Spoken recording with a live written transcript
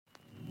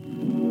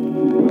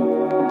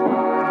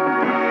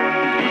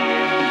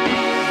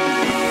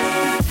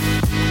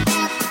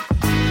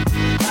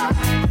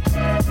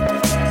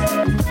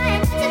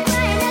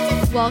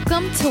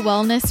Welcome to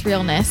Wellness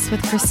Realness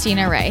with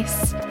Christina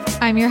Rice.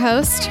 I'm your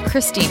host,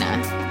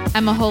 Christina.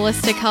 I'm a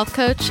holistic health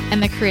coach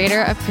and the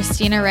creator of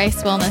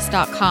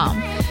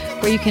ChristinaRiceWellness.com,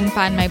 where you can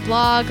find my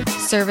blog,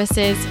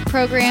 services,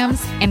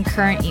 programs, and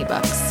current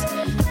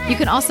ebooks. You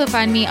can also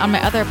find me on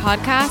my other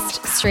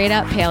podcast, Straight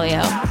Up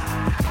Paleo.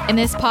 In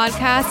this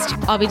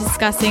podcast, I'll be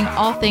discussing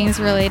all things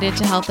related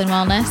to health and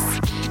wellness,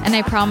 and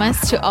I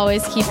promise to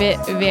always keep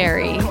it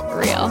very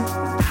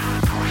real.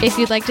 If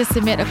you'd like to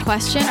submit a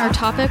question or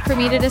topic for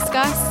me to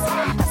discuss,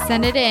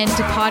 send it in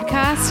to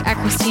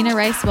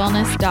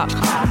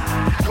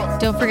podcast@ChristinaRiceWellness.com.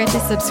 Don't forget to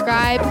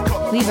subscribe,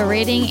 leave a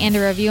rating and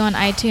a review on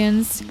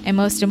iTunes, and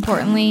most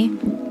importantly,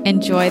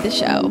 enjoy the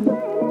show.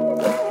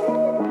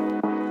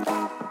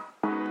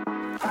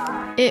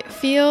 It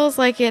feels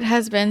like it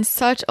has been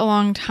such a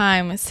long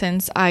time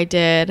since I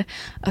did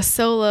a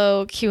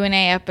solo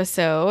Q&A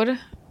episode,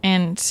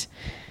 and it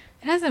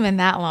hasn't been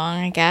that long,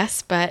 I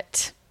guess,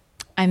 but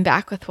I'm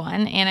back with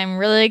one, and I'm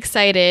really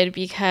excited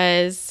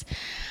because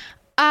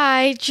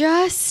I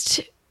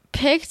just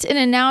picked and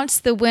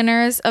announced the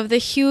winners of the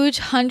huge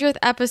 100th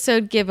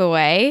episode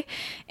giveaway,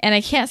 and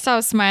I can't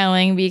stop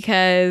smiling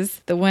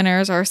because the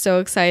winners are so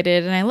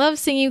excited, and I love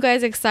seeing you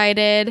guys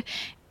excited,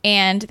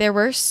 and there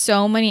were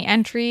so many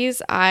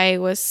entries. I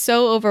was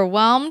so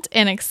overwhelmed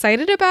and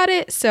excited about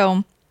it,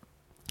 so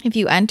if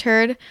you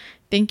entered,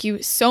 thank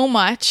you so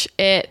much.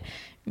 It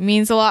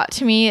means a lot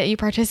to me that you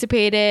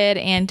participated,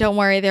 and don't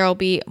worry, there will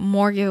be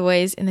more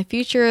giveaways in the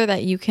future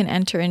that you can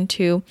enter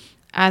into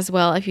as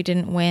well if you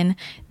didn't win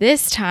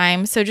this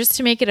time. So just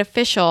to make it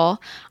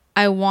official,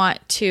 I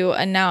want to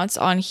announce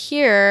on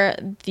here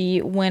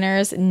the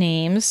winners'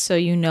 names so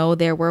you know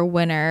there were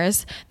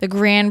winners. The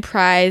grand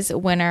prize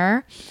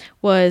winner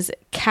was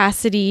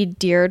Cassidy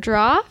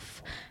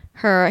Deerdroff.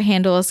 Her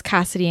handle is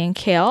Cassidy and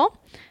Kale.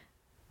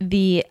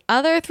 The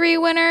other three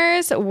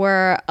winners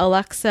were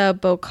Alexa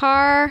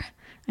Bokar.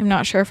 I'm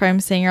not sure if I'm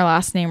saying your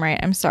last name right.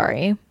 I'm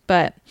sorry.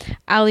 But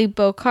Ali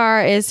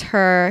Bokar is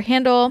her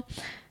handle.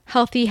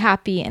 Healthy,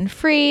 Happy, and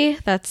Free.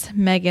 That's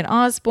Megan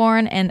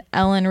Osborne and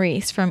Ellen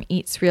Reese from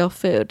Eats Real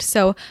Food.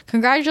 So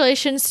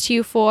congratulations to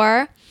you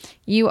four.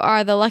 You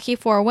are the lucky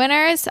four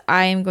winners.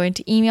 I am going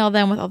to email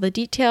them with all the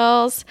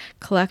details,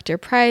 collect your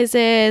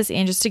prizes,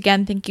 and just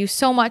again, thank you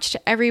so much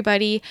to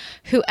everybody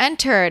who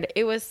entered.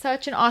 It was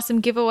such an awesome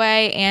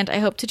giveaway, and I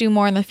hope to do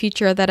more in the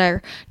future that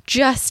are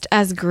just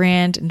as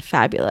grand and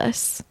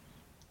fabulous.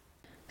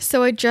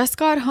 So I just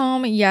got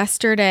home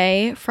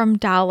yesterday from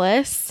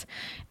Dallas,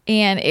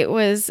 and it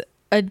was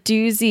a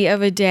doozy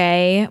of a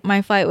day.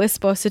 My flight was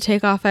supposed to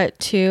take off at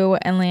 2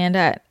 and land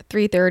at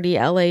 3:30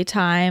 LA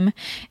time,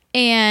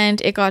 and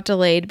it got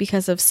delayed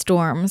because of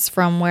storms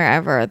from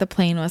wherever the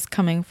plane was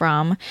coming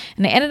from.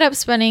 And I ended up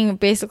spending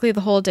basically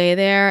the whole day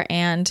there,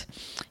 and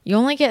you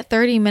only get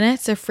 30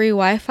 minutes of free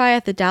Wi-Fi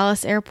at the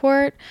Dallas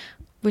airport,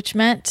 which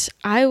meant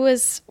I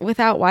was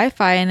without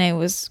Wi-Fi and I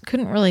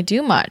couldn't really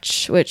do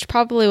much, which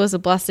probably was a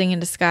blessing in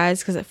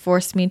disguise because it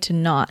forced me to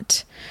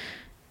not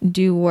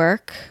do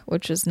work,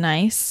 which was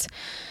nice.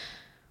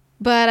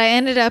 But I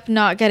ended up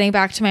not getting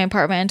back to my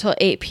apartment until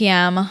 8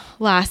 p.m.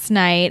 last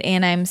night,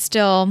 and I'm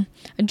still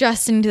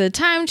adjusting to the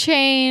time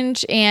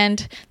change.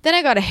 And then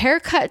I got a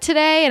haircut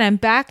today, and I'm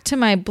back to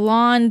my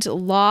blonde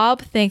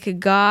lob, thank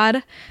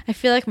God. I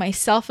feel like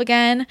myself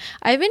again.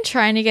 I've been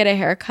trying to get a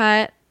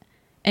haircut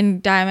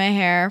and dye my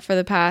hair for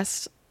the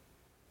past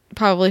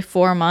probably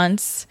 4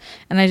 months,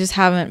 and I just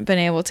haven't been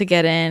able to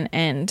get in,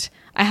 and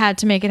I had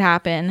to make it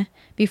happen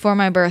before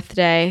my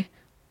birthday,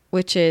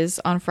 which is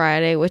on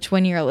Friday, which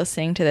when you're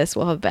listening to this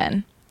will have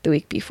been the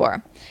week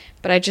before.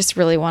 But I just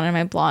really wanted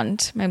my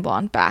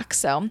blonde back.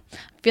 So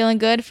feeling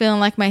good, feeling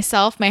like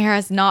myself. My hair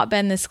has not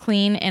been this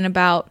clean in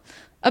about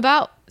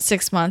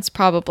 6 months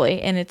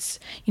probably. And it's,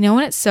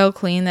 when it's so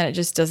clean that it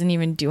just doesn't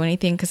even do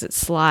anything because it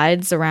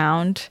slides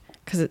around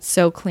because it's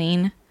so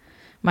clean.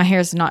 My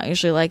hair is not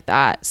usually like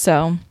that.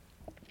 So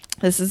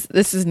this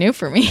is new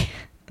for me.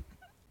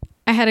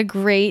 I had a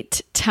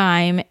great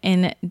time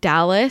in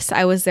Dallas.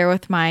 I was there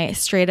with my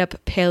Straight Up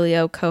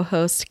Paleo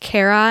co-host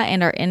Kara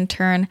and our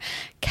intern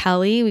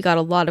Kelly. We got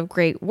a lot of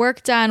great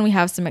work done. We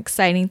have some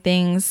exciting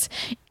things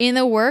in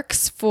the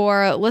works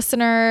for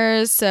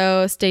listeners,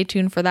 so stay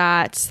tuned for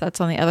that.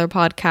 That's on the other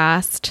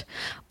podcast.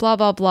 Blah,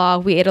 blah, blah.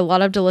 We ate a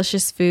lot of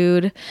delicious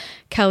food.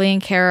 Kelly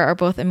and Kara are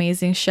both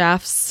amazing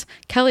chefs.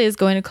 Kelly is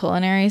going to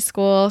culinary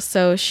school,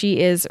 so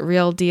she is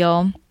real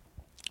deal.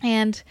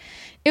 And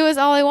it was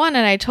all I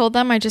wanted. I told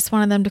them I just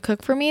wanted them to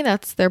cook for me.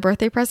 That's their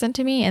birthday present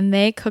to me. And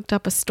they cooked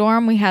up a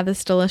storm. We had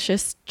this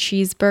delicious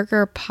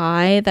cheeseburger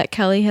pie that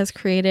Kelly has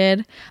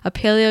created. A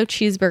paleo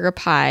cheeseburger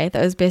pie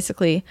that was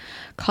basically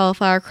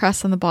cauliflower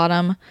crust on the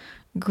bottom,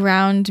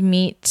 ground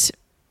meat.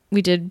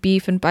 We did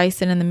beef and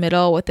bison in the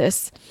middle with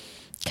this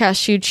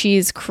cashew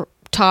cheese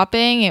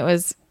topping. It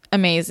was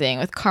amazing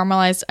with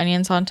caramelized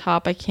onions on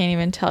top. I can't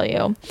even tell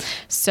you.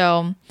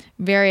 So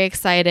very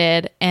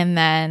excited. And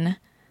then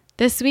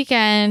this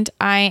weekend,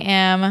 I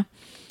am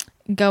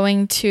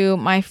going to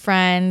my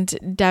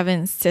friend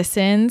Devin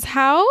Sisson's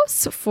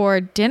house for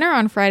dinner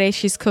on Friday.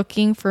 She's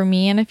cooking for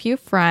me and a few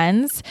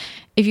friends.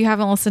 If you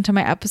haven't listened to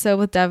my episode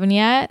with Devin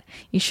yet,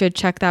 you should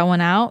check that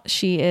one out.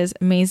 She is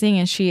amazing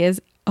and she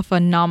is a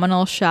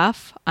phenomenal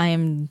chef. I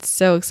am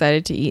so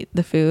excited to eat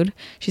the food.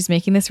 She's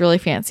making this really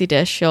fancy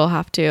dish.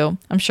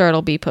 I'm sure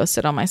it'll be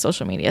posted on my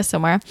social media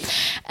somewhere.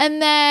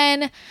 And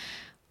then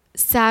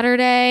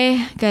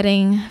Saturday,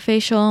 getting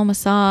facial,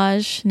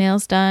 massage,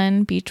 nails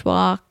done, beach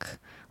walk,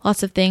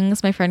 lots of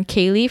things. My friend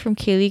Kaylee from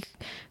Kaylee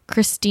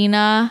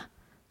Christina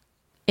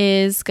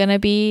is going to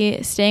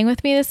be staying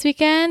with me this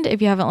weekend.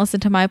 If you haven't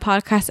listened to my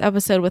podcast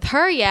episode with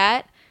her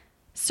yet,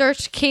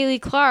 search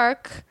Kaylee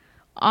Clark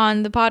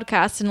on the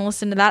podcast and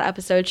listen to that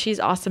episode. She's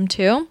awesome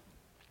too.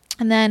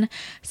 And then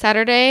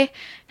Saturday,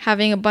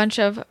 having a bunch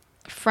of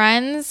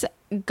friends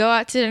go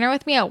out to dinner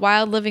with me at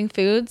Wild Living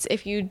Foods.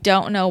 If you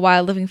don't know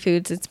Wild Living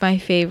Foods, it's my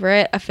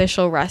favorite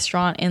official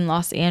restaurant in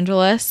Los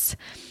Angeles.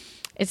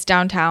 It's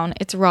downtown.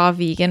 It's raw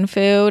vegan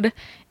food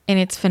and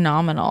it's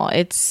phenomenal.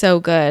 It's so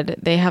good.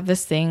 They have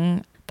this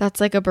thing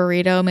that's like a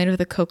burrito made with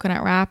a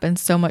coconut wrap and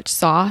so much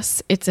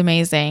sauce. It's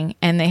amazing.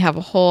 And they have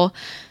a whole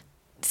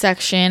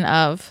section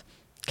of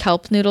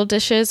kelp noodle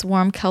dishes,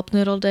 warm kelp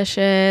noodle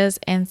dishes,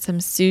 and some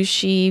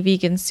sushi,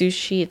 vegan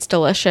sushi. It's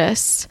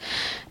delicious.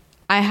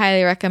 I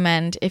highly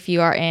recommend, if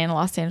you are in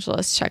Los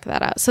Angeles, check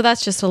that out. So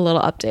that's just a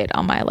little update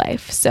on my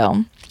life. So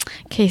in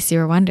case you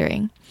were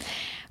wondering.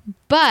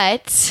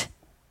 But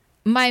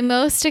my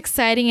most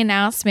exciting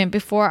announcement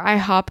before I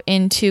hop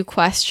into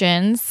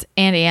questions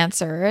and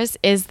answers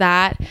is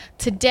that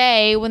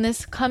today, when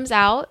this comes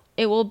out,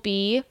 it will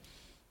be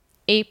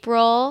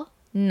April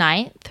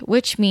 9th,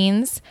 which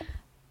means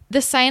the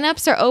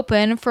signups are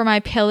open for my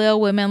Paleo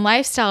Women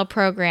Lifestyle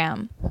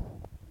Program.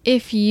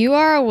 If you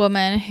are a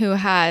woman who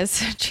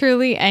has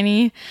truly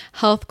any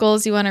health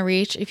goals you want to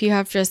reach, if you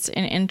have just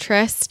an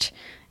interest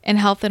in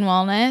health and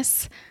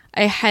wellness,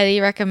 I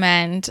highly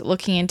recommend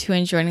looking into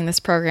and joining this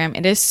program.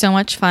 It is so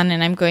much fun,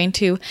 and I'm going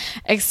to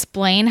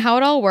explain how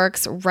it all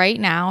works right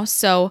now.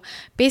 So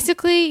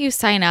basically, you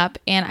sign up,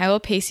 and I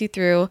will pace you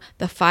through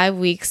the 5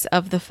 weeks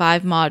of the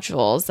 5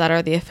 modules that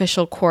are the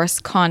official course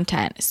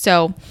content.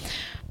 So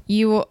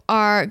you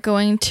are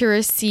going to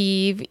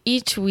receive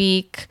each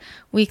week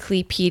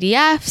weekly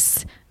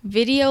PDFs,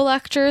 video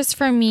lectures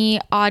from me,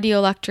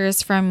 audio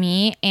lectures from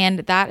me, and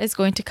that is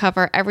going to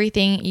cover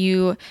everything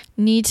you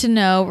need to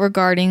know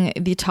regarding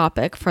the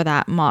topic for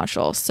that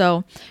module.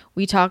 So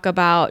we talk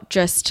about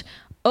just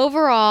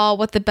overall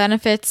what the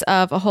benefits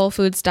of a whole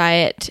foods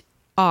diet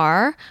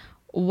are,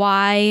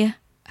 why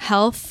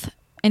health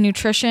and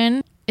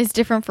nutrition is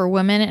different for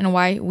women and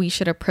why we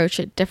should approach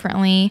it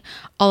differently,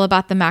 all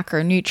about the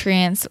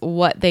macronutrients,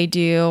 what they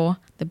do,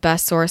 the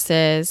best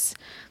sources,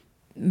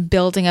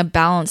 building a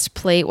balanced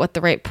plate, what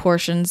the right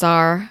portions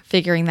are,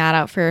 figuring that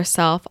out for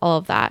yourself, all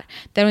of that.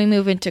 Then we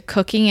move into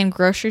cooking and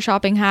grocery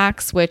shopping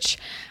hacks, which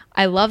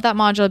I love that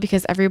module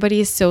because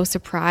everybody is so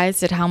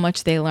surprised at how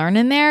much they learn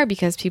in there,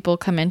 because people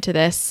come into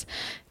this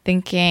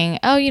thinking,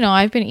 oh,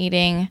 I've been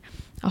eating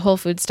a whole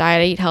foods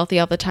diet, I eat healthy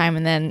all the time,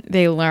 and then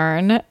they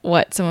learn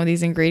what some of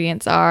these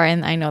ingredients are,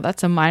 and I know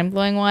that's a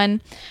mind-blowing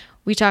one.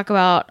 We talk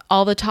about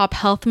all the top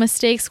health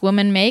mistakes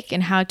women make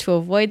and how to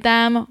avoid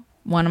them,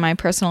 one of my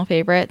personal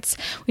favorites.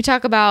 We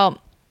talk about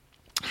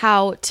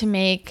how to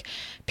make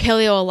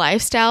paleo a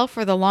lifestyle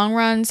for the long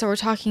run. So we're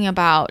talking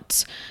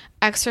about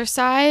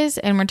exercise,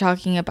 and we're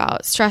talking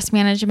about stress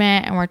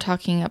management, and we're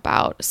talking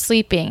about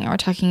sleeping, and we're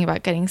talking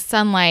about getting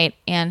sunlight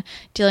and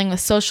dealing with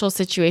social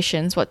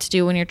situations, what to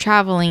do when you're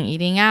traveling,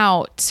 eating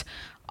out,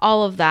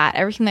 all of that,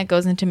 everything that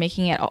goes into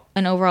making it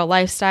an overall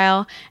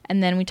lifestyle.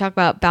 And then we talk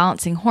about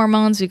balancing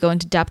hormones. We go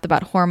into depth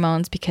about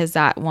hormones because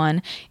that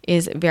one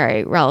is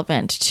very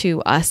relevant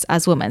to us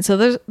as women.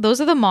 So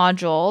those are the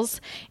modules.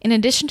 In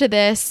addition to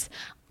this,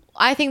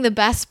 I think the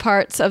best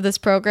parts of this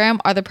program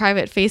are the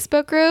private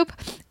Facebook group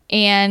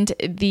and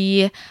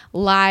the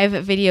live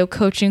video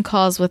coaching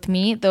calls with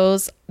me.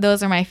 Those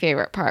are my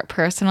favorite part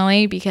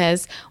personally,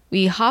 because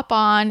we hop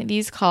on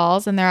these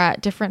calls and they're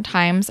at different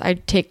times. I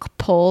take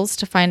polls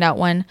to find out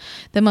when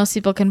the most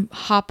people can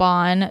hop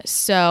on,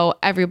 so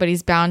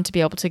everybody's bound to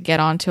be able to get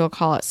onto a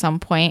call at some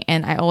point,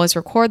 and I always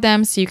record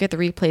them so you get the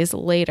replays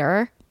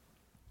later.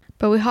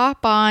 But we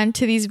hop on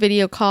to these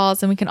video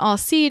calls and we can all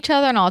see each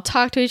other and all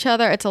talk to each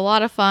other. It's a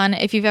lot of fun.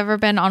 If you've ever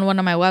been on one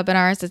of my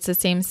webinars, it's the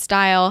same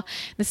style.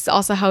 This is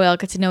also how we all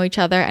get to know each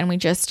other, and we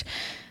just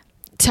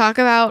talk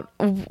about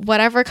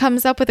whatever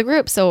comes up with the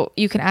group. So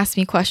you can ask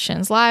me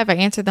questions live. I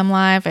answer them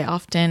live. I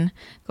often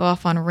go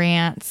off on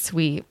rants.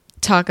 We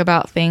talk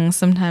about things.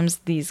 Sometimes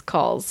these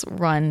calls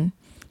run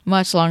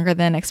much longer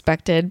than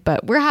expected,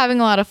 but we're having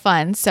a lot of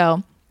fun.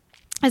 So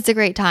it's a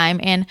great time.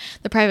 And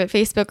the private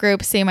Facebook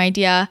group, same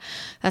idea.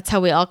 That's how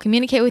we all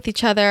communicate with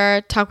each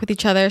other, talk with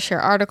each other,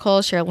 share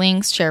articles, share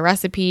links, share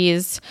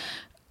recipes,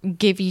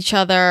 give each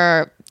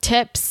other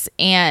tips.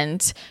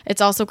 And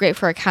it's also great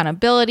for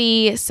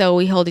accountability. So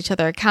we hold each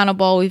other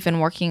accountable. We've been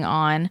working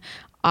on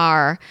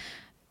our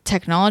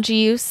technology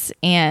use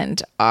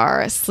and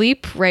our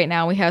sleep. Right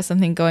now we have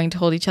something going to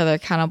hold each other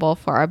accountable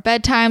for our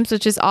bedtimes,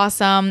 which is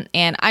awesome.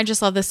 And I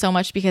just love this so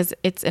much because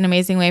it's an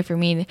amazing way for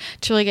me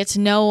to really get to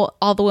know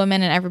all the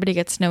women, and everybody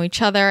gets to know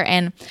each other,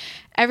 and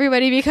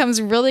everybody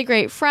becomes really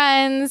great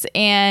friends.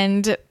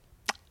 And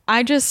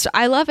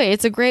I love it.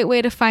 It's a great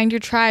way to find your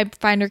tribe,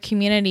 find your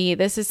community.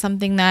 This is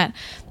something that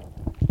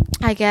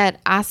I get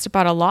asked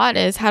about a lot,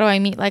 is how do I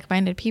meet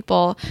like-minded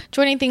people?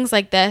 Joining things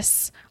like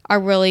this are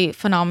really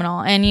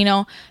phenomenal.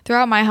 And,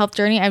 throughout my health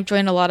journey, I've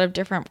joined a lot of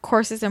different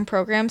courses and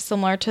programs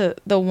similar to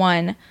the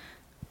one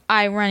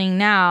I'm running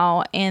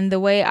now. And the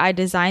way I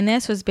designed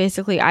this was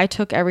basically I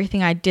took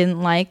everything I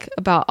didn't like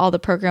about all the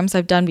programs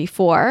I've done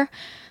before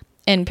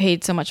and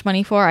paid so much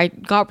money for. I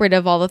got rid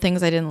of all the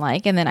things I didn't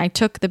like. And then I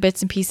took the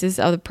bits and pieces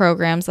of the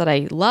programs that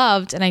I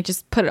loved and I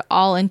just put it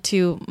all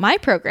into my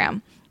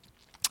program.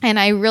 And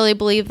I really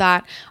believe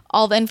that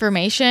all the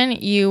information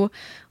you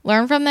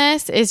learn from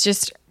this is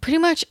just pretty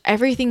much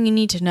everything you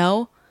need to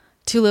know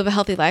to live a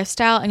healthy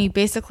lifestyle. And you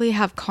basically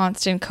have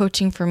constant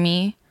coaching for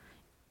me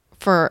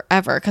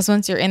forever. Because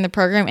once you're in the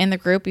program, in the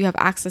group, you have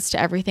access to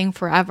everything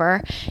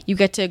forever. You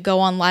get to go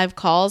on live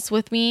calls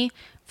with me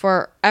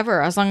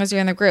forever, as long as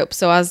you're in the group.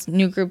 So as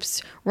new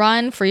groups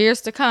run for years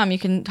to come, you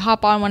can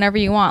hop on whenever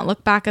you want,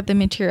 look back at the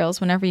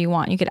materials whenever you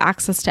want. You get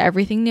access to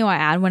everything new I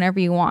add whenever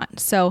you want.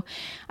 So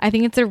I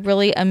think it's a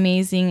really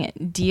amazing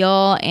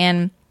deal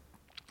and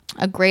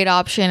a great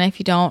option if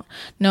you don't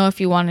know if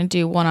you want to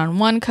do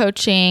one-on-one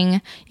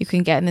coaching. You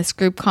can get in this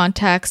group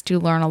context. You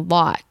learn a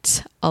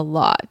lot.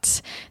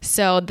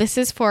 So this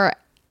is for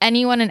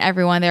anyone and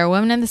everyone. There are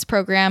women in this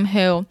program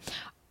who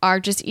are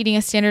just eating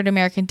a standard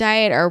American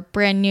diet, or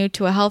brand new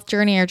to a health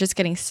journey, or just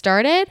getting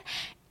started.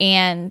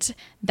 And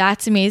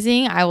that's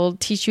amazing. I will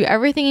teach you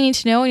everything you need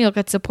to know, and you'll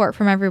get support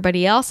from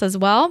everybody else as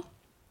well.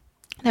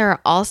 There are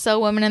also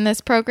women in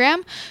this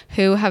program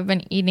who have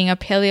been eating a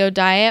paleo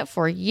diet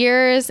for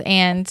years,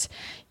 and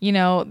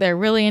they're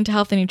really into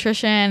health and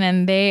nutrition,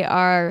 and they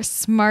are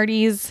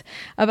smarties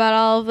about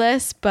all of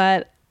this,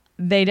 but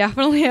they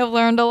definitely have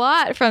learned a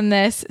lot from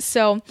this.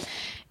 So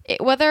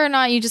whether or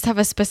not you just have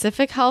a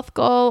specific health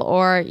goal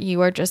or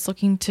you are just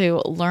looking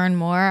to learn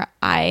more,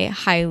 I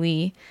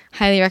highly,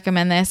 highly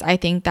recommend this. I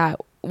think that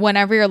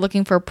whenever you're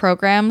looking for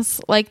programs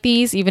like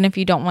these, even if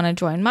you don't want to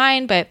join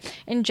mine, but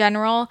in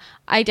general,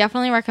 I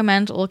definitely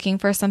recommend looking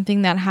for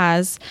something that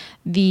has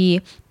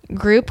the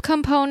group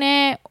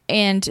component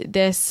and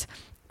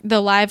the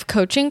live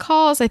coaching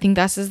calls. I think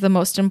this is the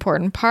most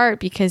important part,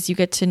 because you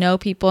get to know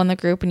people in the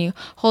group and you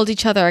hold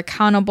each other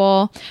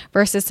accountable,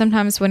 versus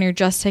sometimes when you're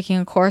just taking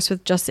a course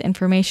with just the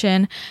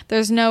information,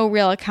 there's no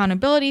real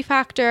accountability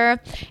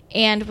factor.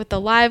 And with the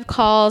live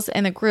calls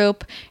and the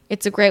group,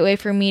 it's a great way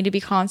for me to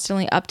be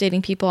constantly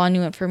updating people on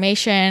new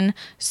information.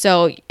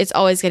 So it's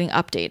always getting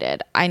updated.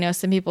 I know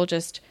some people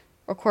just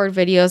record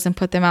videos and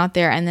put them out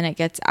there and then it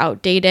gets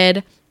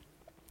outdated.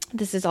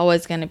 This is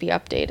always going to be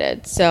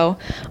updated. So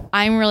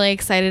I'm really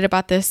excited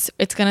about this.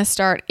 It's going to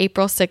start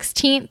April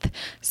 16th.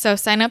 So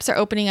signups are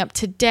opening up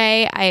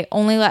today. I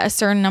only let a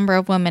certain number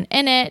of women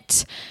in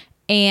it.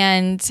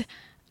 And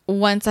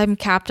once I'm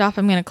capped off,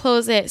 I'm going to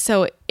close it.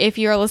 So if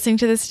you're listening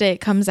to this today, it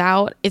comes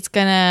out, it's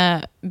going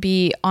to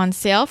be on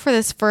sale for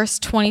this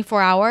first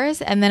 24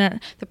 hours. And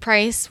then the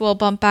price will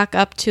bump back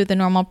up to the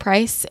normal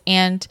price.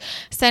 And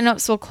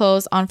signups will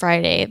close on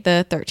Friday,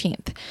 the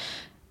 13th.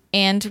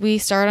 And we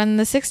start on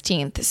the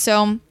 16th.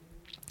 So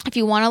if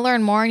you want to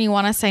learn more and you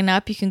want to sign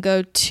up, you can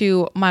go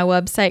to my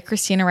website,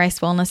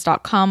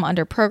 ChristinaRiceWellness.com,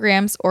 under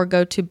programs, or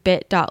go to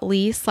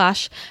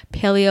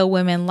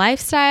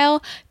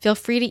bit.ly/PaleoWomenLifestyle. Feel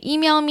free to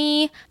email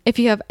me if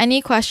you have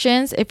any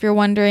questions. If you're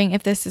wondering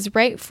if this is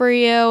right for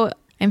you,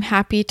 I'm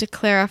happy to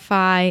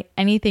clarify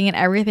anything and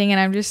everything.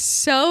 And I'm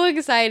just so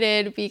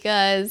excited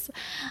because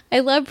I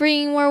love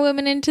bringing more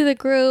women into the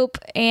group,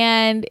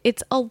 and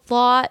it's a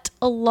lot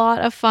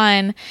of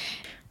fun.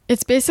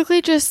 It's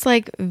basically just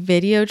like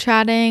video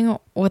chatting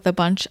with a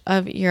bunch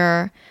of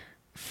your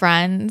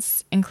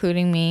friends,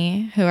 including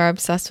me, who are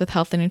obsessed with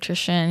health and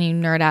nutrition. You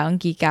nerd out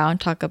and geek out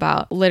and talk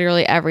about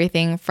literally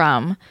everything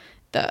from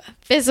the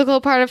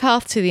physical part of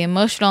health to the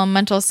emotional and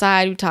mental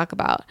side. We talk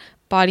about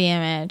body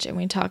image, and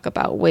we talk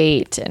about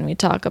weight, and we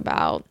talk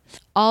about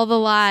all the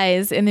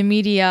lies in the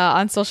media,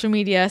 on social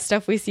media,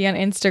 stuff we see on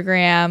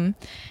Instagram,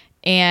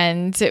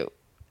 and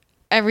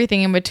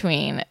everything in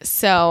between.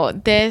 So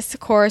this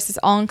course is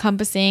all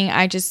encompassing.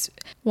 I just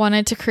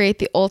wanted to create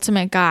the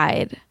ultimate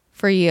guide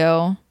for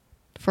you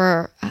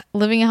for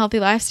living a healthy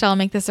lifestyle,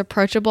 make this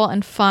approachable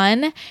and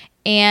fun,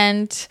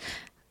 and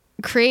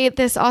create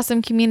this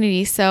awesome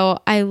community. So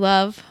I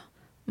love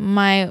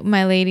my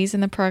ladies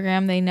in the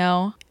program. They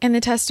know. And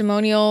the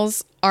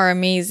testimonials are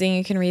amazing.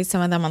 You can read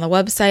some of them on the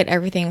website.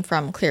 Everything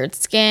from cleared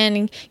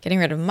skin, getting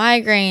rid of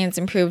migraines,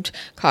 improved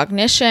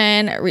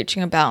cognition,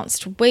 reaching a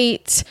balanced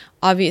weight,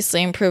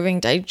 obviously improving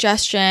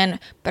digestion,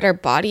 better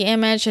body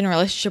image and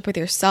relationship with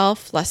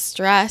yourself, less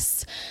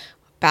stress,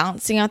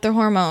 balancing out their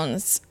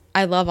hormones.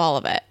 I love all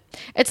of it.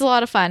 it's a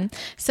lot of fun.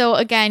 So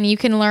again, you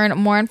can learn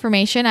more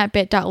information at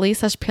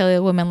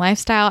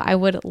bit.ly/paleowomenlifestyle. I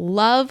would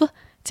love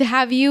to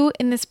have you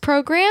in this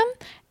program.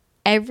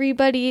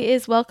 Everybody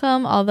is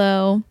welcome,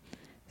 although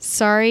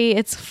sorry,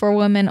 it's for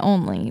women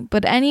only.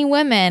 But any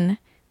women,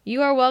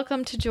 you are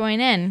welcome to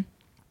join in.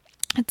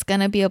 It's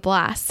going to be a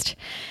blast.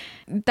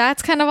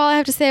 That's kind of all I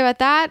have to say about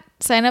that.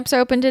 Signups are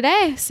open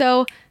today.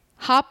 So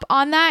hop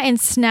on that and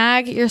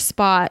snag your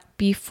spot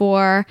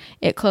before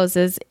it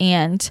closes.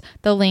 And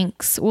the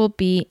links will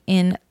be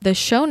in the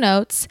show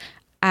notes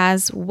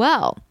as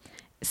well.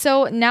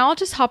 So now I'll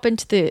just hop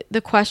into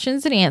the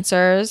questions and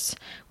answers,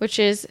 which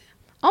is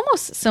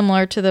almost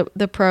similar to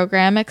the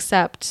program,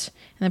 except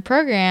in the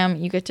program,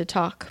 you get to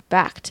talk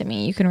back to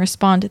me. You can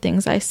respond to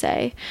things I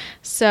say.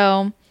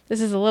 So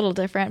this is a little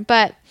different,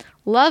 but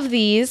love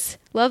these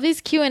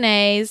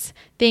Q&As.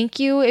 Thank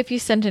you if you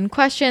sent in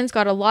questions,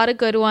 got a lot of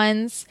good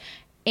ones.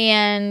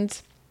 And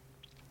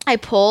I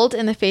polled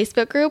in the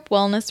Facebook group,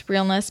 Wellness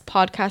Realness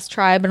Podcast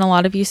Tribe, and a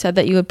lot of you said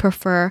that you would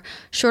prefer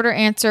shorter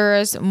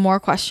answers, more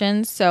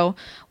questions. So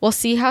we'll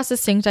see how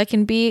succinct I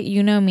can be.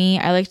 You know me,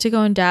 I like to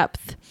go in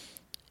depth.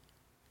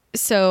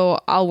 So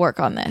I'll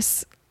work on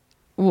this.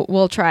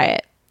 We'll try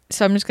it.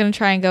 So I'm just going to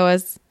try and go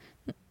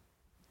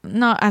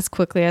not as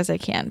quickly as I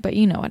can, but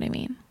you know what I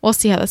mean. We'll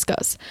see how this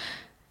goes.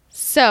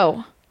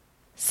 So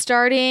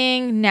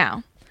starting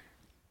now.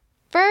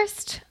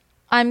 First,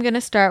 I'm going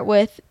to start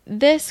with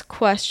this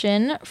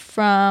question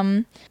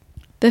from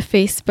the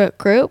Facebook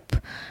group.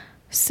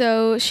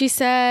 So she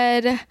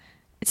said,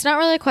 it's not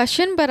really a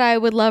question, but I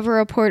would love a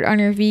report on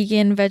your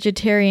vegan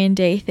vegetarian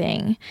day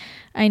thing.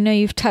 I know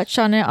you've touched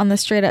on it on the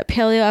Straight Up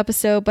Paleo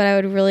episode, but I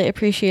would really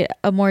appreciate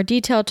a more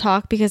detailed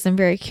talk because I'm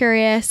very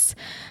curious,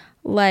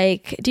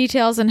 like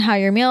details on how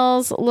your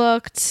meals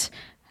looked,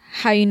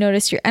 how you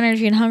noticed your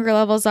energy and hunger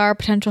levels are,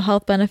 potential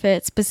health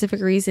benefits,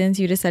 specific reasons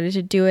you decided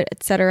to do it,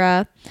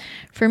 etc.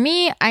 For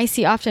me, I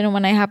see often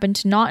when I happen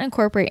to not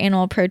incorporate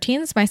animal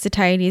proteins, my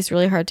satiety is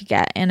really hard to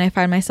get, and I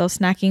find myself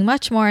snacking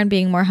much more and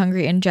being more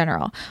hungry in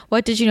general.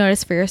 What did you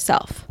notice for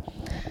yourself?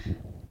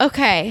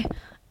 Okay,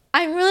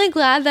 I'm really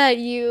glad that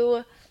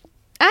you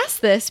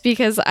asked this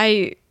because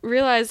I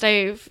realized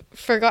I've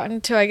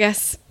forgotten to,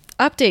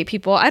 update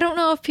people. I don't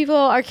know if people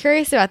are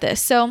curious about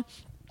this. So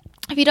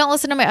if you don't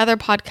listen to my other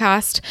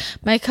podcast,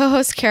 my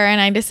co-host Kara and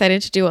I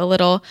decided to do a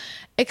little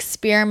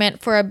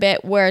experiment for a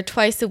bit where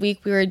twice a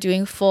week we were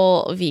doing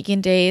full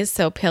vegan days,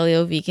 so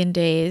paleo vegan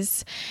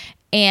days.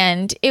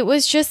 And it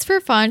was just for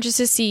fun, just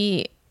to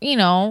see,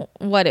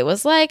 what it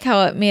was like,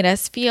 how it made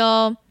us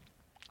feel,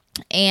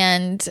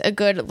 and a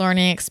good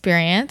learning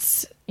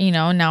experience.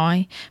 Now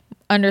I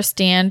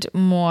understand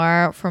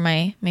more for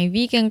my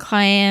vegan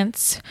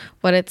clients,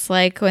 what it's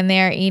like when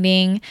they're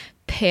eating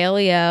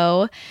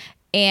paleo.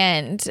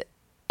 And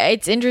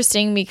it's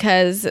interesting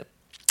because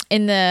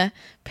in the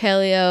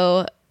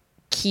paleo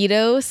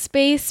keto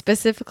space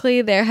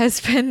specifically, there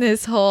has been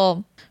this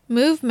whole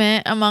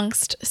movement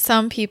amongst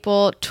some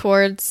people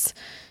towards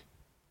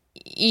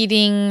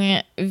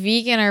eating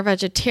vegan or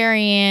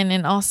vegetarian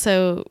and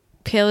also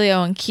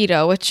paleo and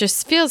keto, which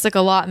just feels like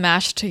a lot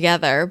mashed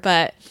together.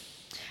 But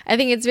I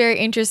think it's very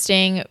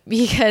interesting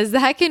because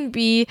that can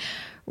be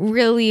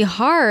really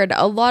hard.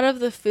 A lot of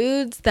the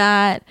foods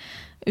that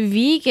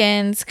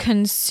vegans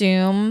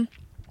consume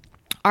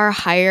are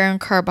higher in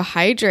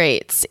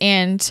carbohydrates,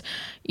 and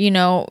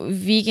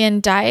vegan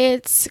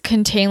diets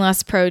contain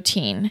less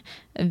protein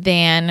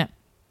than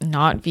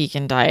not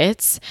vegan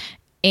diets,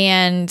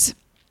 and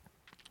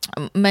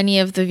many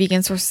of the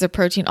vegan sources of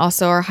protein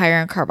also are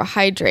higher in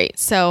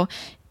carbohydrates. So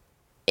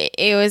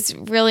it was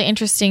really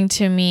interesting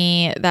to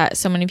me that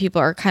so many people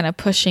are kind of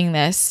pushing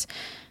this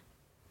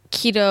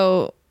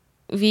keto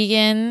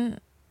vegan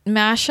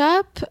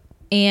mashup.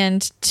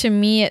 And to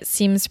me, it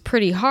seems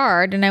pretty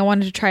hard. And I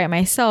wanted to try it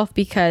myself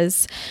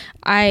because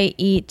I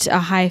eat a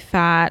high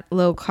fat,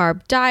 low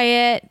carb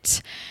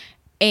diet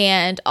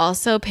and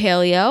also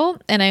paleo.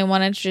 And I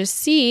wanted to just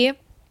see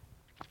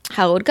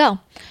how it would go,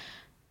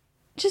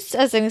 just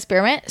as an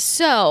experiment.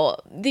 So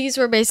these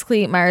were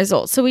basically my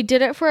results. So we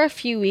did it for a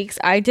few weeks.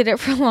 I did it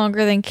for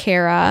longer than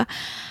Kara.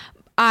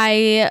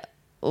 I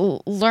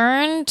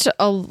learned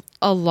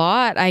a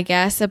lot, I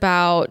guess,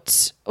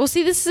 about, this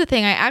is the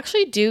thing. I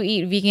actually do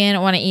eat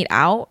vegan when I eat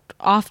out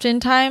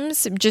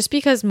oftentimes, just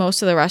because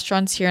most of the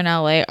restaurants here in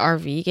LA are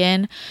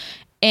vegan,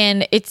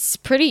 and it's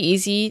pretty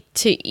easy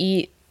to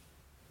eat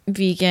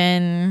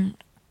vegan,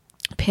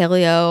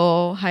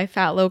 paleo, high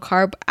fat, low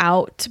carb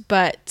out.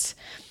 But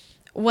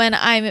when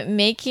I'm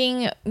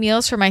making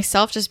meals for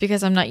myself, just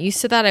because I'm not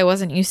used to that, I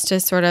wasn't used to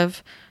sort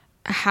of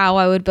how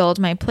I would build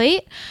my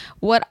plate.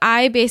 What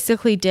I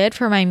basically did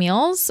for my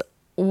meals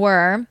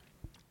were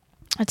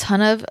a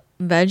ton of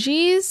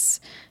veggies,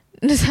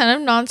 a ton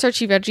of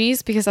non-starchy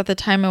veggies, because at the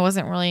time I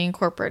wasn't really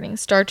incorporating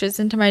starches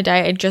into my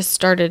diet. I just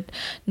started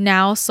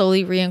now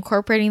slowly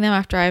reincorporating them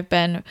after I've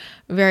been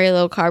very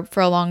low carb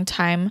for a long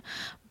time.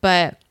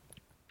 But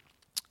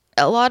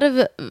a lot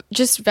of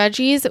just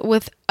veggies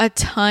with a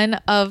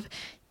ton of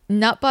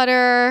nut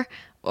butter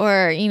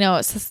or,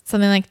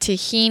 something like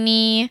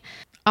tahini.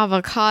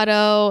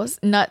 avocado,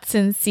 nuts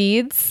and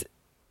seeds.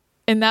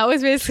 And that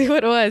was basically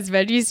what it was.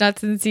 Veggies,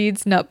 nuts and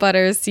seeds, nut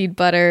butters, seed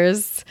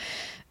butters,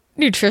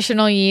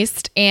 nutritional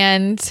yeast.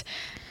 And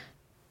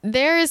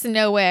there is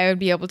no way I would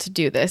be able to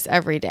do this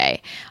every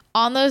day.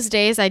 On those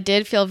days, I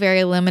did feel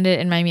very limited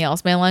in my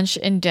meals. My lunch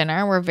and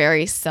dinner were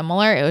very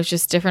similar. It was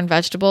just different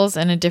vegetables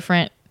and a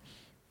different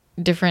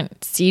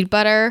seed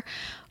butter.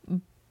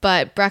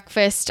 But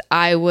breakfast,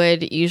 I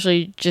would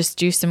usually just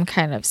do some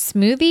kind of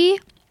smoothie.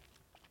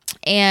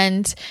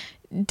 And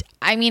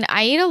I mean,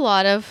 I eat a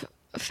lot of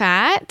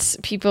fat.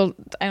 People,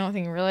 I don't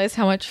think realize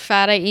how much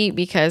fat I eat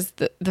because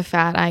the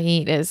fat I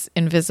eat is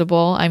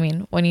invisible. I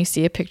mean, when you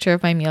see a picture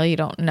of my meal, you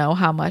don't know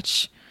how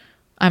much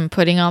I'm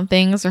putting on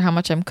things or how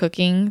much I'm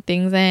cooking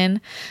things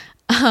in.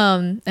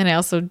 And I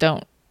also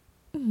don't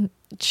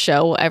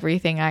show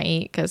everything I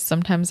eat because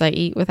sometimes I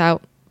eat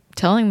without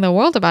telling the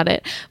world about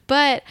it.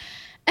 But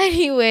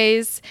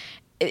anyways,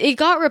 it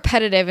got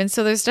repetitive. And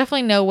so there's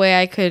definitely no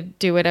way I could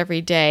do it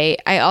every day.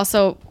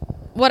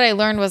 What I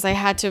learned was I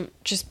had to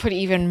just put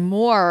even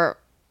more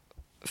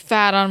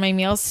fat on my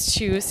meals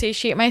to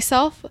satiate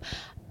myself.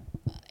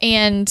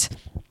 And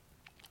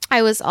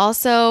I was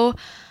also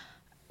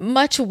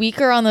much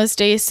weaker on those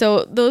days.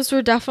 So those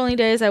were definitely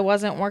days I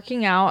wasn't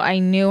working out. I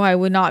knew I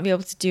would not be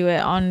able to do it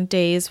on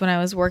days when I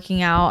was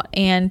working out.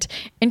 And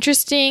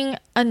interesting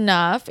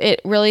enough, it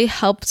really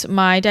helped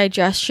my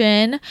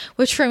digestion,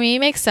 which for me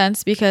makes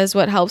sense because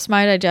what helps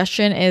my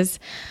digestion is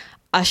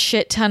a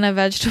shit ton of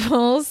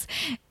vegetables,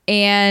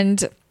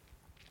 and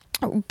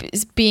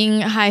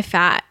being high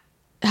fat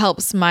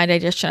helps my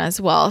digestion as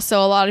well.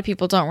 So a lot of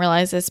people don't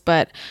realize this,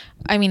 but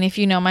I mean, if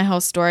you know my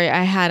whole story,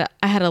 I had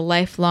a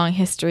lifelong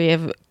history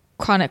of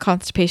chronic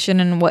constipation,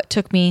 and what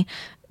took me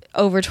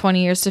over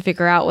 20 years to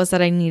figure out was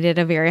that I needed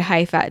a very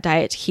high fat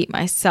diet to keep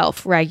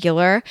myself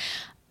regular.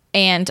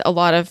 And a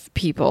lot of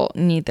people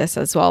need this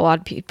as well. A lot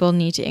of people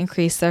need to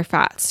increase their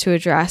fats to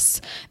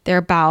address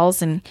their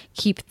bowels and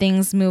keep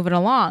things moving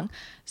along.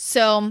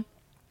 So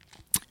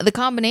the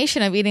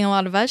combination of eating a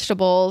lot of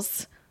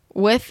vegetables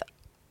with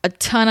a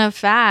ton of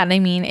fat, I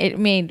mean,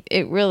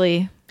 it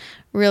really,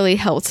 really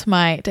helped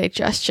my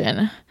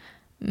digestion,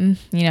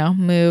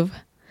 move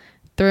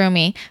through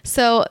me.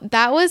 So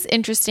that was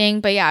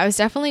interesting. But yeah, I was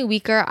definitely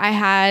weaker. I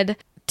had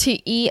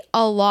to eat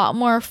a lot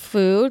more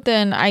food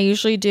than I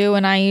usually do.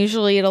 And I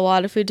usually eat a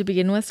lot of food to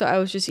begin with. So I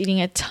was just eating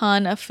a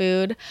ton of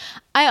food.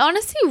 I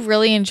honestly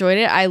really enjoyed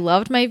it. I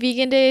loved my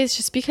vegan days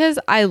just because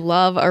I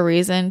love a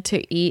reason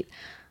to eat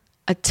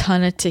a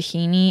ton of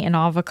tahini and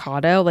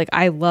avocado. Like,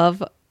 I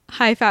love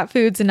high fat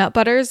foods and nut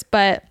butters,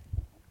 but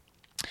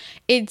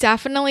it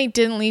definitely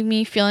didn't leave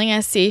me feeling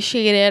as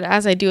satiated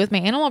as I do with my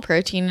animal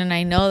protein. And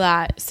I know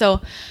that.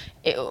 So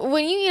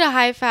when you eat a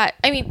high fat,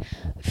 I mean,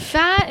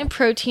 fat and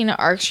protein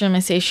are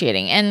extremely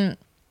satiating, and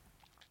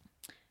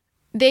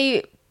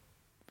they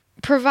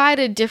provide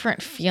a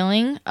different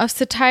feeling of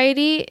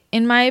satiety,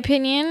 in my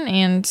opinion,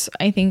 and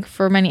I think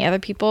for many other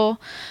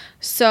people.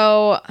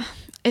 So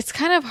it's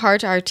kind of hard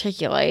to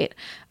articulate,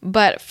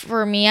 but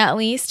for me at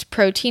least,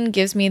 protein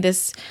gives me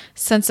this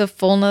sense of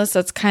fullness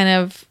that's kind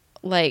of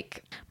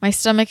like my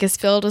stomach is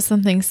filled with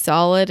something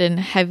solid and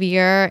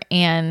heavier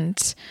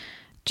and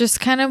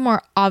just kind of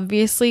more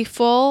obviously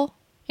full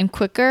and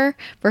quicker,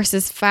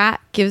 versus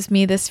fat gives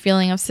me this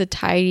feeling of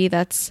satiety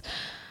that's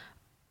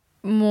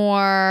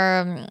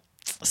more,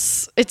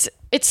 it's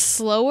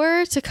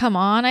slower to come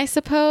on, I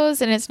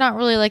suppose, and it's not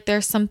really like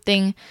there's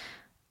something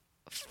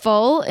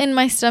full in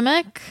my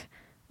stomach,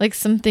 like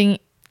something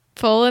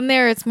full in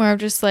there. It's more of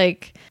just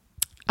like,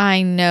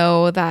 I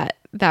know that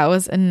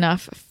was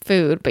enough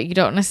food, but you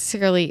don't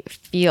necessarily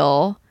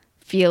feel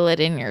it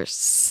in your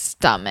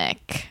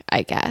stomach,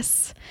 I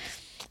guess.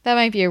 That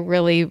might be a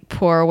really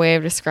poor way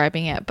of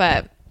describing it,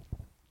 but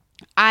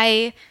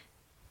I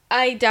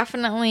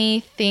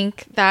definitely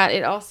think that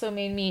it also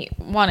made me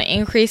want to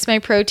increase my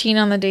protein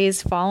on the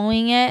days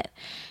following it.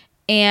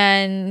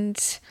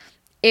 And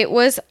it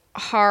was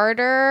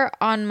harder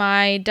on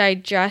my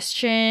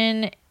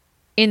digestion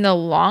in the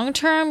long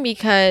term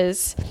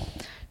because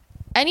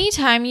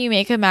anytime you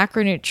make a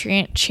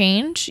macronutrient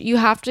change, you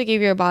have to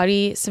give your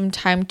body some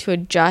time to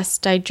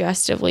adjust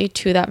digestively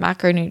to that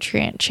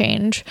macronutrient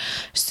change.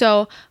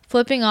 So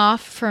flipping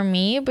off for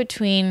me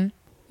between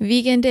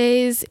vegan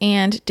days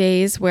and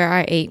days where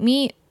I ate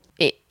meat,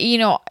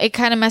 it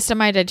kind of messed up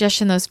my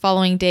digestion those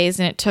following days,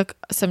 and it took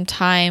some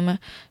time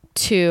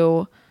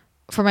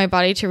for my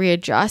body to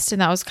readjust,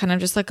 and that was kind of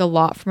just like a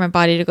lot for my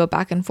body to go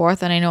back and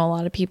forth. And I know a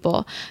lot of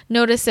people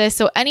notice this.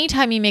 So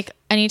anytime you make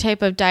any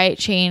type of diet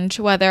change,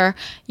 whether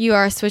you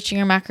are switching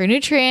your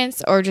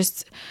macronutrients or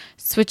just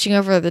switching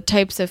over the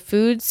types of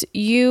foods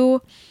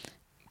you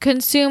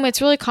consume,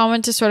 it's really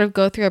common to sort of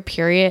go through a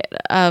period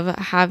of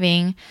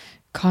having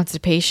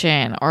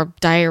constipation or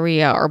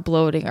diarrhea or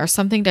bloating or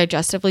something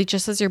digestively,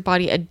 just as your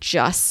body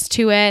adjusts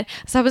to it.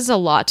 This happens a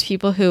lot to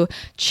people who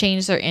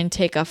change their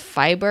intake of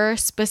fiber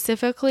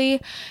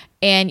specifically,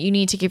 and you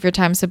need to give your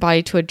time to the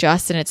body to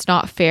adjust. And it's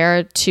not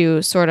fair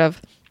to sort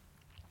of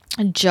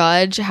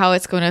judge how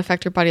it's going to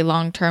affect your body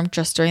long term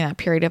just during that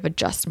period of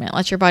adjustment.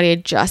 Let your body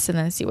adjust and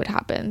then see what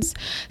happens.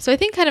 So I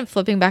think kind of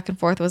flipping back and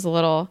forth was a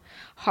little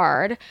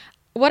hard.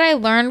 What I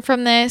learned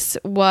from this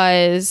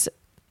was,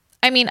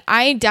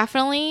 I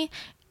definitely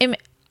am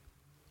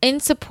in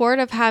support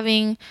of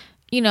having,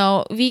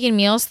 vegan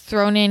meals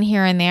thrown in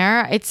here and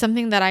there. It's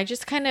something that I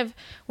just kind of,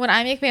 when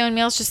I make my own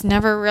meals, just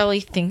never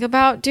really think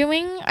about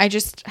doing. I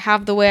just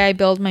have the way I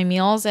build my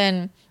meals,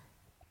 and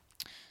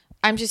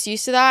I'm just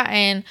used to that.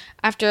 And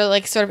after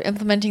like sort of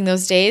implementing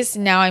those days,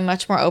 now I'm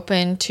much more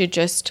open to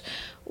just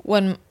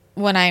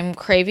when I'm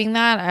craving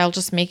that, I'll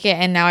just make it.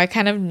 And now I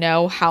kind of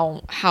know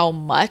how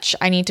much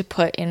I need to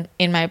put in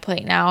my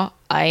plate now.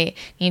 I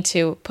need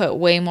to put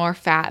way more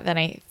fat than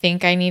I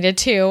think I needed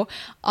to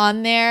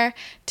on there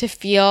to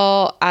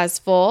feel as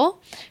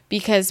full,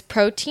 because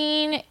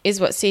protein is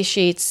what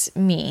satiates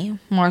me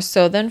more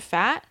so than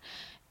fat.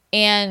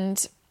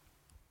 And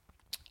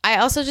I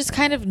also just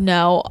kind of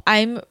know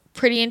I'm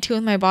pretty in tune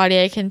with my body.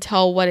 I can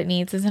tell what it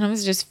needs. And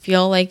sometimes I just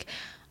feel like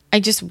I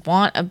just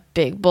want a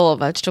big bowl of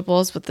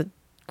vegetables with a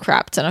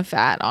crap ton of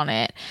fat on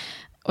it,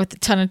 with a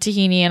ton of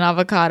tahini and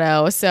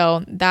avocado.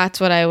 So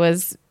that's what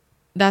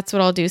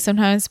I'll do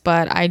sometimes.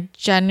 But I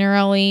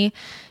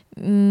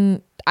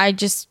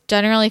just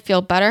generally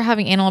feel better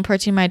having animal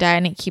protein in my diet,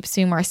 and it keeps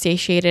me more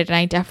satiated. And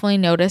I definitely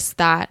notice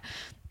that.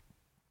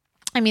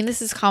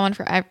 This is common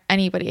for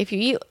anybody. If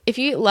you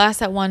eat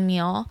less at one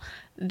meal,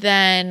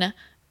 then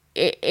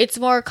it's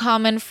more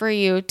common for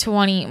you to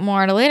want to eat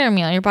more at a later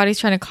meal. Your body's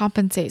trying to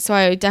compensate. So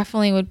I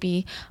definitely would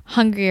be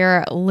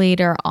hungrier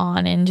later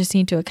on, and just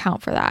need to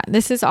account for that.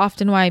 This is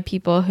often why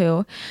people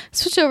who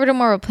switch over to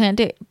more of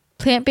a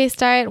plant-based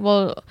diet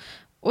will,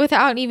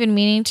 without even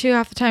meaning to,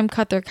 half the time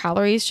cut their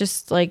calories.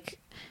 Just like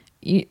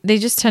they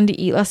just tend to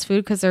eat less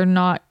food because they're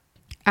not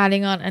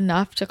adding on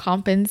enough to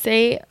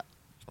compensate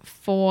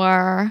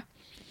for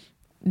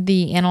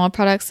the animal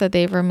products that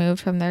they've removed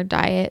from their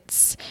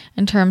diets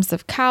in terms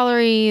of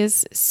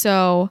calories.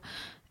 So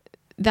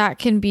that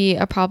can be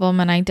a problem,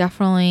 and I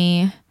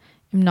definitely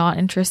am not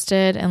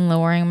interested in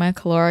lowering my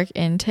caloric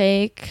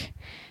intake,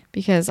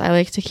 because I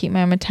like to keep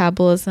my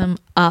metabolism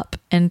up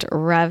and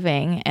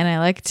revving, and I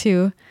like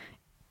to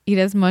eat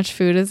as much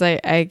food as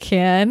I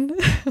can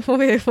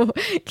with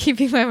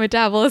keeping my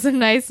metabolism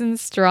nice and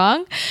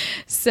strong.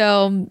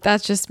 So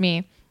that's just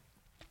me.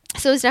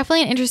 So it's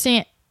definitely an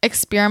interesting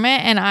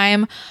experiment, and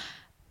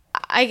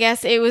I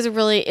guess it's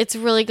a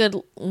really good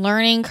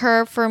learning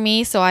curve for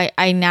me. So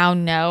I now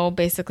know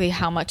basically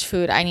how much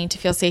food I need to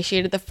feel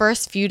satiated. The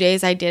first few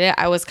days I did it,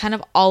 I was kind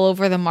of all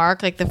over the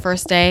mark. Like the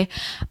first day,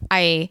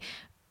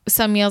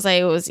 some meals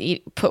I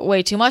put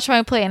way too much on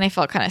my plate, and I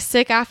felt kind of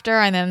sick after.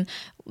 And then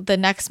the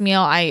next meal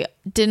I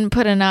didn't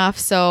put enough.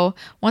 So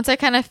once I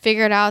kind of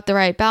figured out the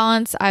right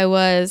balance, I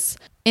was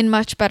in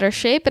much better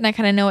shape, and I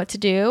kind of know what to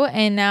do.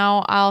 And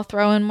now I'll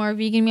throw in more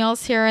vegan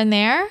meals here and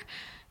there,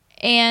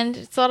 and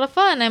it's a lot of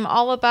fun. I'm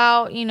all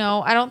about,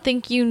 I don't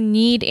think you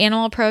need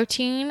animal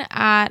protein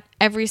at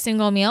every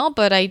single meal,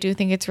 but I do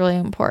think it's really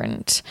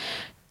important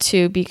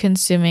to be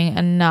consuming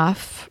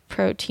enough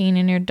protein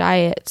in your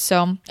diet.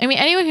 So,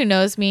 anyone who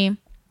knows me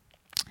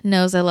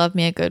knows I love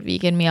me a good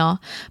vegan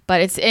meal,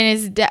 but it's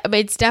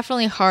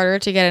definitely harder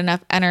to get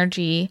enough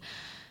energy.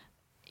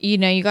 You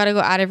got to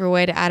go out of your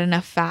way to add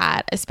enough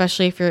fat,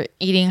 especially if you're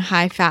eating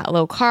high fat,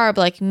 low carb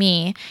like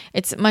me.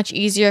 It's much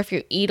easier if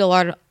you eat a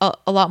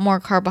lot more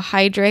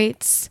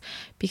carbohydrates,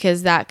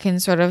 because that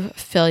can sort of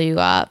fill you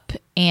up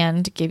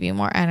and give you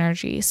more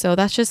energy. So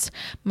that's just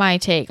my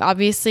take.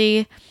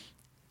 Obviously,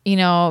 being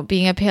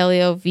a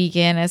paleo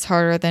vegan is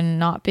harder than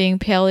not being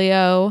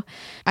paleo.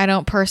 I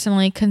don't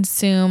personally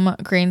consume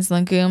grains and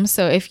legumes.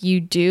 So if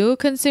you do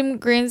consume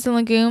grains and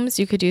legumes,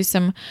 you could do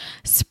some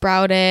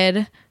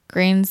sprouted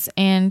grains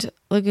and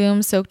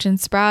legumes soaked in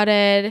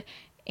sprouted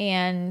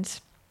and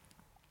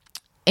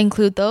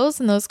include those,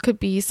 and those could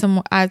be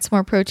add some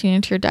more protein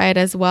into your diet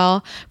as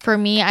well. For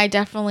me, I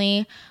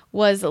definitely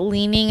was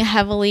leaning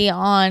heavily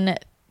on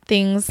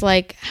things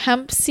like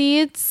hemp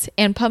seeds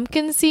and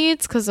pumpkin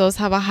seeds, because those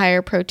have a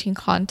higher protein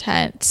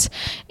content,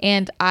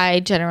 and I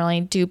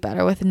generally do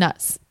better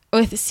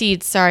with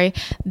seeds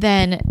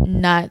than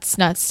nuts.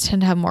 Nuts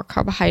tend to have more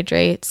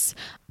carbohydrates,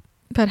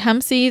 but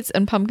hemp seeds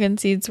and pumpkin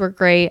seeds were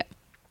great.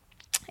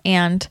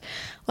 And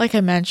like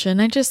I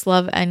mentioned, I just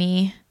love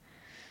any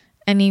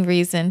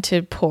reason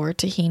to pour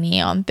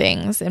tahini on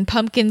things, and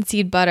pumpkin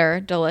seed butter,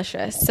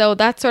 delicious. So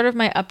that's sort of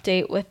my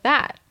update with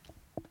that.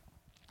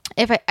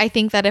 I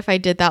think that if I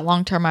did that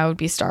long term, I would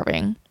be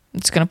starving. I'm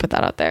just going to put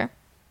that out there.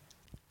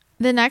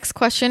 The next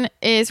question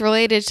is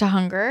related to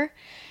hunger.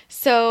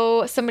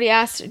 So somebody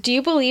asked, do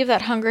you believe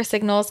that hunger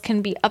signals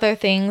can be other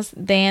things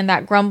than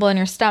that grumble in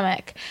your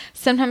stomach?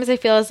 Sometimes I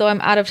feel as though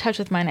I'm out of touch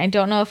with mine. I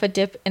don't know if a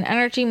dip in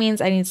energy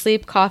means I need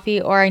sleep, coffee,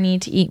 or I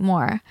need to eat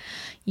more.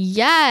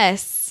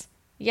 Yes.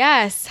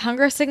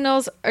 Hunger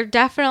signals are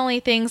definitely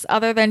things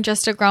other than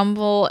just a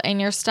grumble in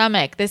your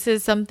stomach. This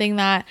is something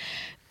that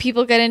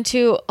people get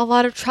into a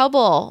lot of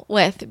trouble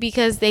with,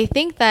 because they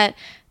think that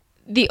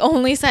the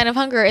only sign of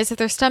hunger is that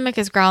their stomach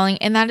is growling,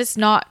 and that is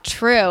not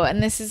true.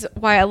 And this is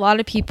why a lot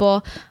of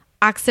people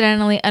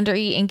accidentally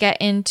undereat and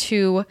get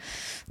into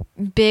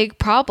big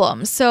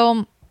problems.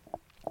 So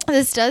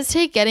this does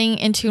take getting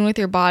in tune with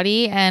your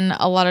body, and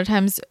a lot of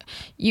times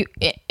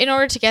in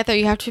order to get there,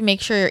 you have to make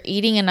sure you're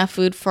eating enough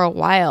food for a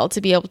while to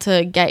be able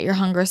to get your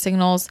hunger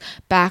signals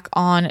back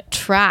on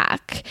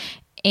track.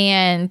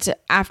 And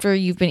after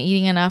you've been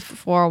eating enough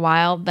for a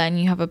while, then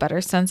you have a better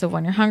sense of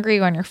when you're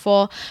hungry, when you're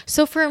full.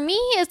 So for me,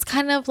 it's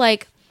kind of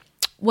like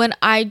when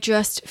I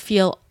just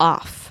feel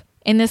off.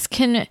 And this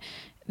can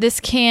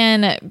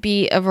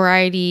be a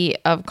variety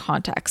of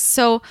contexts.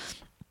 So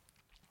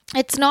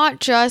it's not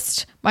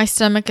just my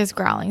stomach is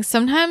growling.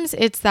 Sometimes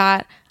it's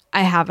that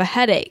I have a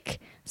headache.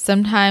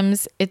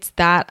 Sometimes it's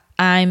that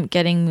I'm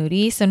getting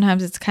moody.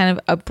 Sometimes it's kind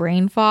of a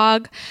brain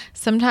fog.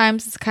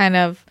 Sometimes it's kind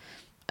of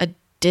a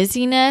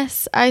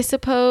dizziness, I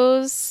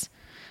suppose.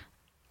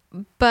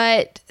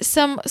 But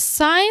some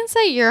signs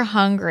that you're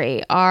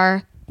hungry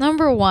are,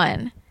 number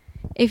one,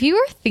 if you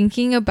are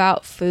thinking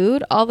about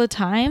food all the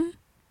time,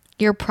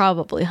 you're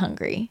probably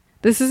hungry.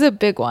 This is a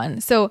big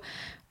one. So,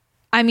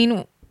 I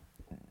mean,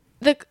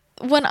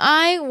 when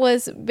I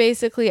was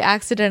basically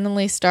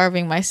accidentally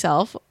starving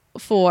myself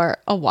for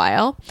a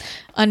while,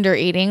 under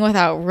eating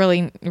without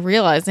really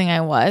realizing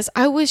I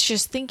was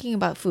just thinking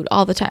about food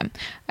all the time.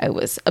 I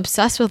was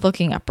obsessed with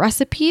looking up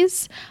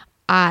recipes.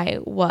 I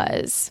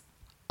was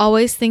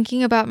always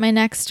thinking about my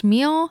next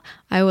meal.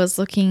 I was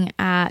looking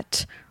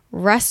at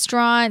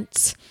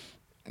restaurant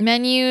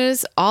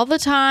menus all the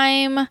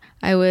time.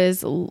 I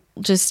was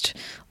just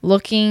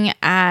looking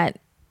at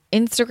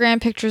Instagram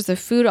pictures of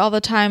food all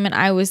the time, and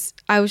I was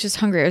just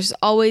hungry. I was just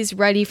always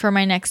ready for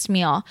my next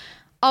meal,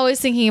 always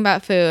thinking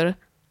about food.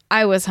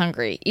 I was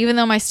hungry, even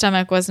though my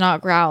stomach was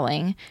not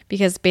growling,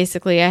 because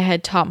basically I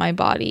had taught my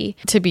body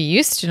to be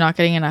used to not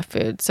getting enough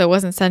food, so it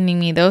wasn't sending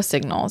me those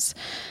signals.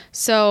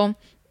 So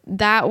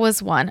that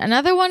was one.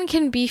 Another one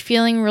can be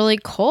feeling really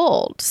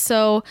cold.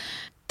 So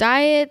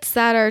diets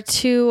that are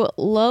too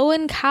low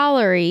in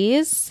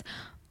calories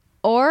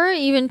or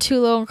even too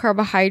low in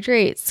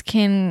carbohydrates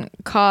can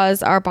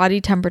cause our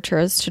body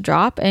temperatures to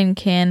drop and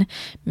can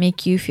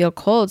make you feel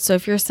cold. So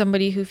if you're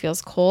somebody who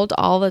feels cold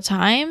all the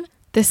time,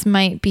 this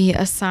might be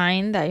a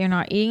sign that you're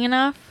not eating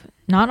enough.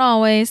 Not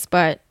always,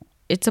 but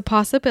it's a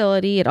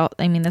possibility.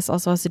 This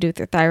also has to do with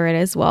your thyroid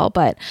as well,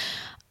 but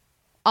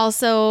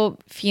also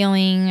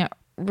feeling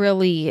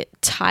really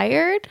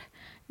tired.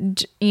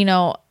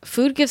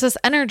 Food gives us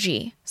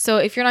energy. So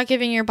if you're not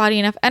giving your body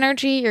enough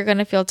energy, you're going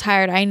to feel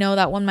tired. I know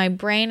that when my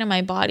brain and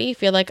my body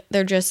feel like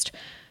they're just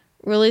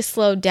really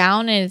slowed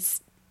down, and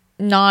it's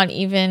not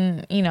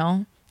even,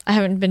 I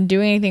haven't been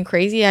doing anything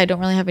crazy. I don't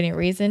really have any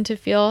reason to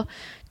feel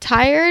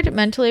tired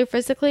mentally or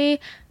physically.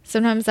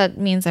 Sometimes that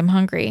means I'm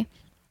hungry.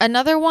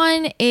 Another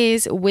one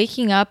is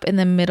waking up in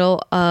the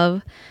middle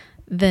of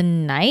the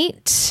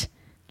night,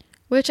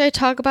 which I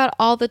talk about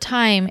all the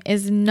time,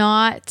 is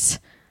not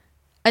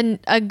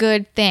a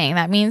good thing.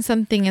 That means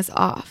something is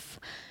off.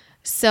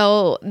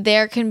 So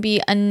there can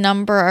be a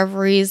number of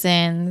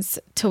reasons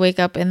to wake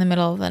up in the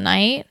middle of the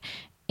night.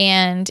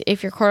 And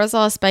if your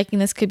cortisol is spiking,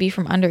 this could be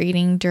from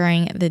undereating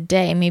during the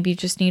day. Maybe you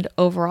just need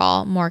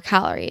overall more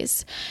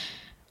calories.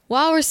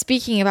 While we're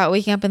speaking about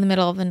waking up in the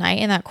middle of the night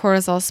and that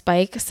cortisol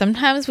spike,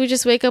 sometimes we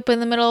just wake up in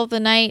the middle of the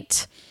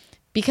night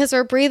because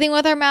we're breathing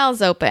with our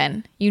mouths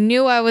open. You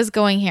knew I was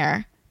going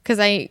here because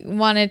I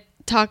wanted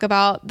talk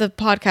about the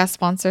podcast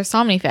sponsor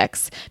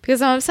Somnifix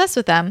because I'm obsessed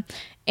with them,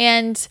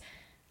 and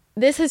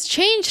this has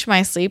changed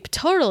my sleep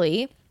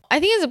totally. I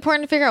think it's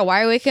important to figure out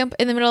why I wake up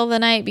in the middle of the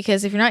night,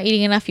 because if you're not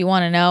eating enough, you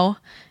want to know,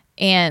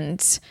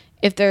 and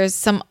if there's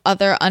some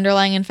other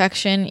underlying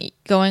infection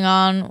going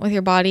on with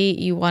your body,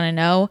 you want to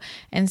know.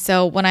 And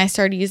so when I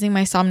started using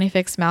my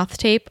Somnifix mouth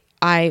tape,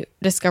 I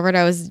discovered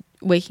I was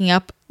waking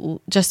up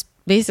just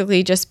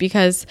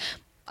because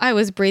I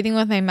was breathing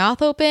with my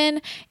mouth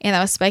open, and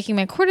that was spiking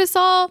my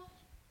cortisol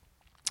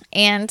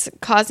and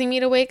causing me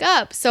to wake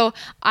up. So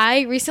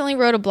I recently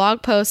wrote a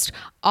blog post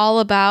all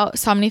about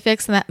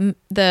Somnifix and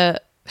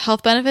the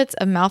health benefits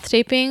of mouth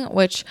taping,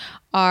 which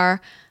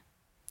are,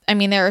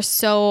 there are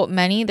so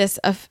many. This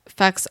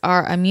affects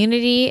our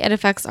immunity. It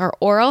affects our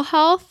oral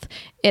health.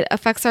 It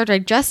affects our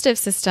digestive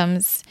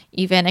systems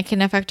even. It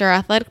can affect our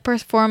athletic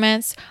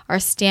performance, our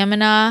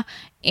stamina,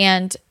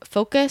 and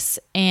focus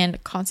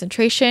and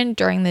concentration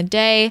during the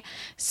day.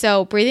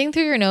 So breathing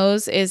through your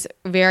nose is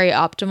very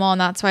optimal,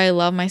 and that's why I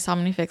love my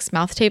Somnifix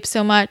mouth tape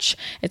so much.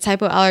 It's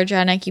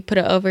hypoallergenic. You put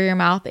it over your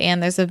mouth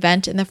and there's a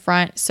vent in the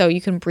front so you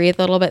can breathe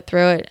a little bit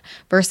through it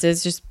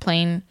versus just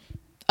plain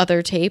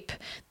other tape.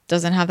 It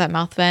doesn't have that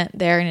mouth vent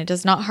there, and it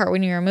does not hurt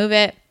when you remove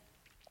it.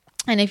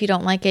 And if you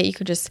don't like it, you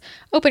could just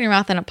open your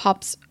mouth and it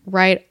pops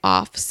right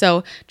off.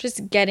 So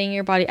just getting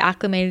your body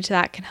acclimated to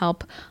that can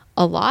help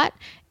a lot.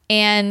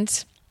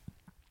 And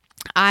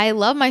I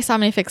love my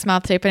Somnifix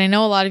mouth tape, and I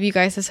know a lot of you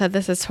guys have said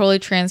this has totally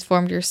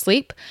transformed your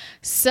sleep.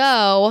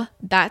 So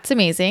that's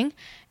amazing.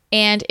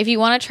 And if you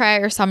want to try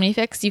our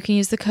Somnifix, you can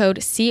use the code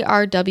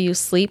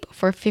CRWSLEEP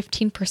for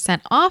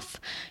 15%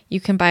 off. You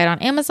can buy it on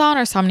Amazon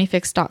or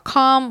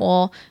somnifix.com.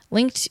 We'll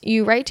link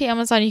you right to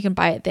Amazon. You can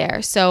buy it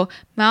there. So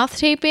mouth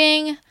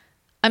taping,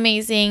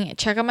 amazing.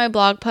 Check out my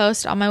blog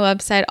post on my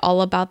website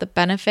all about the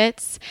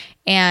benefits.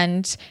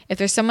 And if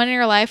there's someone in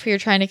your life who you're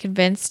trying to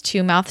convince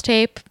to mouth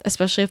tape,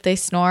 especially if they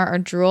snore or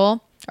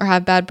drool or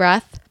have bad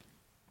breath,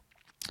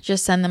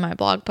 just send them my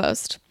blog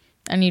post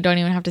and you don't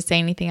even have to say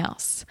anything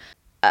else.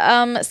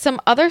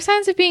 Some other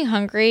signs of being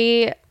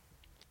hungry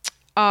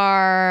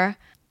are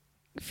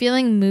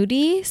feeling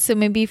moody. So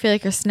maybe you feel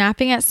like you're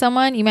snapping at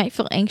someone. You might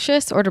feel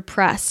anxious or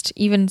depressed,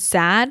 even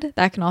sad.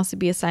 That can also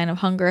be a sign of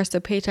hunger.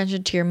 So pay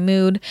attention to your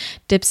mood,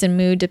 dips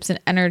in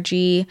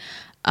energy.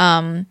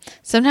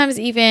 Sometimes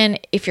even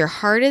if your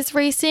heart is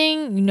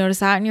racing, you notice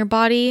that in your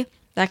body,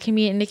 that can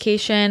be an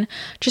indication.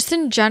 Just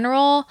in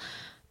general,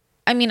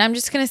 I mean, I'm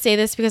just going to say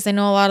this because I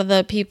know a lot of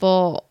the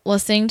people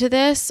listening to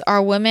this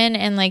are women,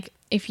 and like,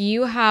 if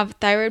you have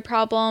thyroid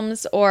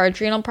problems or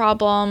adrenal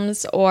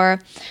problems or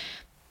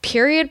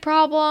period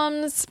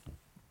problems,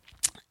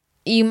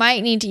 you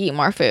might need to eat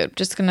more food.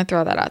 Just going to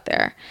throw that out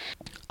there.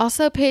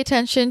 Also, pay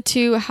attention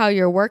to how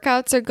your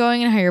workouts are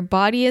going and how your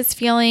body is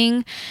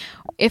feeling.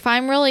 If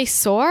I'm really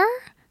sore,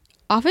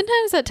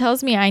 oftentimes that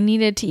tells me I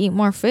needed to eat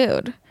more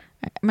food.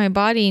 My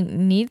body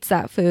needs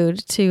that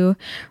food to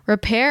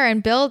repair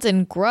and build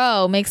and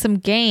grow, make some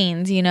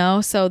gains, you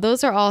know? So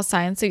those are all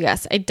signs. So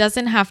yes, it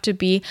doesn't have to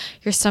be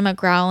your stomach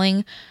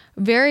growling.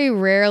 Very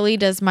rarely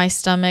does my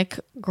stomach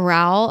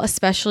growl,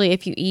 especially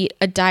if you eat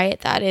a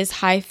diet that is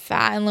high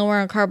fat and lower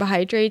in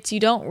carbohydrates.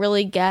 You don't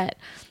really get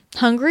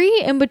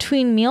hungry in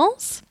between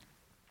meals.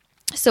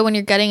 So when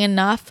you're getting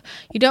enough,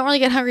 you don't really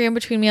get hungry in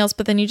between meals,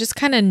 but then you just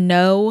kind of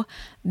know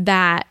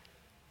that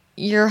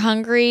you're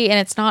hungry and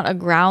it's not a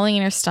growling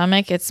in your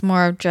stomach. It's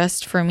more of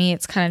just, for me,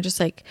 it's kind of just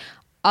like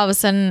all of a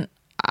sudden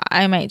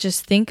I might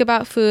just think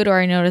about food, or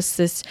I notice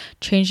this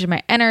change in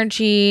my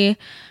energy,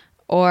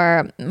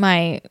 or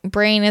my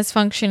brain is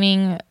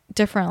functioning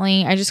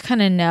differently. I just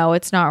kind of know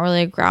it's not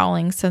really a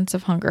growling sense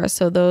of hunger.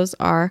 So those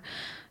are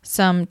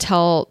some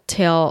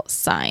telltale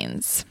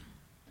signs.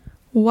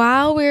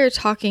 While we're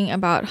talking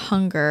about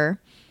hunger,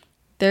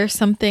 there's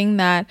something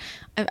that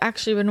I've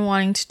actually been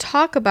wanting to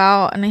talk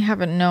about, and I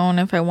haven't known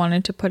if I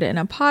wanted to put it in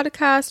a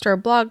podcast or a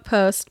blog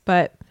post,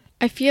 but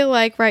I feel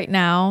like right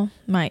now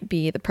might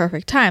be the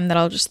perfect time that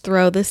I'll just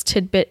throw this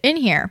tidbit in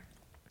here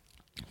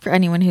for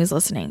anyone who's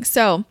listening.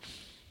 So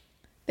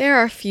there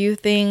are a few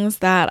things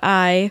that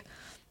I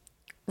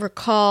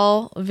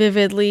recall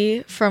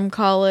vividly from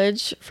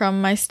college,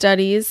 from my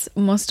studies.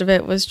 Most of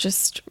it was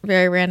just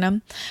very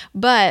random,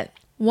 but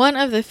one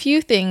of the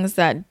few things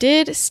that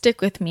did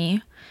stick with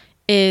me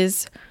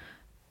is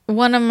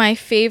one of my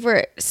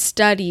favorite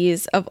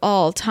studies of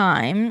all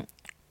time.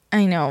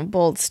 I know,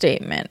 bold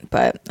statement,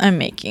 but I'm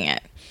making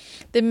it.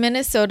 The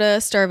Minnesota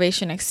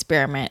Starvation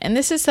Experiment. And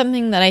this is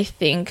something that I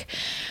think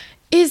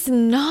is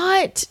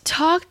not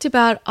talked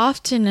about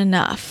often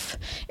enough.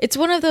 It's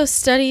one of those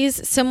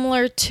studies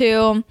similar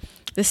to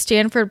the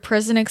Stanford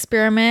Prison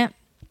Experiment,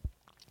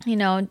 you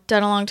know,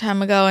 done a long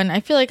time ago. And I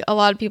feel like a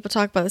lot of people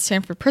talk about the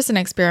Stanford Prison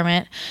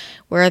Experiment,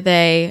 where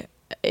they,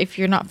 if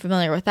you're not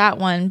familiar with that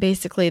one,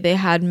 basically they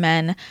had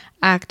men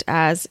act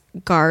as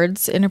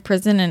guards in a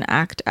prison and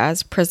act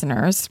as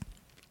prisoners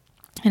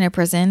in a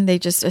prison. They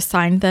just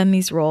assigned them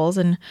these roles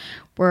and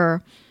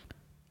were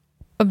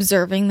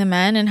observing the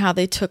men and how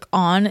they took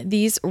on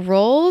these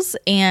roles.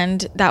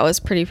 And that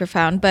was pretty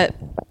profound, but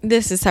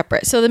this is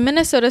separate. So the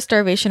Minnesota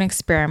Starvation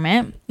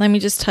Experiment, let me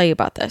just tell you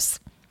about this,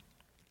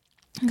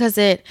 because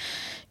it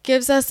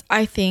gives us,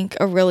 I think,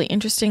 a really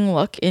interesting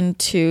look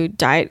into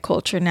diet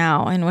culture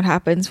now and what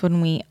happens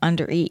when we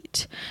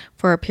undereat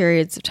for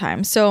periods of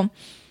time. So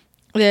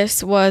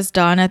this was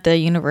done at the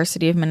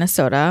University of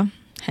Minnesota,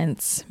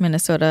 hence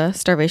Minnesota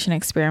Starvation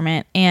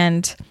Experiment.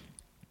 And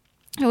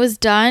it was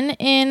done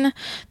in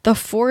the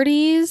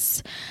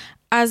 40s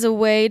as a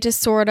way to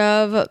sort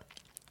of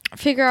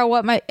figure out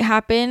what might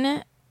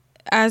happen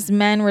as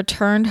men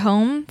returned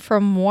home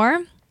from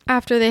war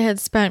after they had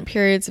spent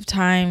periods of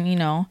time, you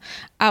know,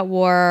 at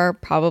war,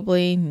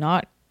 probably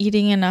not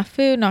eating enough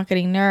food, not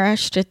getting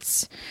nourished.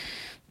 It's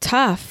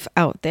tough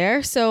out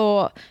there.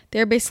 So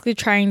they're basically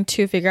trying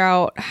to figure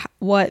out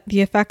what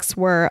the effects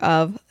were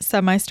of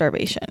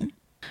semi-starvation,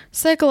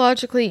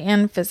 psychologically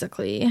and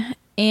physically.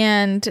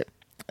 And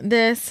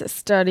this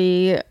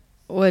study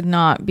would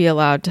not be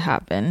allowed to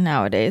happen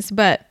nowadays,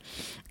 but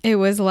it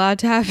was allowed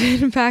to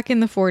happen back in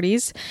the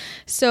 40s.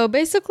 So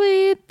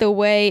basically the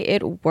way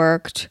it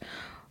worked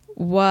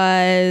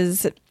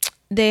was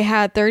they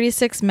had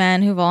 36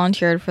 men who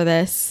volunteered for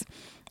this,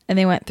 and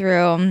they went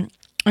through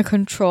a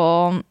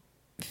control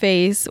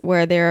phase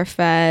where they were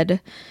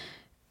fed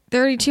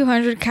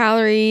 3,200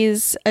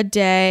 calories a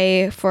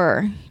day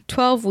for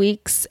 12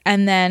 weeks.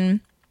 And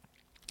then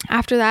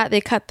after that,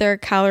 they cut their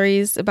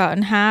calories about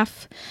in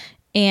half,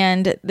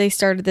 and they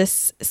started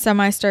this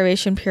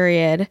semi-starvation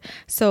period.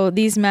 So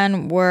these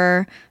men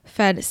were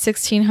fed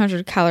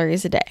 1,600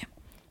 calories a day.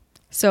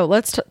 So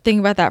let's think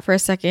about that for a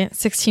second.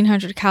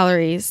 1,600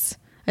 calories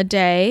a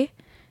day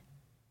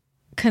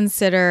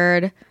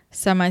considered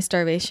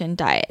semi-starvation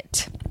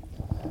diet.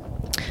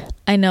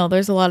 I know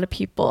there's a lot of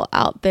people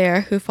out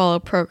there who follow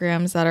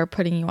programs that are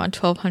putting you on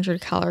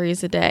 1,200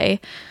 calories a day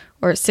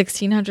or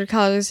 1,600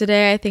 calories a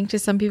day. I think to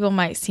some people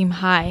might seem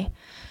high.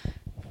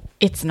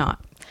 It's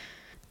not.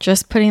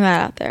 Just putting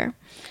that out there.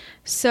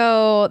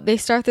 So they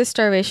start this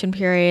starvation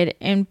period,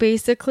 and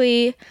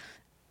basically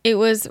it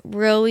was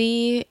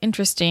really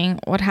interesting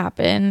what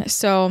happened.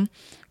 So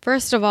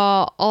first of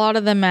all, a lot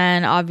of the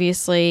men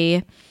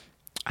obviously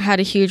had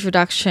a huge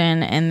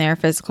reduction in their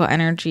physical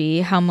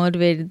energy, how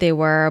motivated they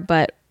were.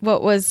 But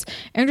what was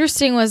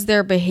interesting was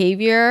their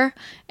behavior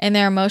and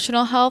their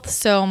emotional health.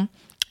 So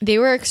they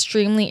were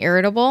extremely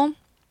irritable,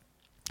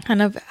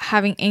 kind of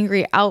having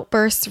angry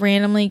outbursts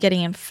randomly,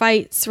 getting in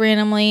fights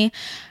randomly.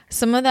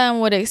 Some of them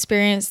would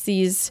experience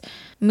these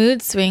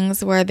mood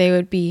swings where they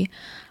would be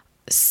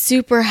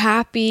super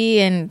happy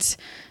and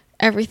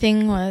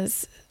everything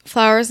was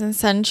flowers and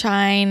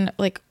sunshine,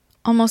 like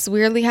almost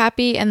weirdly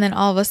happy, and then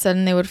all of a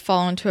sudden they would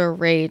fall into a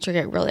rage or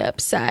get really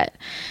upset.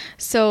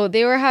 So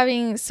they were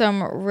having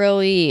some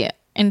really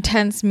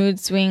intense mood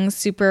swings,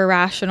 super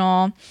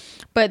irrational,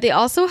 but they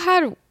also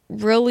had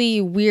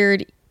really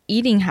weird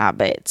eating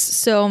habits.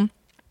 So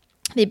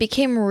they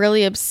became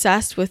really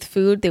obsessed with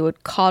food. They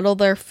would coddle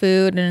their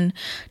food and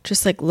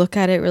just like look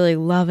at it really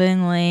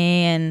lovingly,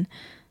 and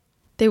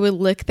they would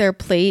lick their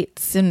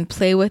plates and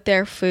play with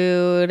their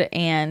food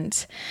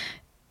and,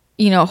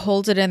 you know,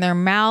 hold it in their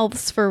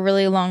mouths for a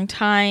really long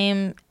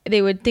time.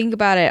 They would think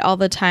about it all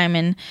the time,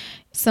 and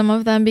some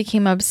of them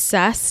became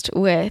obsessed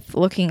with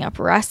looking up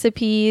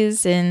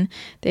recipes, and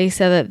they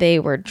said that they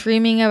were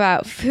dreaming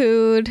about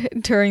food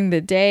during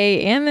the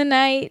day and the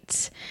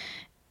night.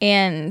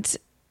 And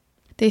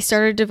they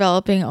started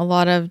developing a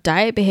lot of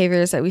diet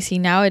behaviors that we see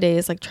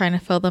nowadays, like trying to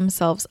fill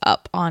themselves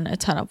up on a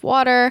ton of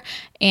water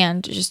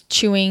and just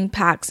chewing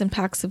packs and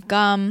packs of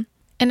gum.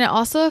 And it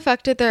also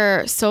affected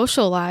their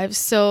social lives.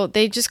 So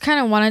they just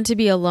kind of wanted to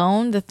be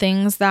alone. The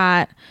things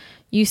that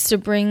used to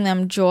bring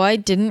them joy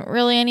didn't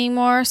really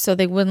anymore. So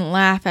they wouldn't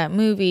laugh at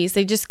movies.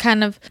 They just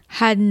kind of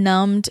had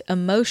numbed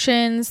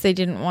emotions. They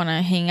didn't want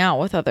to hang out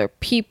with other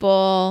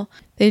people.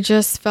 They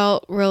just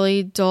felt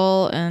really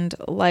dull and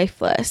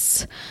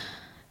lifeless.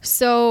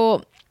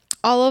 So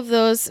all of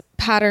those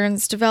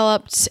patterns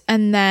developed,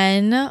 and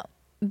then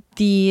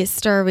the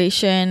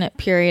starvation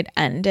period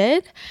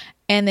ended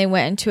and they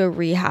went into a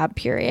rehab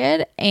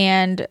period,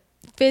 and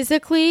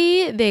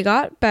physically they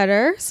got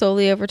better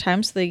slowly over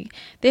time. So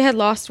they had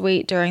lost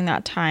weight during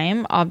that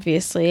time,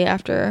 obviously,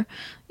 after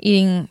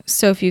eating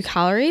so few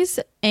calories,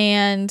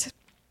 and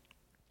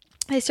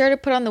they started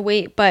to put on the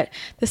weight, but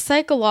the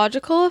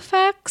psychological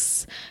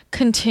effects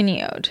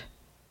continued.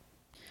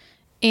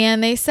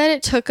 And they said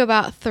it took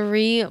about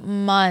 3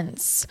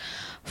 months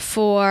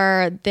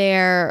for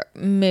their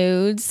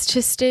moods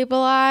to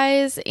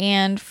stabilize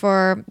and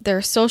for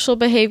their social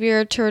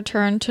behavior to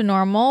return to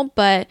normal.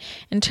 But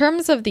in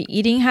terms of the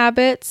eating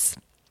habits,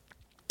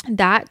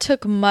 that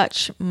took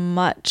much,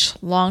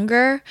 much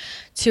longer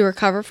to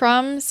recover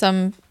from.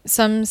 Some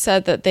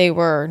said that they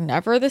were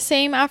never the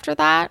same after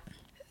that.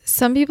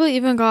 Some people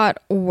even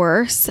got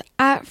worse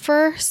at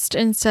first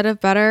instead of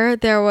better.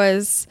 There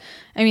was,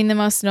 the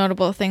most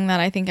notable thing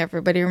that I think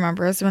everybody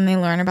remembers when they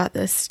learn about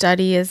this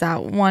study is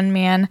that one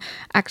man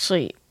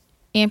actually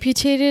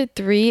amputated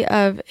 3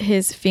 of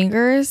his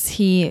fingers.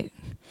 He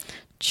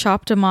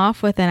chopped them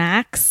off with an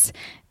axe,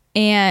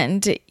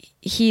 and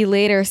he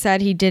later said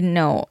he didn't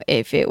know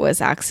if it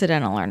was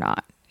accidental or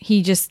not.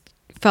 He just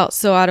felt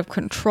so out of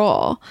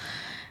control,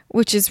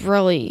 which is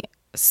really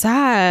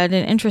sad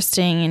and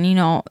interesting.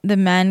 And the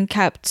men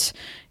kept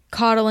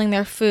coddling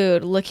their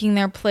food, licking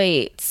their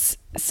plates.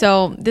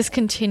 So this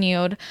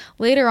continued.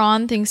 Later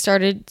on, things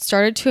started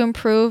to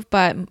improve,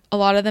 but a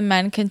lot of the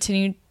men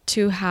continued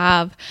to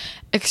have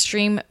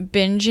extreme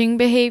binging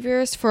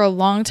behaviors for a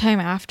long time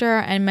after,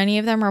 and many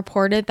of them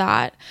reported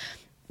that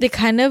they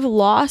kind of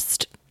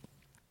lost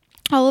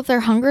all of their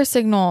hunger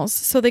signals.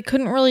 So they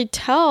couldn't really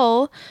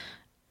tell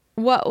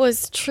what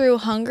was true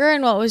hunger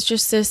and what was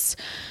just this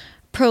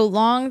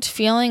prolonged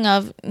feeling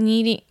of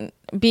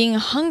being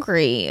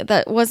hungry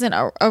that wasn't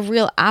a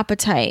real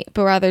appetite,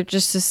 but rather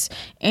just this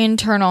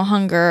internal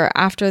hunger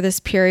after this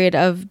period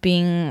of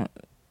being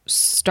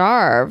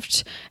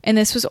starved. And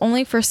this was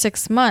only for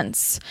 6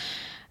 months.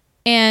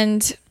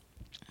 And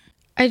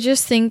I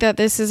just think that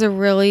this is a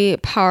really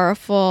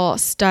powerful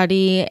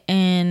study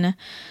in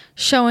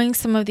showing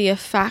some of the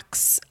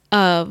effects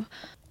of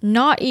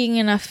not eating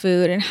enough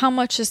food and how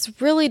much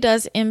this really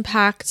does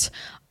impact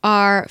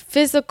our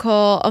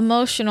physical,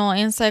 emotional,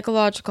 and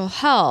psychological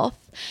health,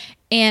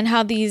 and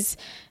how these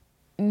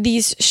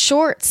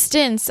short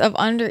stints of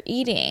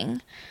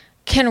undereating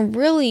can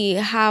really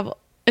have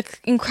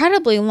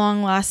incredibly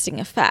long-lasting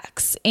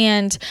effects.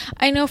 And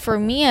I know for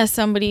me, as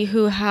somebody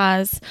who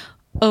has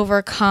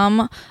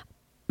overcome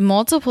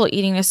multiple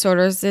eating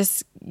disorders,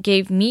 this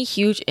gave me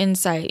huge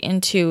insight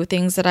into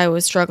things that I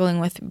was struggling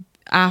with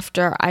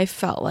after I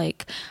felt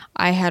like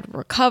I had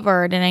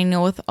recovered. And I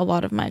know with a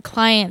lot of my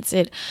clients,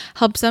 it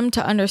helps them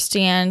to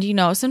understand,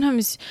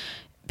 sometimes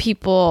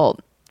people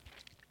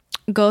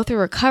go through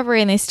recovery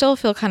and they still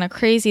feel kind of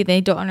crazy.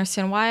 They don't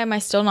understand, why am I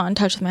still not in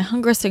touch with my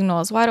hunger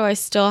signals? Why do I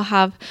still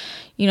have,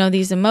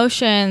 these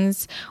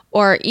emotions?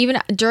 Or even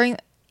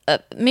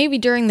maybe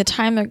during the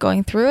time they're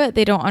going through it,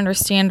 they don't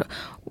understand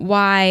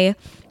why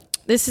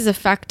this is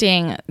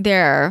affecting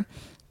their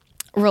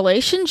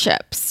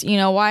relationships.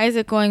 Why is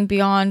it going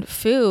beyond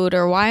food?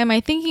 Or why am I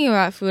thinking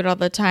about food all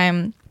the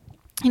time?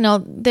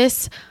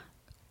 This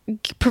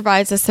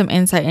provides us some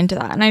insight into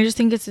that. And I just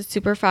think it's a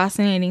super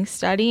fascinating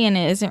study, and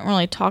it isn't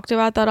really talked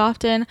about that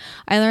often.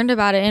 I learned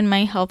about it in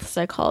my health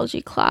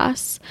psychology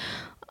class.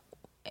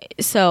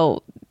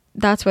 So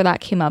that's where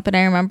that came up. And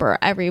I remember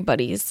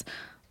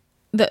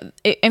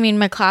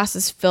my class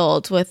is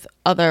filled with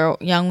other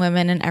young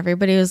women, and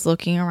everybody was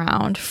looking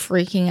around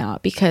freaking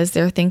out because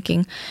they're thinking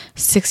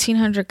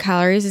 1,600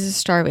 calories is a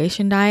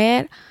starvation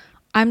diet.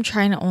 I'm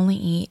trying to only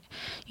eat,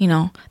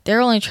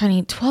 they're only trying to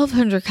eat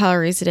 1,200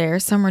 calories a day or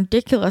some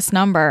ridiculous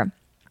number.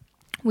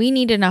 We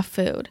need enough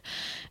food.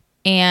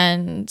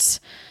 And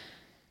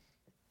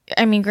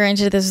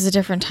granted, this was a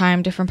different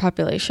time, different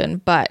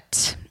population,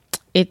 but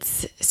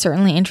it's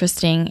certainly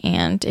interesting.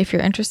 And if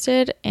you're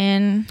interested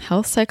in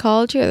health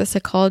psychology or the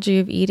psychology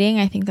of eating,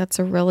 I think that's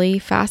a really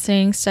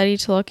fascinating study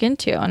to look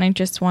into. And I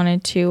just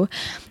wanted to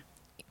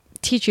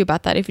teach you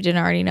about that if you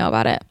didn't already know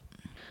about it.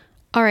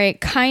 All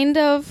right, kind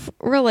of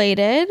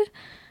related.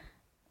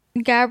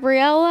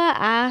 Gabriella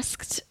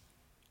asked,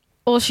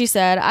 she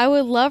said, I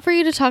would love for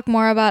you to talk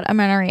more about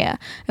amenorrhea.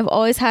 I've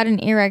always had an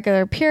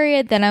irregular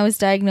period. Then I was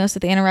diagnosed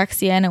with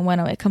anorexia and it went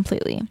away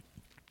completely.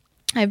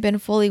 I've been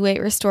fully weight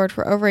restored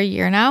for over a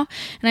year now,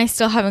 and I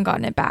still haven't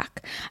gotten it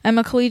back. I'm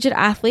a collegiate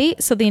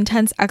athlete, so the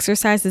intense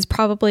exercise is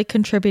probably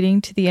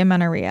contributing to the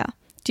amenorrhea.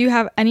 Do you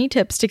have any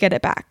tips to get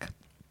it back?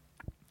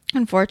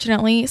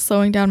 Unfortunately,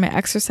 slowing down my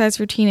exercise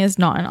routine is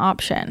not an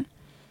option.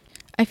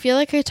 I feel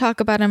like I talk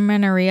about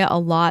amenorrhea a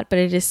lot, but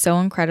it is so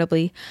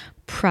incredibly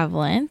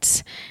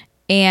prevalent.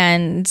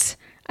 And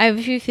I have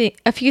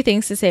a few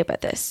things to say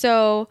about this.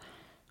 So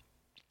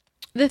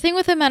the thing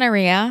with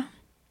amenorrhea,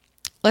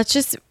 let's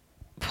just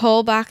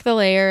pull back the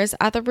layers.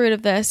 At the root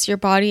of this, your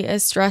body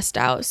is stressed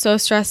out. So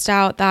stressed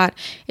out that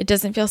it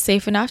doesn't feel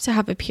safe enough to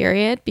have a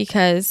period,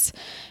 because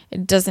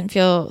it doesn't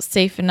feel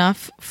safe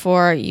enough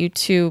for you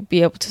to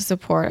be able to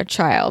support a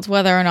child.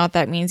 Whether or not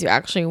that means you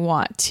actually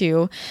want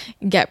to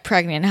get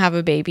pregnant and have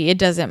a baby, it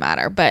doesn't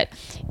matter. But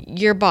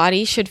your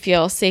body should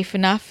feel safe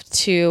enough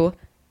to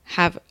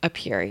have a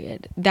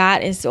period.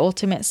 That is the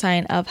ultimate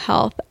sign of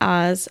health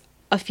as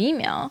a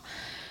female.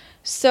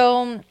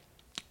 So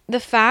the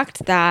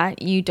fact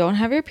that you don't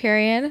have your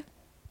period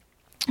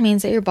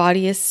means that your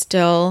body is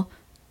still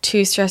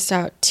too stressed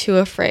out, too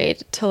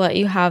afraid to let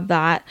you have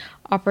that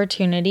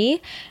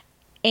opportunity.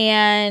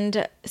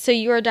 And so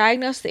you were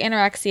diagnosed with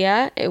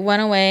anorexia, it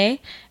went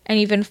away, and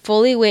you've been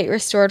fully weight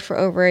restored for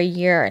over a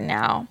year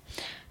now.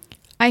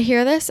 I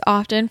hear this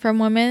often from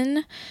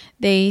women.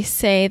 They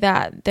say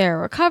that they're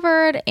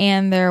recovered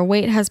and their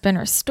weight has been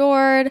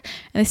restored and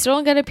they still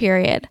don't get a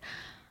period.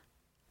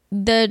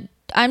 With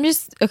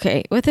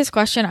this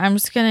question, I'm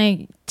just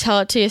going to tell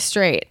it to you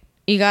straight.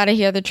 You got to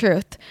hear the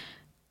truth.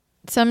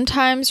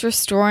 Sometimes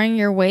restoring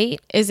your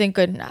weight isn't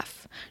good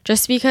enough.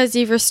 Just because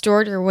you've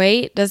restored your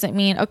weight doesn't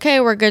mean, okay,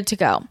 we're good to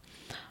go.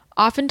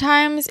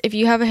 Oftentimes, if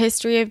you have a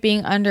history of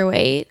being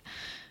underweight,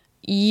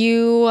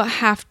 you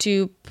have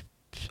to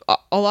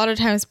a lot of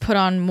times put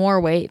on more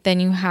weight than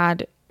you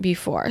had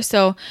before.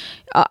 So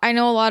I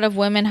know a lot of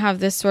women have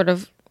this sort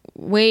of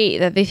weight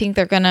that they think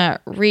they're going to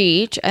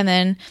reach, and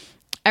then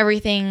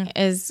everything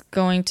is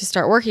going to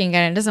start working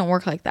again. It doesn't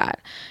work like that.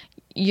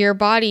 Your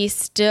body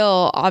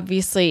still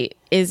obviously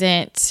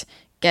isn't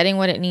getting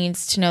what it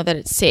needs to know that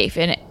it's safe.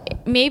 And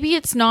maybe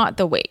it's not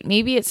the weight,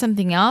 maybe it's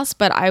something else,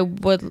 but I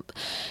would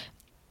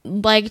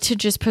like to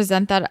just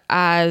present that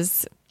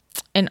as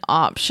an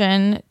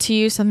option to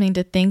you, something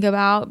to think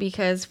about,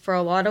 because for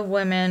a lot of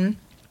women,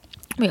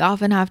 we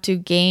often have to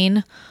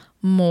gain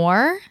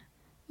more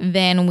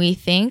than we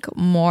think,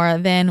 more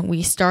than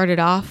we started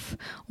off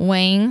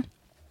weighing,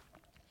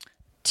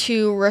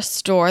 to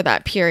restore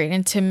that period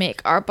and to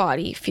make our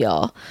body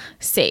feel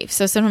safe.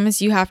 So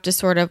sometimes you have to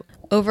sort of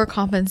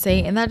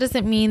overcompensate, and that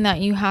doesn't mean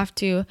that you have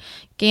to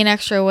gain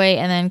extra weight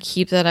and then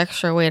keep that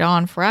extra weight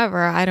on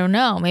forever. I don't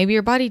know. Maybe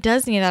your body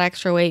does need that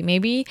extra weight.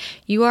 Maybe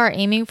you are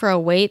aiming for a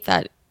weight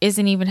that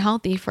isn't even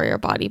healthy for your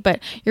body, but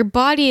your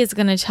body is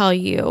going to tell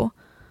you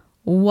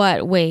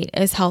what weight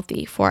is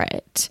healthy for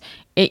it.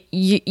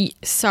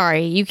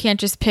 You can't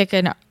just pick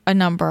a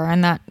number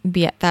and that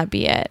be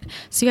it.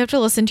 So you have to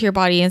listen to your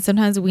body, and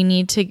sometimes we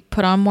need to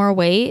put on more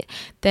weight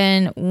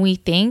than we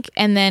think.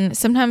 And then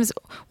sometimes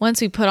once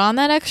we put on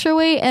that extra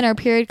weight and our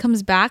period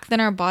comes back, then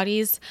our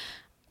bodies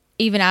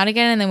even out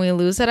again, and then we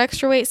lose that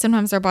extra weight.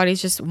 Sometimes our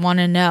bodies just want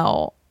to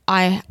know,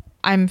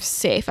 I'm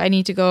safe. I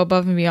need to go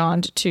above and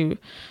beyond to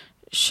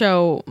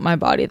show my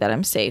body that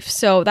I'm safe.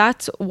 So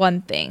that's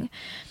one thing.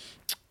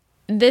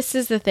 this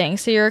is the thing.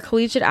 So you're a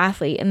collegiate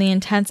athlete, and the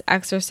intense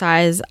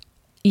exercise,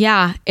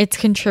 yeah, it's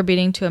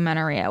contributing to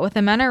amenorrhea. With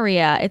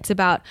amenorrhea, it's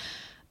about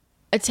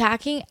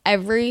attacking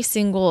every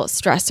single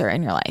stressor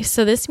in your life.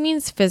 So this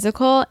means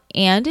physical,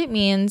 and it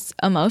means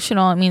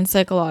emotional, it means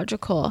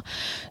psychological.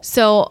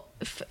 So,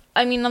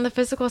 on the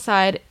physical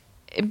side,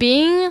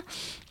 being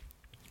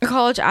a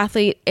college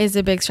athlete is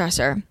a big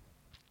stressor.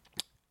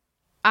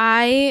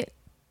 I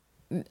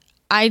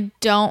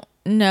don't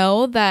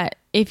know that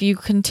if you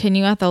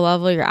continue at the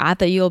level you're at,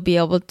 that you'll be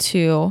able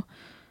to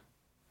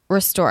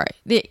restore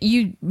it.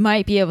 You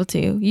might be able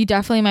to. You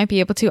definitely might be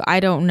able to. I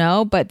don't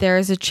know, but there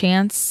is a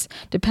chance,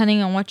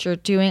 depending on what you're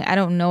doing. I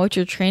don't know what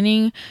your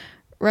training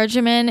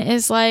regimen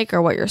is like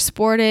or what your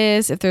sport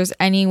is. If there's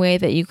any way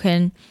that you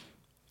can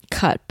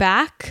cut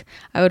back,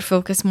 I would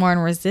focus more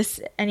on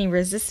any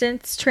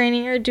resistance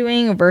training you're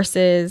doing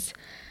versus,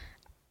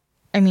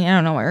 I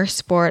don't know what your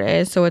sport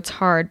is, so it's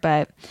hard,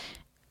 but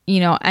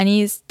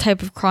any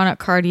type of chronic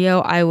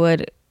cardio, I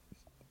would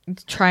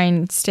try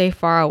and stay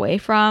far away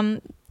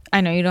from. I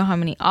know you don't have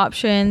many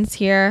options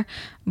here,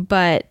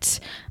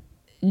 but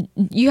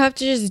you have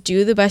to just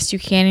do the best you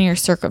can in your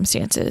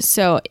circumstances.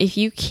 So if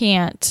you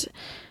can't,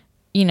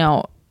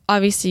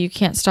 obviously you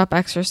can't stop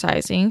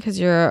exercising because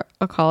you're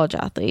a college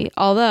athlete.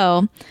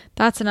 Although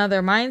that's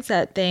another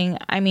mindset thing.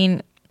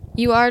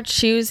 You are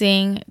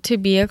choosing to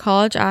be a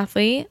college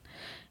athlete,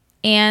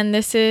 and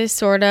this is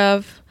sort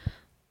of,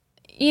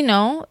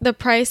 the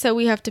price that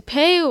we have to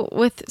pay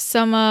with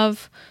some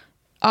of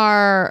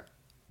our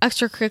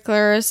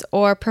extracurriculars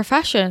or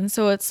professions.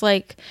 So it's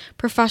like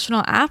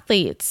professional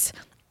athletes,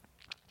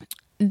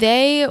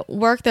 they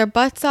work their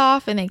butts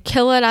off and they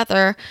kill it at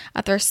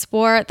their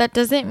sport. That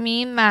doesn't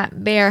mean that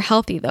they are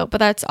healthy though, but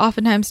that's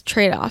oftentimes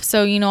trade-off.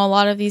 So a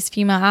lot of these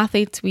female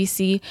athletes we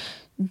see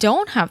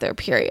don't have their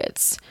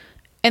periods,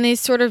 and they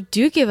sort of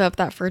do give up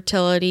that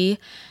fertility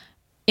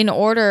in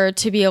order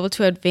to be able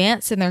to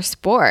advance in their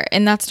sport.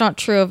 And that's not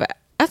true of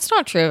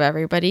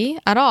everybody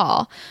at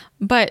all.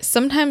 But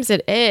sometimes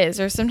it is,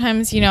 or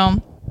sometimes,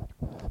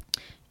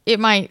 it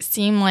might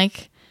seem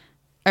like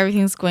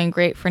everything's going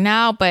great for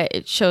now, but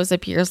it shows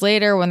up years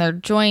later when their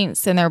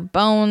joints and their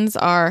bones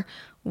are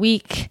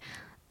weak.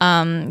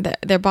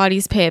 Their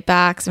bodies pay it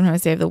back.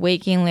 Sometimes they have the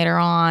weight gain later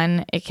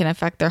on. It can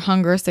affect their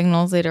hunger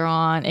signals later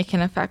on. It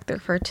can affect their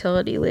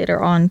fertility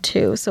later on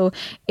too. So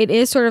it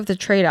is sort of the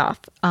trade-off.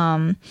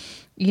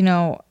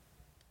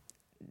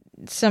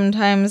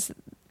 Sometimes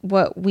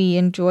what we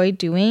enjoy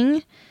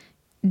doing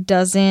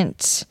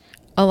doesn't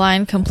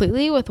align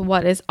completely with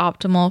what is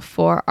optimal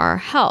for our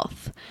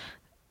health.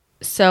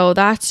 So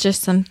that's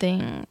just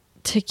something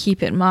to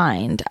keep in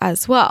mind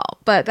as well.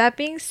 But that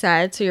being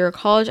said, so you're a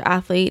college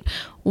athlete,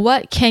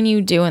 what can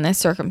you do in this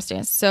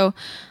circumstance? So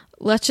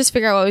let's just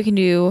figure out what we can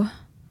do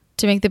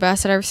to make the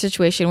best out of our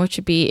situation, which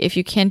would be, if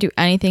you can't do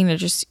anything to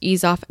just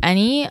ease off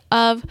any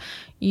of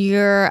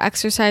your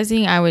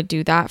exercising, I would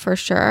do that for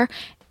sure.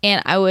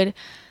 And I would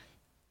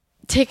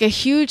take a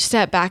huge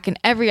step back in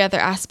every other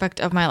aspect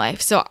of my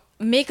life. So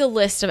make a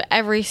list of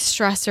every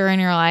stressor in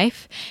your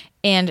life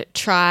and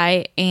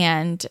try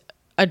and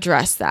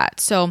address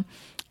that. So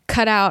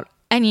cut out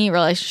any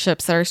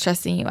relationships that are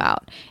stressing you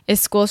out.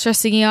 Is school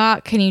stressing you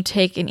out? Can you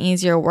take an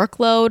easier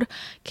workload?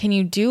 Can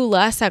you do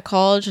less at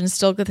college and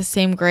still get the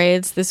same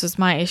grades? This was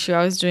my issue.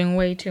 I was doing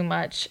way too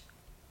much.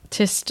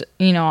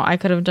 I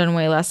could have done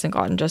way less and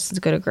gotten just as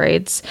good of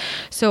grades.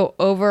 So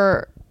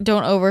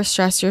don't over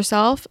stress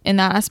yourself in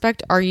that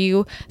aspect. Are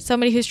you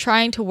somebody who's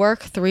trying to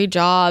work 3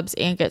 jobs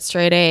and get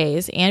straight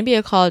A's and be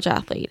a college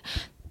athlete?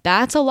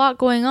 That's a lot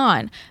going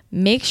on.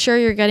 Make sure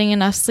you're getting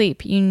enough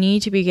sleep. You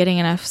need to be getting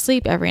enough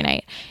sleep every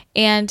night,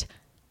 and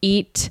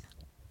eat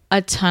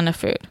a ton of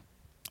food.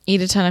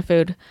 With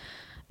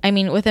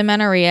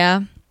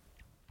amenorrhea,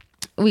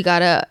 we got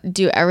to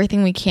do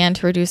everything we can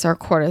to reduce our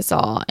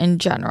cortisol in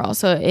general.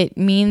 So it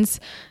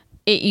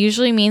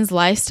usually means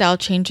lifestyle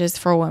changes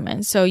for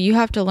women. So you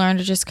have to learn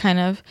to just kind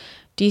of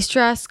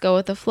de-stress, go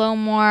with the flow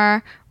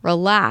more,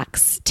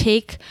 relax,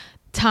 take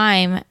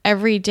time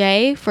every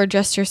day for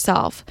just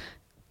yourself.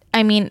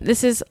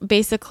 This is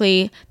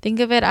basically, think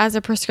of it as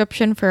a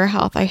prescription for your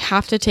health. I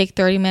have to take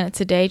 30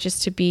 minutes a day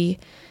just to be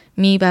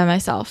me by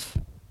myself.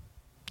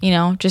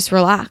 Just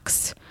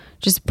relax,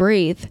 just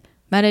breathe,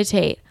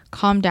 meditate,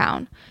 calm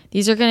down.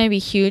 These are going to be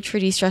huge for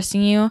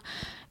de-stressing you.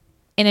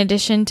 In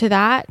addition to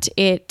that,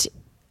 the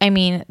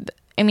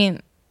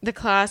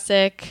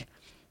classic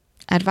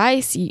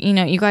advice,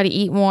 you got to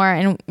eat more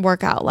and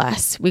work out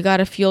less. We got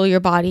to fuel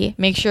your body.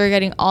 Make sure you're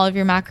getting all of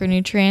your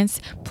macronutrients,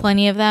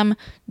 plenty of them.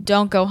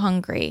 Don't go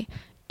hungry.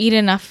 Eat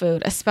enough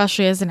food,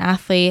 especially as an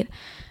athlete.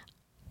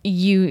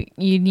 You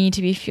need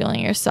to be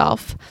fueling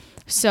yourself.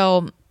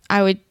 So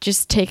I would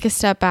just take a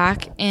step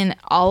back in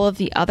all of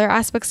the other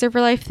aspects of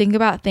your life. Think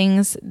about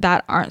things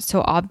that aren't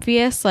so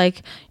obvious,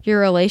 like your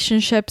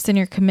relationships and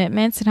your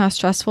commitments and how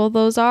stressful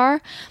those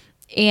are.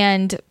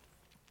 And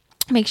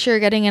make sure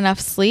you're getting enough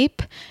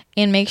sleep,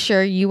 and make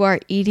sure you are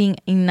eating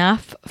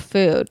enough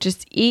food.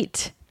 Just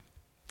eat.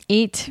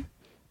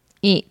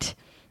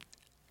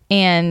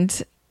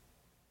 And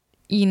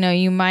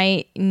you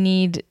might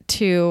need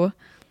to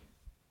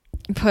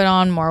put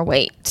on more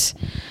weight.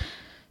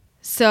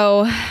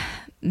 So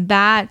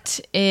that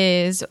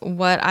is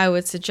what I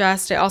would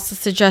suggest. I also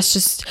suggest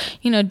just,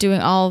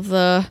 doing all of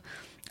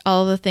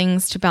the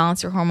things to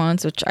balance your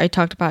hormones, which I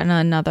talked about in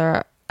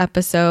another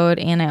episode.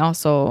 And I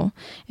also,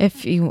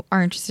 if you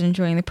are interested in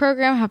joining the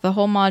program, have the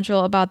whole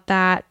module about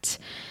that.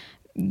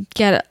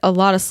 Get a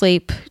lot of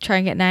sleep, try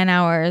and get 9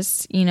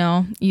 hours,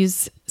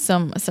 use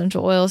some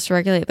essential oils to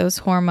regulate those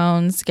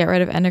hormones, get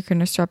rid of endocrine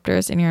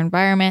disruptors in your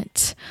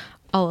environment,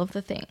 all of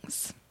the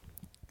things.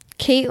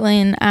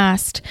 Caitlin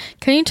asked,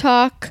 can you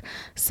talk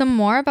some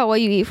more about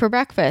what you eat for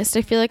breakfast?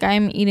 I feel like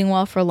I'm eating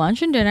well for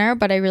lunch and dinner,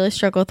 but I really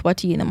struggle with what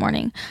to eat in the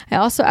morning. I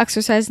also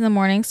exercise in the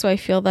morning, so I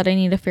feel that I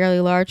need a fairly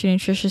large and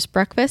nutritious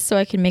breakfast so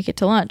I can make it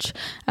to lunch.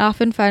 I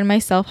often find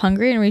myself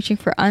hungry and reaching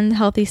for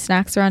unhealthy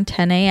snacks around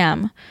 10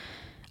 a.m.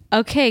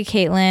 Okay,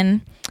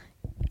 Caitlin.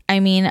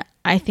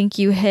 I think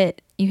you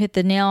hit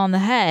the nail on the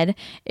head.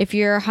 If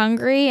you're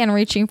hungry and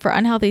reaching for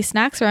unhealthy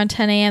snacks around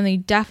 10 a.m., you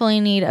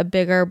definitely need a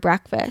bigger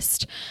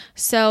breakfast.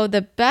 So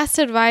the best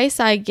advice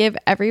I give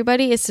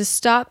everybody is to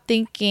stop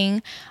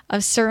thinking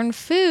of certain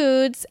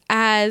foods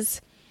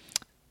as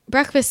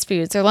breakfast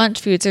foods or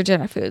lunch foods or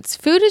dinner foods.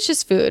 Food is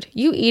just food.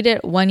 You eat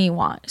it when you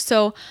want.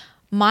 So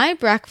my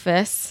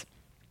breakfasts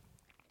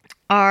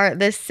are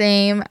the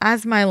same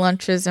as my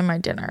lunches and my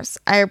dinners.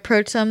 I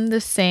approach them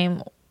the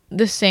same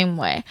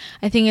way.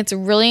 I think it's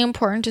really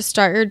important to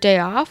start your day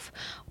off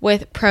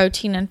with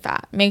protein and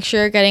fat. Make sure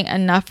you're getting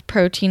enough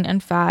protein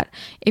and fat.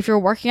 If you're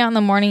working out in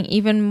the morning,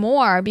 even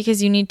more,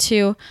 because you need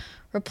to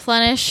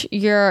replenish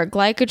your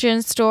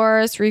glycogen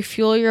stores,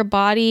 refuel your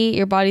body.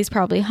 Your body's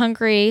probably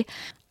hungry.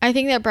 I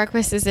think that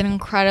breakfast is an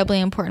incredibly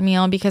important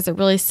meal because it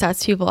really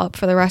sets people up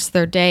for the rest of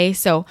their day.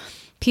 So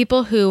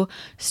people who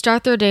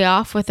start their day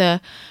off with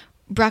a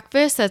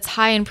breakfast that's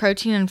high in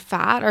protein and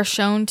fat are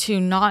shown to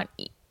not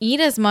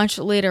eat as much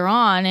later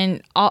on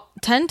and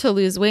tend to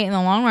lose weight in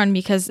the long run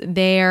because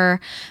their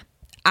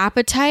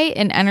appetite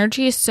and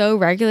energy is so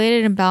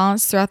regulated and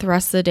balanced throughout the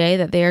rest of the day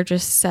that they are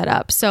just set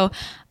up. So,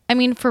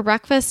 for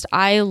breakfast,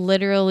 I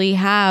literally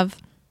have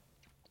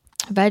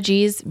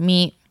veggies,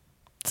 meat,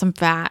 some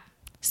fat.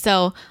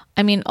 So,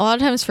 a lot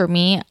of times for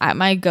me,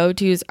 my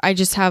go-tos, I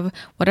just have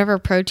whatever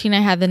protein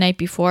I had the night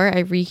before, I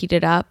reheat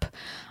it up.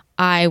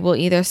 I will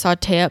either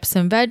saute up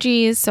some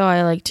veggies. So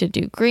I like to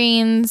do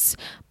greens,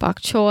 bok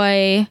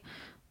choy.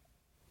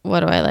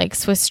 What do I like?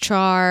 Swiss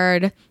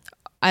chard.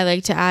 I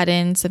like to add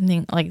in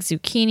something like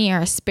zucchini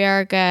or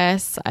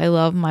asparagus. I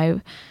love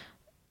my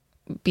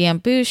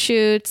bamboo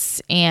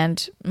shoots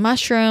and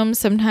mushrooms.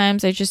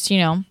 Sometimes I just,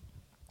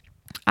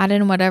 add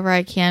in whatever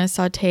I can,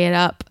 saute it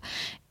up,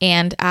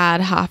 and add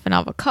half an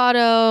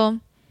avocado,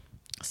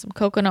 some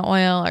coconut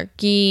oil or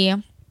ghee.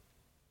 And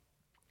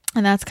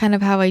that's kind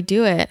of how I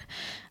do it.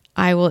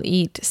 I will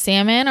eat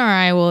salmon, or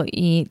I will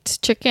eat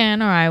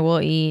chicken, or I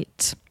will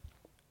eat,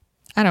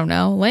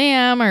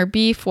 lamb or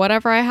beef,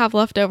 whatever I have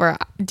left over.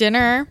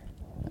 Dinner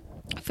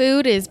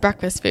food is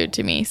breakfast food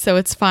to me, so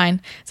it's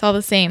fine. It's all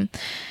the same.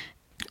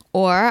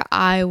 Or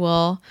I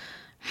will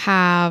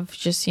have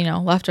just,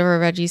 leftover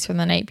veggies from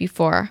the night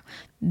before.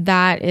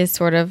 That is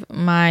sort of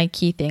my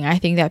key thing. I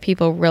think that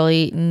people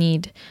really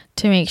need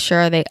to make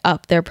sure they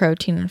up their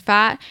protein and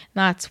fat.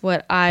 That's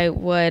what I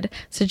would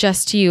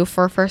suggest to you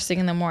for first thing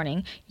in the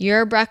morning.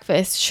 Your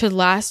breakfast should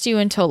last you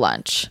until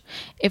lunch.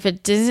 If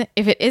it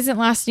isn't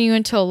lasting you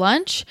until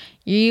lunch,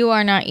 you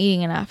are not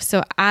eating enough.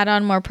 So add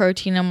on more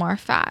protein and more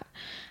fat.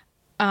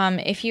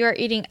 If you are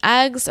eating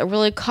eggs, a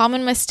really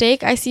common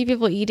mistake I see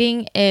people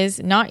eating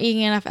is not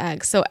eating enough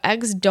eggs. So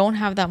eggs don't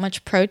have that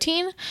much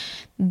protein.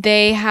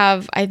 They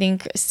have, I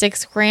think,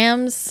 6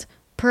 grams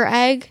per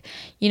egg.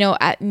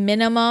 At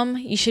minimum,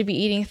 you should be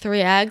eating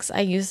 3 eggs.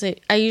 I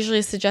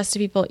usually suggest to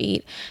people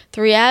eat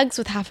 3 eggs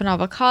with half an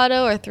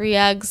avocado, or 3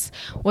 eggs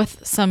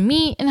with some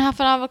meat and half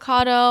an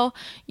avocado.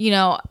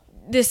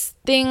 This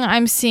thing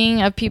I'm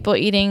seeing of people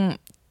eating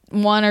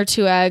 1 or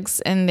 2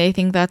 eggs and they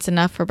think that's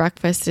enough for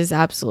breakfast is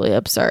absolutely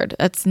absurd.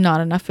 That's not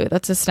enough food.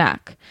 That's a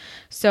snack.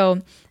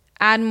 So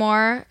add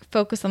more,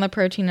 focus on the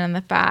protein and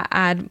the fat,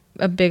 add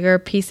a bigger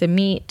piece of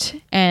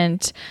meat.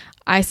 And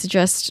I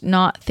suggest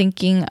not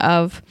thinking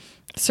of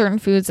certain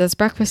foods as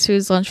breakfast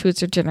foods, lunch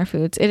foods, or dinner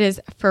foods. It is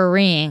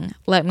freeing.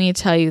 Let me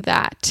tell you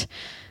that.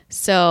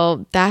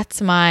 So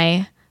that's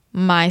my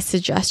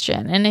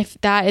suggestion. And if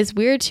that is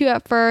weird to you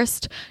at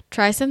first,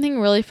 try something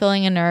really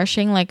filling and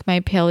nourishing, like my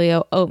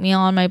paleo oatmeal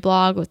on my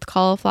blog with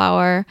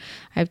cauliflower.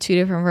 I have 2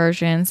 different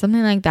versions,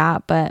 something like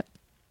that. But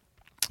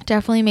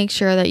definitely make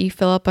sure that you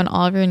fill up on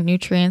all of your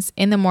nutrients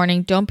in the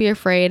morning. Don't be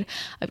afraid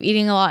of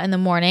eating a lot in the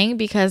morning,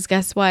 because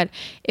guess what?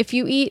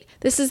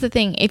 This is the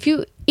thing, if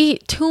you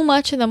eat too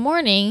much in the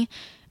morning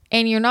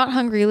and you're not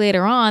hungry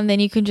later on, then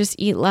you can just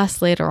eat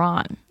less later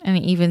on and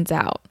it evens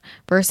out.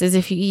 Versus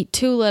if you eat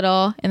too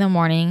little in the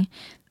morning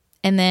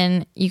and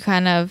then you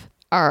kind of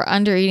are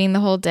under eating the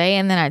whole day,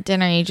 and then at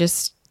dinner you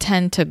just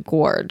tend to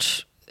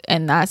gorge,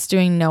 and that's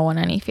doing no one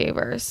any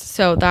favors.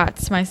 So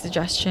that's my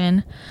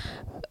suggestion.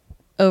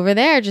 over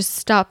there, just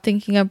stop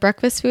thinking of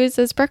breakfast foods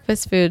as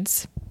breakfast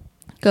foods.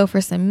 Go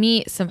for some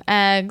meat, some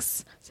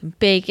eggs, some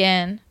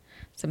bacon,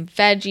 some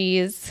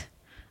veggies,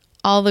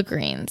 all the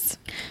greens.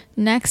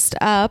 Next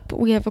up,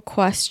 we have a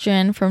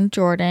question from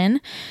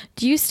Jordan.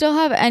 Do you still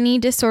have any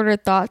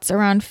disordered thoughts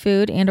around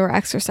food and or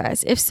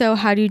exercise? If so,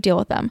 how do you deal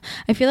with them?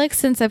 I feel like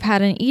since I've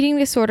had an eating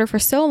disorder for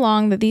so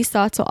long that these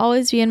thoughts will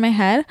always be in my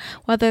head,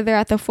 whether they're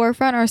at the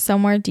forefront or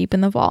somewhere deep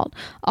in the vault.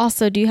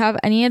 Also, do you have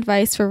any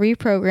advice for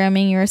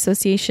reprogramming your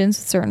associations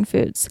with certain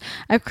foods?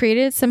 I've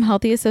created some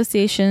healthy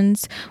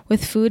associations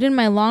with food in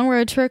my long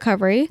road to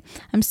recovery.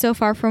 I'm so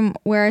far from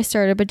where I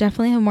started, but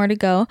definitely have more to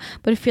go.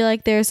 But I feel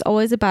like there's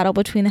always a battle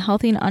between the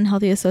healthy and unhealthy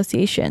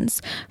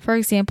associations. For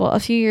example, a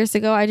few years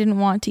ago, I didn't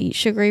want to eat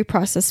sugary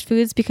processed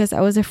foods because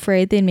I was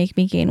afraid they'd make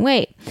me gain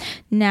weight.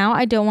 Now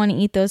I don't want to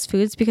eat those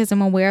foods because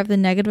I'm aware of the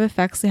negative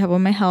effects they have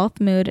on my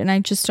health, mood, and I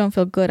just don't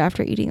feel good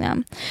after eating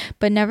them.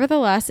 But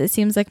nevertheless, it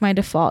seems like my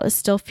default is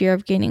still fear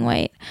of gaining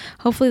weight.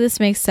 Hopefully this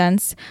makes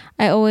sense.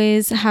 I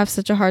always have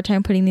such a hard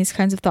time putting these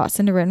kinds of thoughts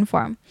into written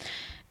form.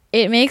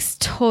 It makes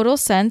total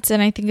sense,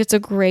 and I think it's a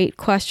great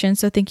question,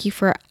 so thank you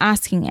for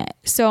asking it.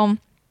 So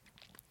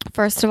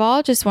first of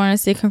all, just want to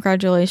say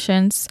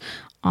congratulations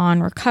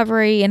on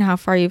recovery and how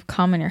far you've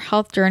come in your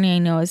health journey. I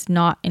know is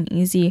not an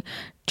easy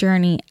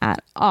journey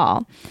at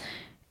all.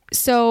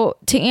 So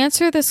to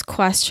answer this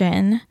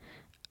question,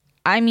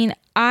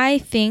 I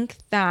think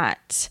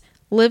that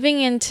living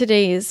in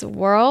today's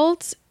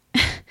world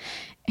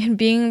and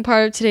being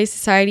part of today's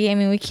society,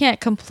 we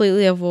can't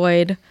completely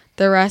avoid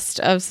the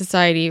rest of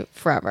society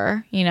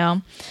forever. We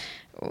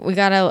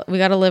gotta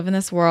live in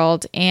this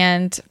world.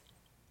 And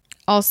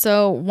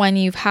also, when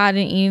you've had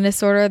an eating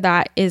disorder,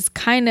 that is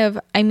kind of,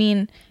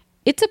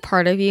 it's a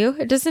part of you.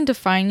 It doesn't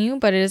define you,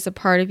 but it is a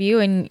part of you.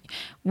 And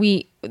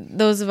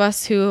those of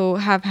us who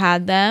have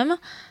had them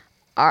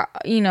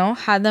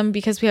had them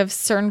because we have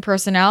certain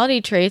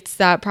personality traits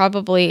that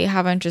probably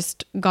haven't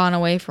just gone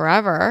away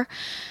forever.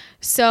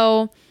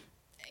 So,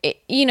 it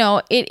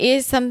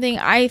is something.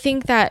 I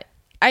think that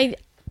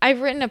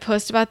I've written a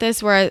post about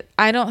this where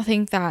I don't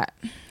think that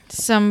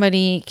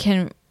somebody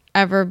can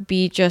ever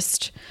be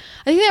just,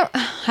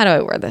 how do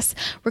I word this?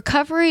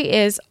 Recovery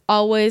is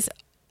always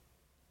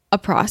a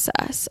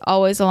process,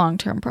 always a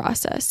long-term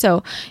process.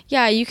 So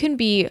yeah, you can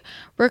be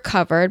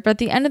recovered, but at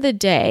the end of the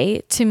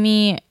day, to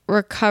me,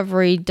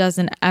 recovery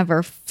doesn't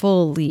ever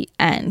fully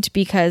end,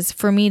 because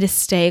for me to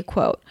stay,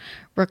 quote,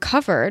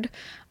 recovered,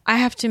 I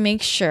have to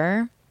make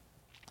sure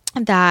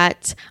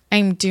that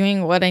I'm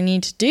doing what I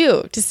need to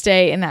do to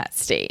stay in that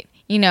state.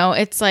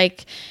 It's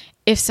like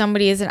if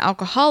somebody is an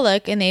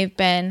alcoholic and they've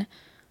been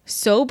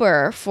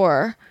sober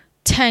for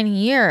 10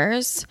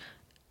 years,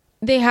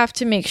 they have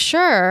to make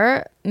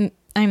sure,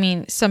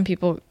 some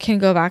people can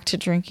go back to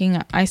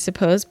drinking, I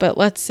suppose, but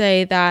let's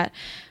say that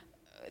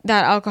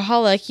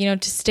alcoholic, to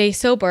stay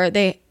sober,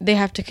 they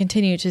have to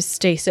continue to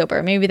stay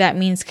sober. Maybe that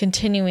means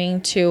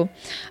continuing to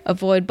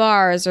avoid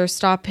bars or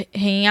stop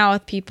hanging out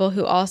with people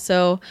who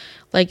also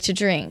like to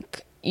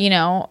drink,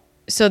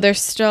 So they're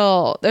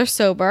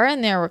sober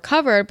and they're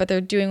recovered, but they're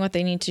doing what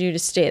they need to do to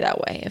stay that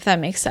way, if that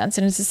makes sense.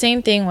 And it's the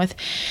same thing with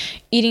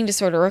eating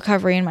disorder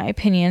recovery, in my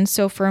opinion.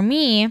 So for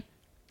me,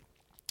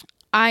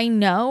 I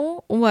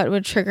know what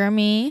would trigger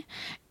me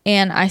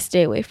and I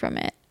stay away from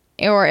it.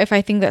 Or if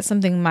I think that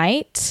something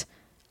might,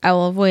 I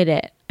will avoid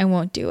it. I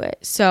won't do it.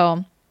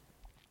 So,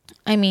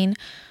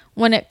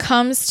 when it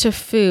comes to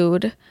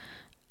food,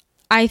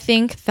 I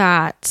think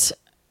that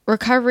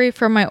recovery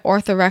from my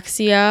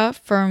orthorexia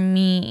for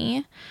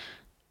me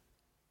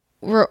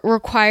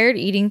required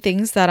eating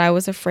things that I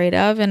was afraid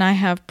of. And I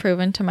have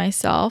proven to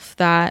myself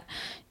that,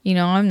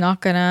 I'm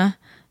not going to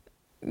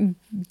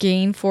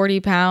gain 40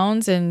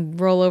 pounds and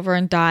roll over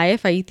and die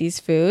if I eat these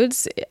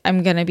foods.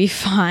 I'm going to be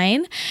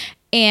fine.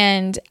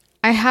 And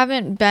I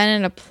haven't been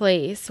in a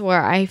place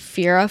where I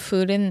fear a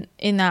food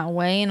in that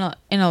way in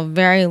a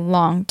very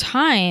long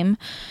time,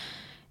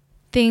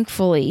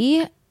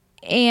 thankfully.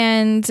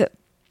 And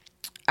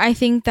I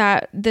think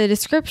that the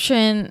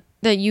description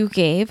that you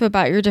gave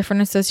about your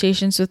different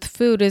associations with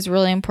food is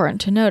really important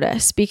to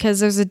notice, because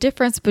there's a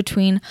difference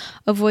between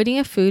avoiding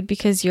a food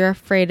because you're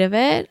afraid of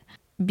it,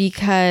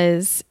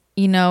 because,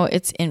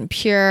 it's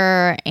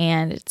impure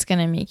and it's going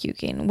to make you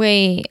gain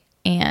weight.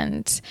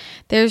 And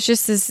there's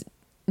just this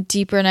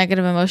deeper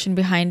negative emotion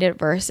behind it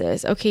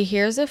versus, okay,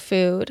 here's a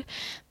food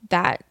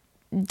that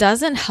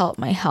doesn't help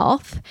my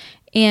health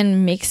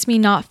and makes me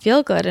not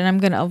feel good, and I'm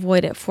going to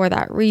avoid it for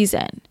that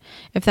reason,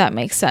 if that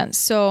makes sense.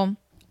 So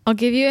I'll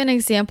give you an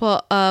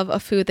example of a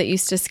food that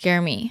used to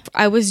scare me.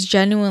 I was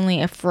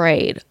genuinely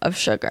afraid of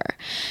sugar.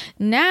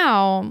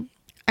 Now,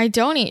 I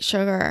don't eat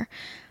sugar,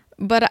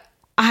 but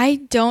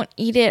I don't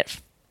eat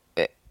it.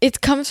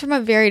 It comes from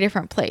a very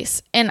different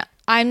place, and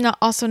I'm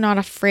also not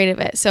afraid of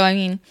it. So,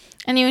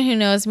 anyone who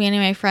knows me, any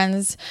of my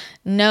friends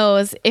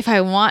knows if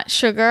I want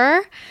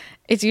sugar,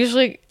 it's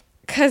usually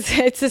because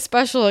it's a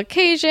special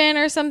occasion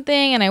or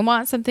something and I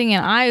want something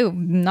and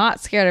I'm not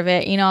scared of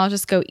it, I'll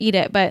just go eat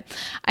it. But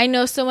I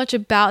know so much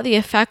about the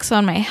effects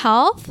on my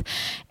health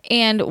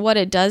and what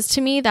it does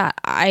to me that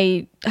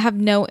I have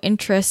no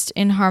interest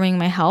in harming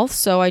my health.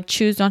 So I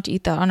choose not to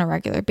eat that on a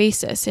regular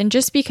basis. And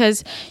just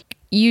because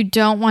you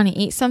don't want to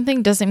eat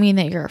something doesn't mean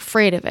that you're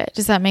afraid of it.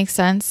 Does that make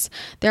sense?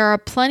 There are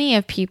plenty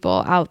of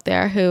people out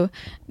there who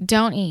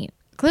don't eat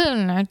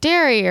gluten or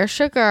dairy or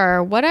sugar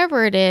or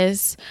whatever it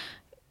is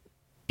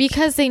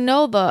because they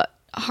know the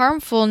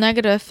harmful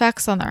negative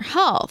effects on their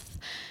health.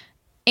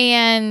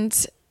 And,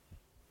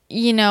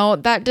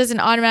 that doesn't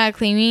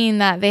automatically mean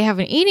that they have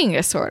an eating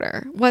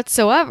disorder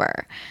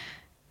whatsoever.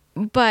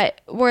 But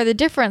where the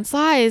difference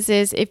lies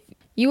is if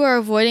you are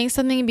avoiding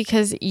something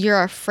because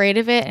you're afraid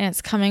of it and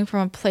it's coming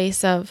from a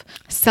place of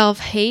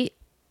self-hate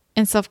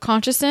and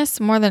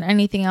self-consciousness more than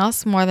anything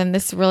else, more than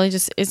this really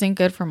just isn't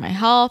good for my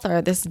health, or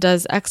this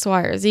does X,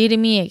 Y, or Z to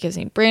me. It gives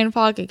me brain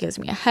fog. It gives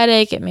me a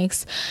headache. It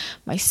makes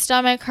my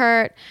stomach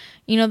hurt.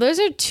 Those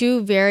are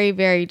two very,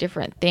 very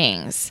different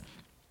things.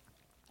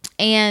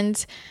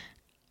 And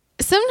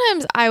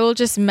sometimes I will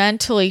just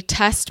mentally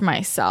test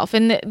myself.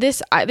 And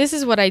this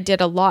is what I did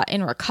a lot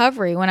in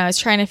recovery when I was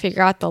trying to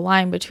figure out the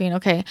line between,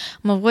 okay,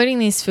 I'm avoiding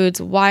these foods.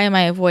 Why am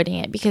I avoiding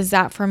it? Because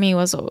that for me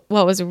was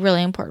what was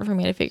really important for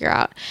me to figure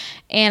out.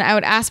 And I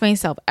would ask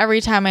myself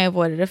every time I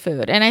avoided a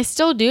food. And I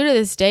still do to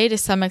this day to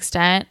some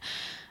extent,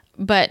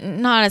 but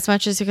not as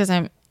much as because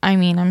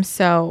I'm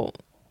so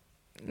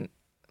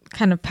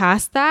kind of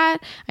past that.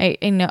 I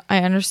know I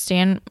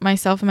understand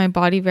myself and my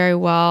body very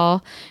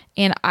well.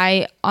 And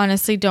I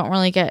honestly don't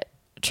really get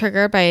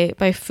triggered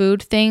by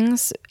food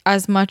things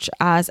as much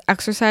as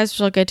exercise,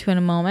 which I'll get to in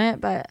a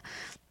moment. But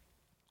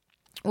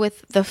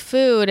with the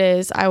food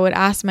is I would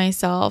ask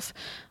myself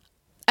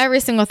every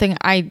single thing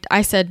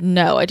I said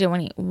no, I didn't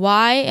want to eat.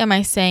 Why am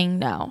I saying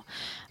no?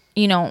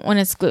 When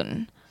it's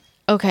gluten.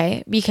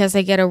 Okay, because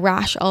I get a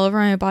rash all over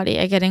my body.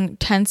 I get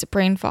intense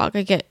brain fog.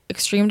 I get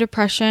extreme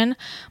depression.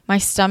 My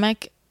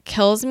stomach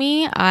kills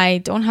me. I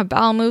don't have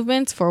bowel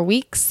movements for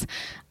weeks.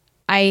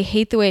 I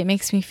hate the way it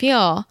makes me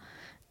feel.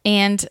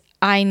 And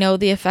I know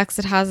the effects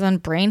it has on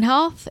brain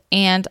health.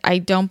 And I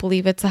don't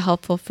believe it's a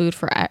helpful food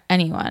for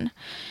anyone.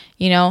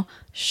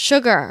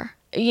 Sugar,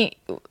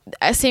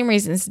 same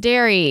reasons.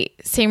 Dairy,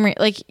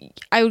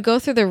 I would go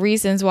through the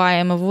reasons why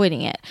I'm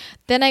avoiding it.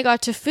 Then I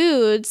got to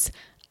foods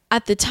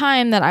at the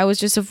time that I was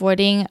just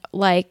avoiding,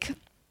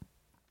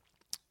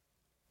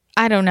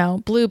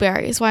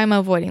 blueberries. Why am I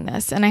avoiding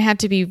this? And I had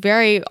to be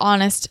very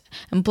honest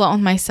and blunt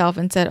with myself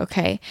and said,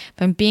 okay, if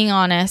I'm being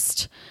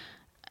honest,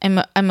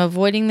 I'm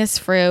avoiding this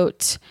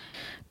fruit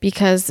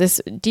because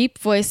this deep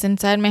voice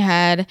inside my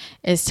head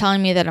is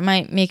telling me that it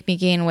might make me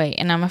gain weight.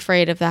 And I'm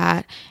afraid of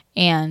that.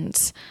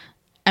 And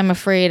I'm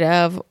afraid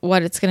of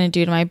what it's going to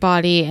do to my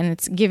body. And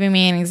it's giving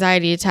me an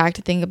anxiety attack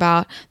to think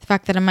about the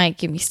fact that it might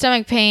give me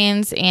stomach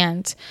pains.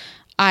 And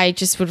I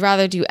just would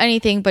rather do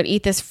anything but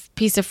eat this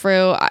piece of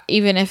fruit.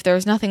 Even if there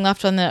was nothing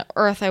left on the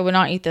earth, I would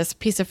not eat this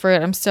piece of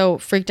fruit. I'm so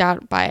freaked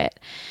out by it.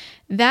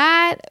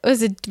 That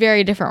was a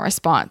very different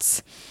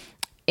response.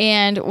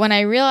 And when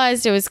I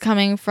realized it was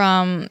coming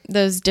from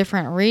those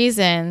different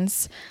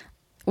reasons,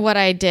 what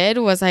I did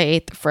was I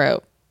ate the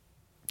fruit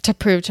to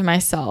prove to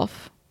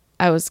myself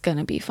I was going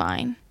to be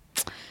fine.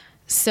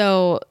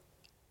 So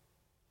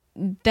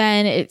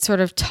then it sort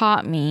of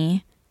taught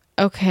me,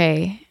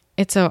 okay,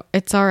 it's all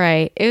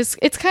right. It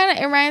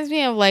reminds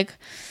me of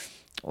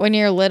when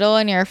you're little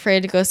and you're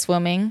afraid to go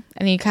swimming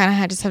and you kind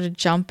of just have to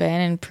jump in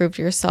and prove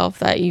to yourself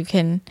that you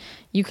can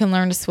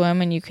learn to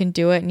swim and you can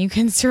do it and you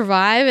can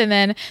survive. And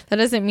then that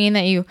doesn't mean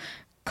that you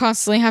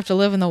constantly have to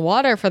live in the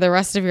water for the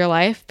rest of your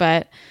life,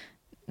 but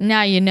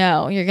now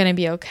you're going to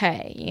be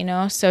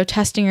okay, So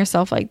testing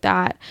yourself like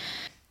that.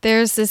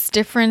 There's this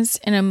difference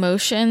in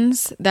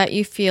emotions that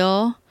you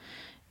feel.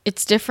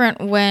 It's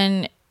different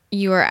when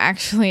you are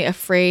actually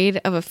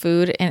afraid of a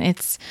food and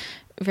it's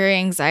very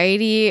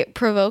anxiety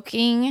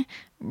provoking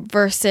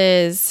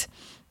versus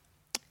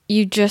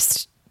you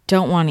just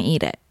don't want to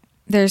eat it.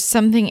 There's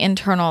something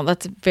internal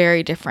that's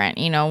very different.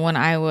 When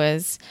I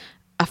was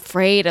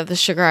afraid of the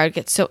sugar, I would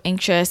get so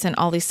anxious and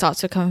all these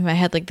thoughts would come in my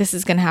head like this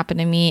is going to happen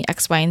to me,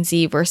 X, Y, and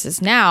Z,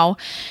 versus now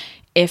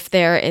if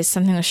there is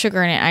something with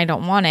sugar in it and I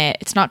don't want it,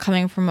 it's not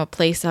coming from a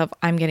place of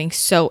I'm getting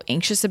so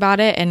anxious about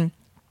it and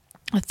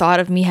the thought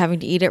of me having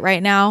to eat it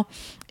right now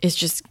is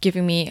just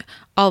giving me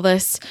all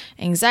this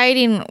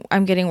anxiety and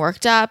I'm getting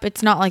worked up.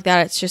 It's not like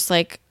that. It's just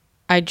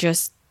I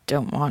just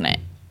don't want it.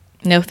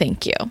 No,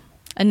 thank you.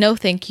 A no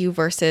thank you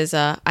versus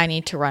I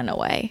need to run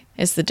away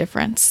is the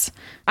difference.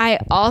 I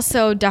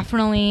also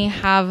definitely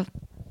have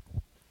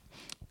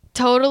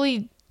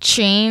totally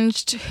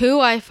changed who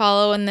I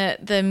follow and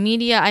the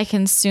media I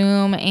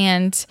consume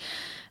and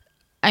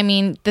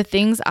the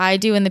things I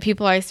do and the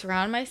people I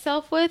surround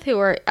myself with who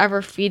are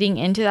ever feeding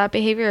into that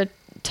behavior,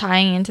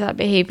 tying into that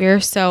behavior.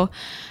 So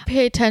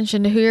pay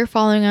attention to who you're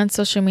following on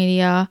social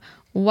media,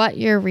 what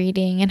you're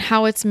reading and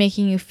how it's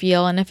making you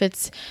feel. And if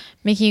it's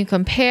making you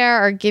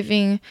compare or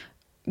giving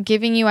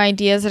giving you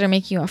ideas that are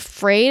making you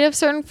afraid of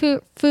certain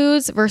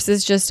foods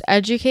versus just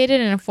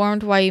educated and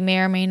informed why you may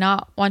or may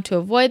not want to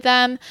avoid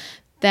them,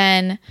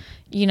 then,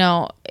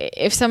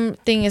 if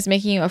something is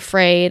making you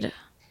afraid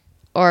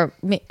or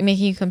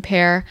making you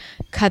compare,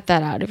 cut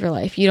that out of your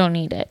life. You don't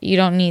need it. You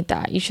don't need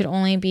that. You should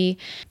only be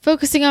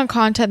focusing on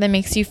content that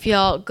makes you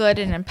feel good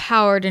and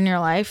empowered in your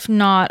life,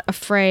 not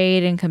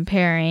afraid and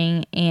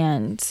comparing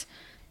and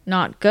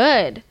not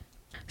good.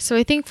 So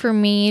I think for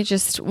me,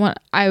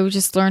 I would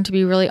just learn to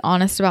be really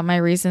honest about my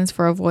reasons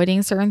for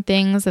avoiding certain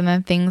things, and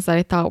then things that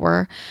I thought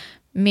were,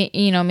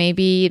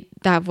 maybe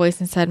that voice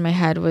inside my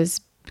head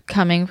was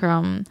coming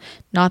from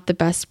not the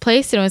best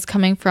place, and it was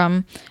coming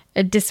from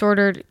a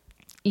disordered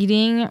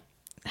eating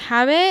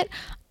habit.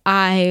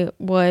 I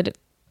would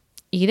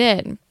eat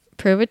it,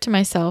 prove it to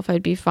myself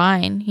I'd be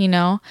fine,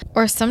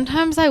 or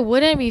sometimes I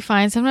wouldn't be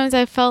fine. Sometimes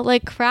I felt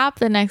like crap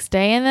the next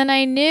day, and then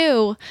I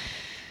knew,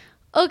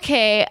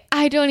 okay,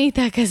 I don't eat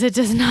that because it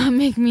does not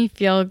make me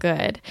feel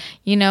good,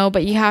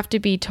 but you have to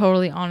be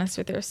totally honest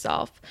with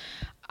yourself.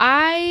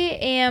 I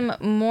am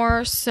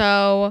more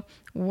so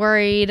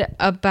worried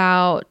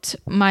about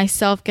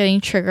myself getting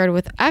triggered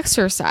with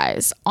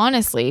exercise,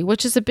 honestly,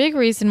 which is a big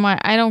reason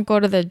why I don't go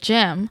to the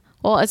gym.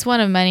 Well, it's one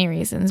of many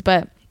reasons,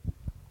 but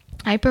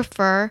I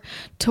prefer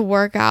to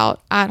work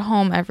out at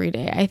home every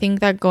day. I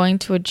think that going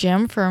to a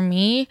gym, for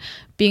me,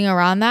 being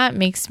around that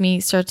makes me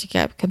start to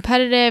get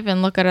competitive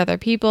and look at other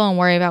people and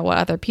worry about what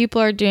other people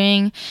are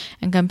doing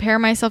and compare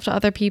myself to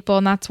other people.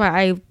 And that's why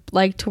I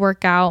like to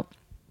work out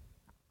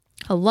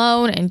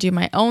alone and do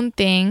my own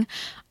thing.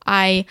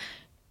 I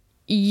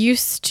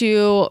used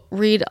to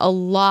read a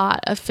lot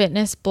of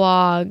fitness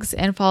blogs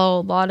and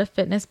follow a lot of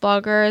fitness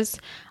bloggers.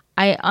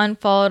 I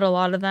unfollowed a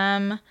lot of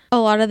them. A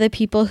lot of the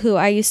people who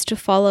I used to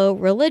follow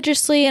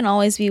religiously and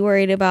always be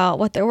worried about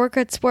what their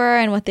workouts were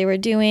and what they were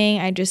doing,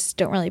 I just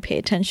don't really pay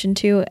attention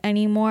to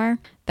anymore.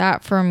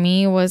 That for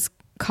me was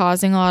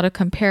causing a lot of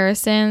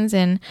comparisons,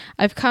 and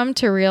I've come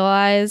to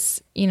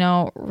realize,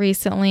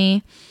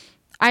 recently,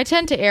 I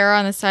tend to err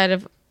on the side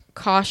of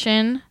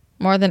caution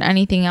more than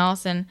anything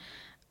else. And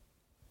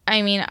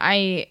I mean,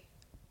 I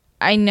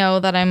know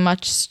that I'm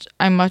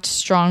much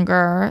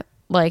stronger.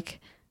 Like,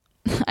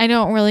 I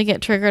don't really get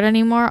triggered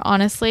anymore,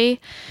 honestly.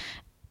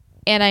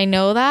 And I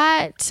know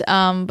that,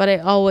 but I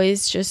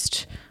always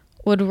just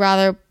would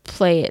rather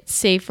play it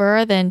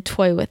safer than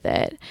toy with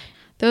it.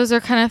 Those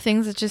are kind of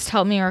things that just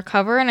help me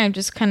recover, and I've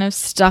just kind of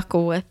stuck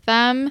with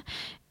them.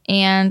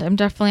 And I'm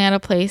definitely at a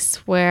place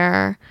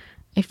where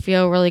I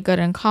feel really good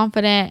and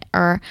confident,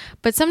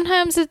 but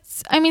sometimes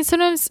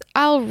sometimes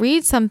I'll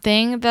read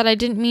something that I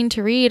didn't mean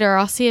to read, or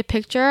I'll see a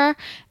picture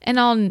and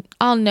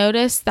I'll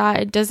notice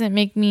that it doesn't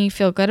make me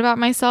feel good about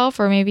myself,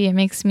 or maybe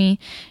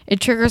it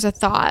triggers a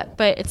thought,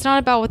 but it's not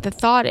about what the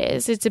thought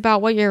is. It's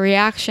about what your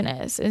reaction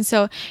is. And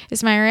so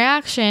is my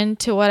reaction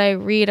to what I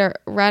read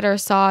or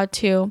saw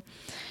to,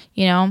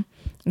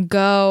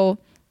 go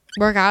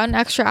work out an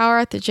extra hour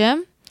at the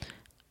gym?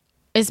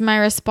 Is my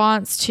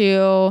response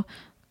to,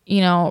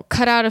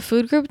 cut out a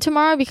food group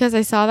tomorrow because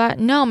I saw that?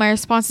 No, my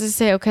response is to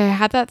say, okay, I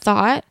had that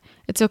thought.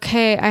 It's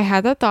okay. I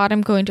had that thought.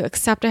 I'm going to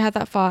accept I had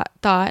that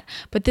thought,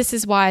 but this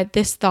is why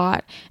this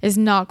thought is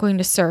not going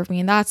to serve me.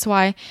 And that's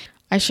why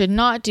I should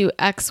not do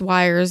X,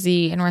 Y, or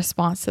Z in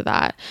response to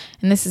that.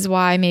 And this is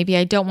why maybe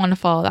I don't want to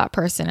follow that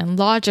person. And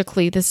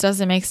logically, this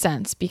doesn't make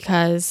sense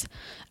because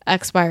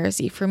X, Y, or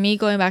Z. For me,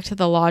 going back to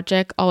the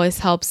logic always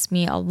helps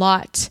me a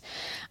lot.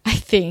 I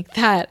think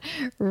that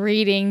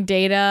reading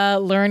data,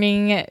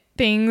 learning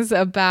things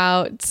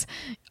about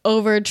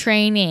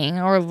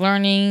overtraining, or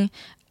learning,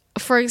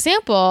 for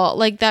example,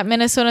 like that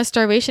Minnesota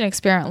starvation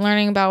experiment,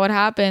 learning about what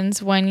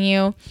happens when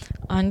you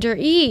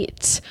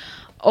undereat,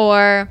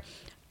 or,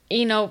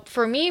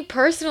 for me,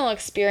 personal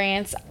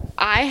experience,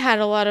 I had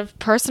a lot of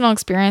personal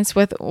experience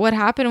with what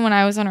happened when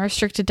I was on a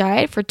restricted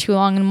diet for too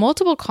long in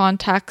multiple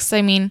contexts.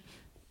 I mean,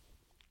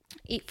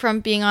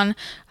 from being on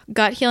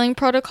gut healing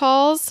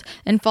protocols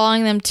and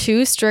following them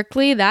too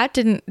strictly, that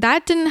didn't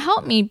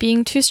help me,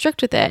 being too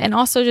strict with it. And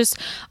also just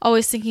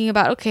always thinking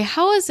about, okay,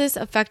 how is this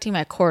affecting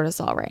my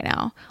cortisol right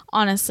now?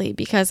 Honestly,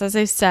 because as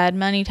I've said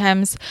many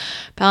times,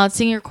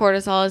 balancing your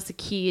cortisol is the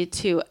key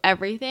to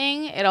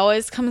everything. It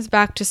always comes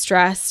back to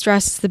stress.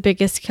 Stress is the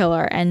biggest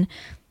killer. And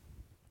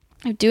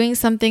if doing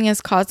something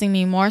is causing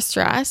me more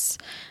stress,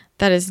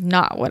 that is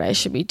not what I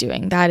should be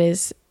doing. That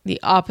is the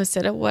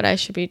opposite of what I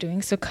should be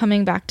doing. So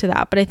coming back to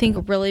that, but I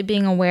think really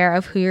being aware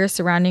of who you're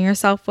surrounding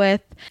yourself with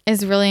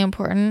is really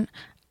important.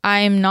 I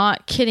am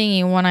not kidding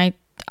you when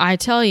I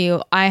tell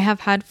you I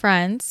have had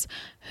friends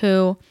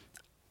who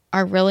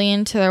are really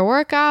into their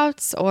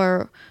workouts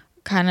or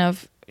kind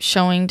of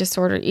showing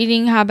disordered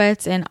eating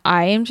habits, and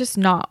I am just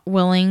not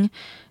willing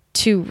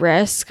to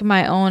risk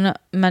my own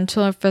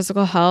mental or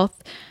physical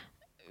health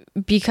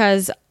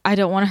because I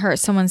don't want to hurt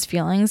someone's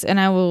feelings, and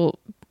I will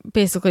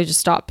basically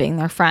just stop being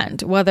their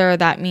friend. Whether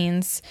that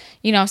means,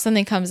 if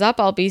something comes up,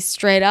 I'll be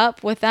straight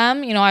up with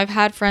them. I've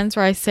had friends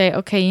where I say,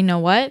 okay, you know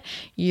what?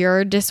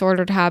 Your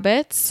disordered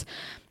habits,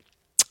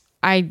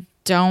 I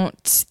don't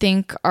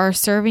think are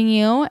serving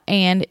you,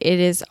 and it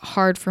is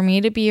hard for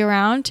me to be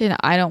around, and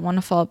I don't want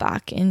to fall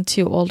back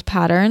into old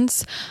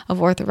patterns of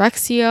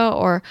orthorexia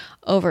or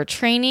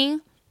overtraining.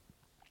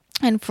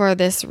 And for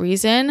this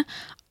reason,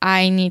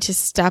 I need to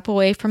step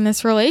away from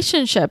this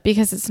relationship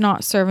because it's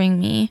not serving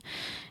me.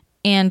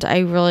 And I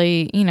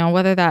really,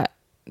 whether that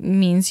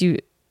means you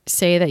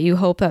say that you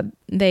hope that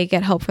they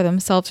get help for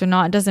themselves or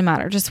not, it doesn't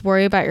matter. Just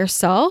worry about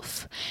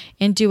yourself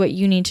and do what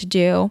you need to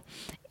do.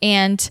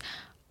 And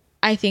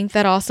I think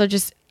that also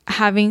just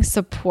having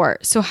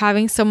support. So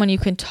having someone you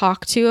can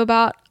talk to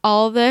about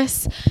all of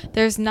this,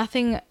 there's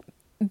nothing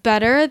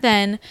better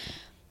than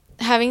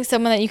having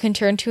someone that you can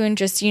turn to and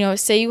just,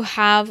 say you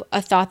have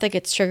a thought that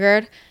gets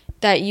triggered,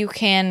 that you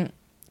can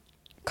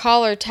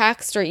call or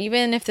text, or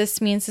even if this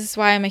is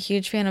why I'm a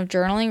huge fan of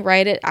journaling,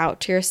 write it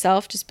out to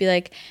yourself. Just be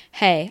like,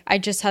 hey, I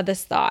just had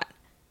this thought.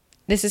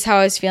 This is how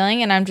I was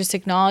feeling, and I'm just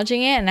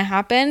acknowledging it, and it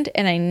happened,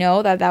 and I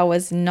know that that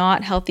was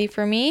not healthy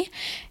for me,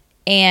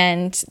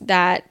 and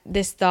that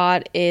this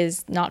thought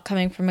is not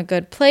coming from a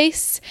good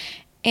place,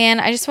 and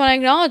I just want to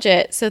acknowledge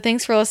it. So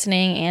thanks for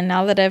listening, and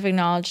now that I've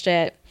acknowledged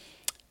it,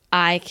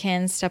 I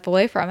can step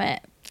away from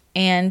it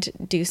and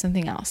do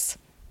something else.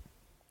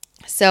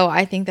 So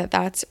I think that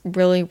that's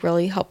really,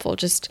 really helpful.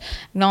 Just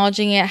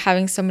acknowledging it,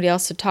 having somebody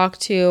else to talk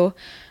to,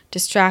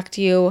 distract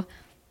you.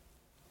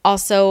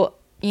 Also,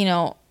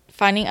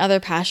 finding other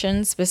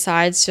passions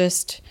besides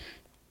just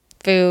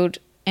food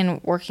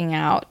and working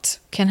out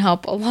can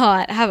help a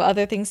lot. Have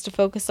other things to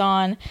focus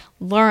on.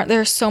 Learn.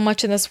 There's so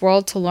much in this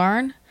world to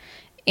learn.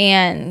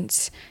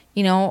 And,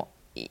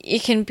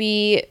 it can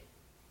be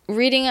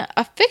reading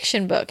a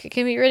fiction book. It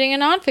can be reading a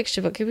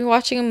nonfiction book. It can be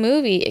watching a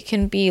movie. It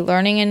can be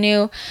learning a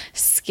new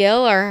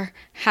skill or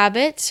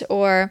habit,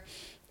 or,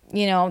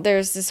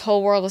 there's this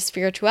whole world of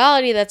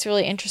spirituality that's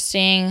really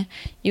interesting.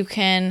 You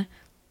can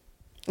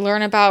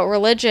learn about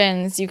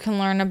religions. You can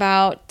learn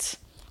about,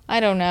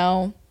 I don't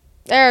know.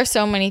 There are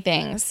so many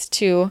things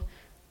to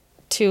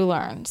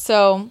learn.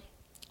 So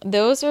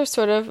those are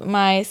sort of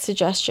my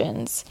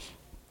suggestions.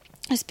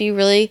 Just be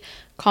really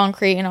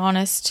concrete and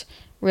honest,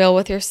 real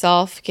with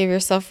yourself. Give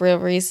yourself real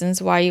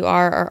reasons why you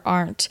are or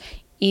aren't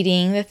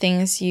eating the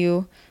things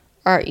you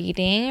are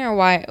eating, or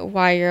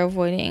why you're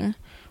avoiding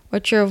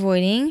what you're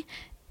avoiding,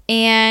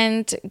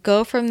 and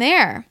go from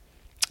there.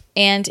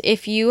 And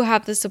if you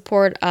have the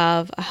support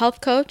of a health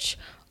coach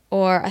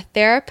or a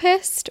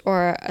therapist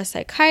or a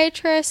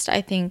psychiatrist,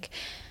 I think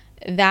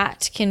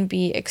that can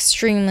be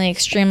extremely,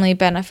 extremely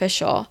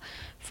beneficial.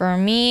 For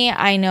me,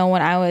 I know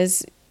when I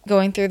was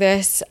going through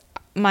this,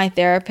 my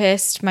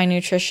therapist, my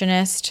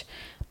nutritionist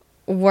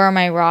were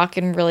my rock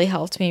and really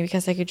helped me,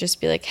 because I could just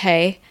be like,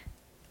 hey,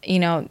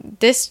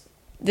 this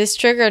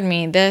triggered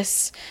me.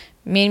 This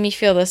made me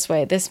feel this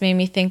way. This made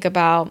me think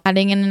about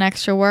adding in an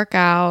extra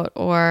workout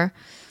or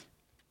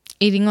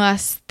eating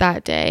less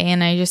that day.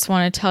 And I just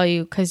want to tell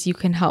you because you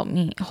can help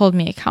me, hold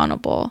me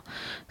accountable.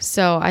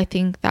 So I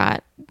think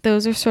that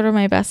those are sort of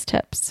my best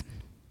tips.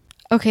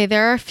 Okay,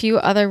 there are a few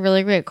other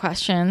really great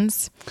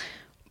questions,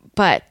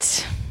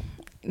 but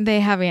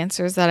they have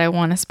answers that I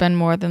want to spend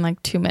more than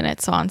 2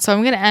 minutes on. So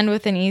I'm going to end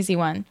with an easy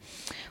one.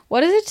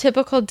 What is a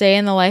typical day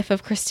in the life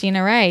of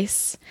Christina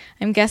Rice?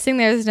 I'm guessing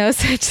there's no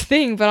such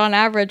thing, but on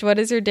average, what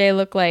does your day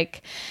look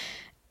like?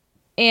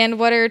 And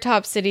what are your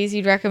top cities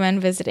you'd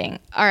recommend visiting?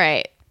 All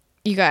right,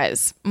 you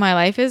guys, my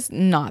life is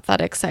not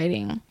that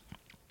exciting.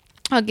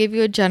 I'll give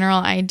you a general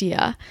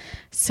idea.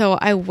 So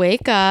I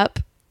wake up,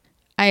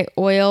 I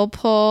oil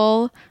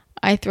pull,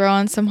 I throw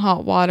on some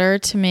hot water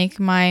to make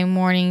my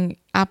morning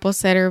apple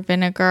cider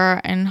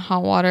vinegar and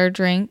hot water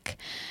drink.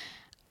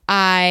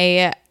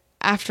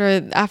 After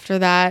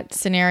that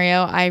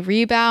scenario, I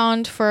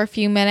rebound for a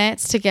few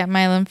minutes to get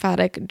my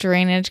lymphatic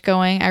drainage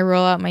going. I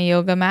roll out my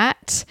yoga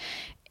mat,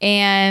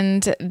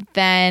 and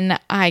then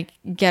I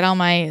get all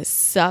my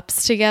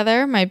sups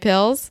together, my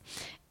pills,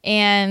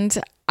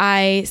 and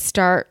I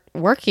start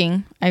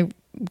working. I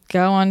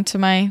go onto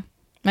my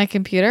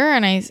computer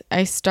and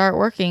I start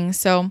working.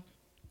 So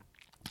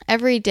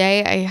every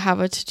day I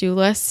have a to-do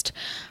list.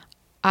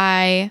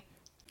 I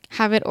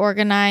have it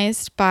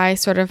organized by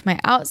sort of my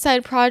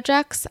outside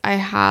projects. I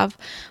have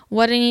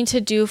what I need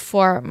to do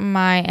for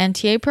my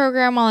NTA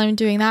program while I'm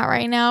doing that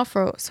right now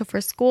for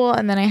school.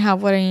 And then I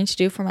have what I need to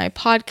do for my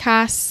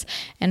podcasts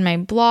and my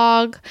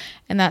blog.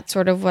 And that's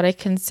sort of what I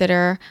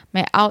consider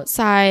my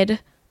outside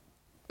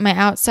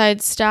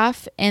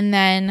stuff. And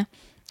then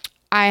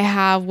I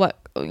have what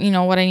I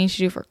need to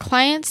do for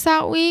clients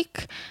that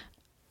week.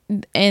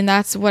 And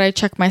that's what I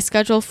check my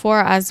schedule for,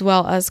 as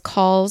well as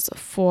calls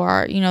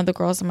for, the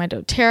girls on my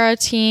doTERRA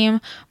team,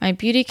 my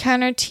Beauty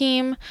Counter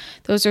team.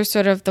 Those are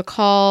sort of the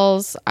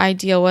calls I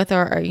deal with,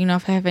 or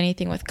if I have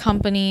anything with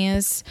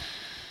companies.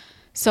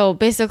 So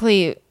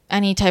basically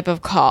any type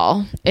of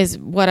call is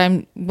what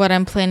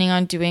I'm planning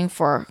on doing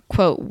for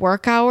quote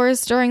work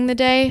hours during the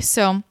day.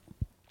 So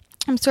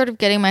I'm sort of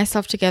getting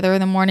myself together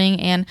in the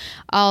morning, and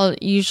I'll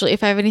usually,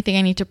 if I have anything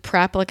I need to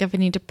prep, like if I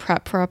need to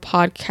prep for a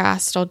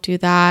podcast, I'll do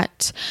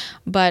that.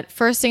 But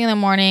first thing in the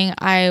morning,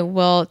 I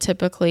will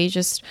typically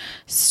just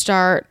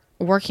start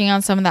working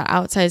on some of that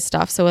outside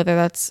stuff. So whether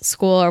that's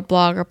school or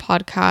blog or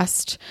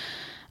podcast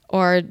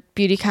or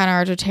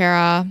Beautycounter or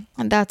doTERRA,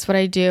 and that's what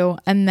I do.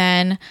 And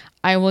then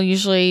I will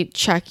usually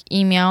check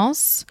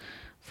emails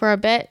for a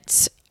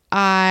bit.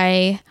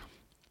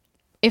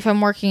 If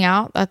I'm working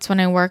out, that's when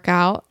I work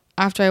out.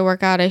 After I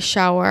work out, I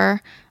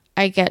shower,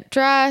 I get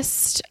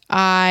dressed,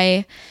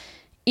 I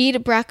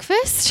eat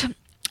breakfast,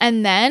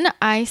 and then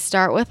I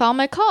start with all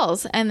my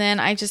calls. And then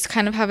I just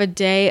kind of have a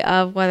day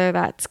of whether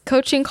that's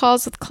coaching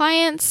calls with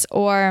clients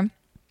or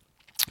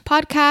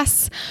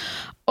podcasts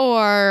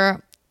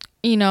or,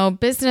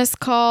 business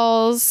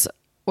calls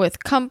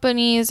with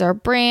companies or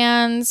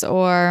brands,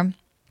 or,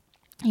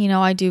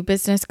 I do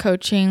business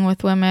coaching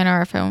with women,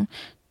 or if I'm,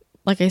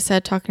 like I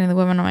said, talking to the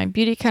women on my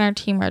Beautycounter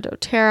team or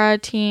doTERRA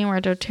team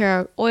or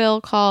doTERRA oil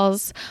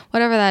calls,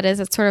 whatever that is,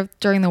 it's sort of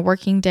during the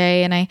working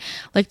day. And I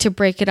like to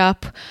break it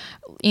up.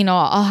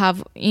 I'll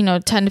have, 10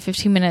 to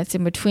 15 minutes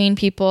in between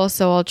people.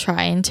 So I'll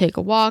try and take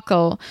a walk.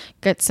 I'll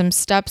get some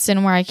steps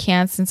in where I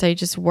can, since I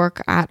just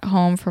work at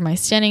home from my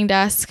standing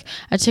desk.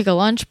 I take a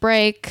lunch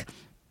break.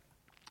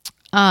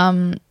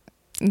 And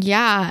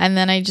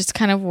then I just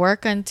kind of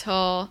work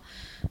until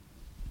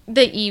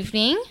the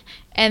evening.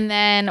 And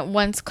then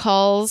once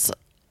calls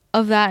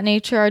of that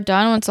nature are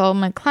done, once all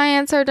my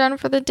clients are done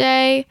for the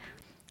day,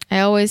 I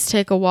always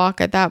take a walk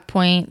at that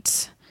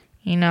point.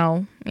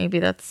 Maybe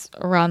that's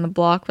around the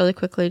block really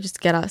quickly,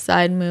 just get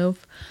outside,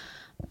 move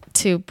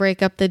to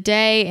break up the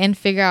day and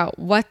figure out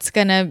what's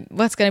gonna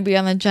be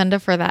on the agenda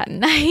for that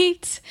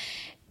night.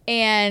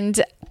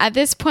 And at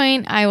this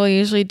point, I will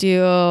usually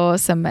do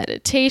some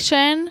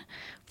meditation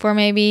for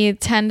maybe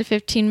 10 to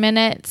 15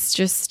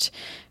 minutes.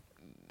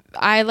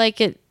 I like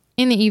it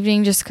in the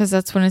evening just because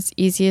that's when it's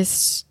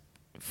easiest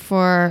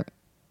for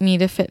me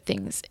to fit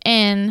things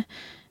in.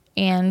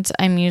 And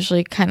I'm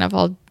usually kind of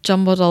all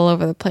jumbled all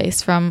over the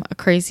place from a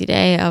crazy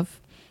day of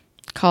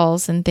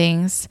calls and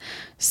things.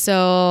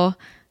 So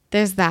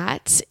there's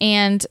that.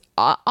 And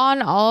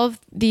on all of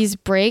these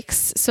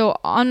breaks, so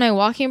on my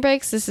walking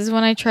breaks, this is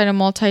when I try to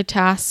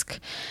multitask,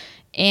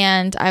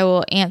 and I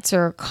will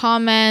answer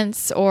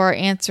comments or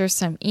answer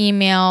some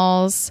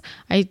emails.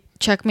 I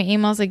check my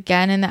emails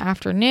again in the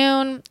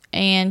afternoon,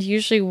 and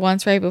usually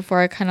once right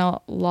before I kind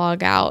of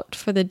log out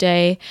for the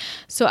day.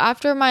 So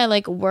after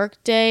my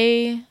work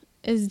day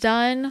is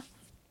done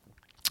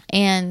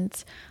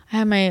and I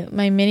have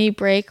my mini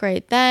break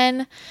right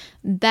then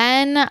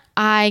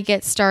I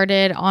get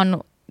started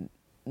on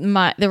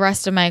the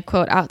rest of my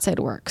quote outside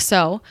work.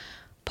 So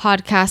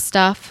podcast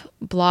stuff,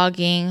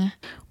 blogging,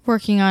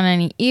 working on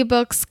any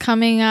ebooks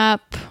coming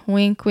up,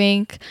 wink,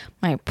 wink,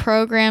 my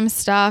program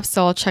stuff.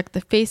 So I'll check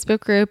the Facebook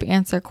group,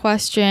 answer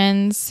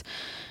questions,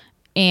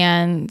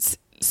 and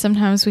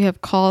sometimes we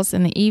have calls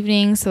in the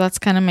evening. So that's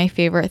kind of my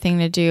favorite thing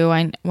to do.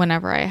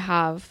 Whenever I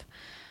have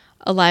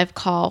a live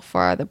call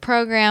for the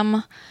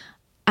program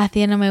at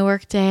the end of my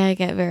work day, I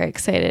get very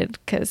excited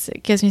because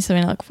it gives me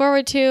something to look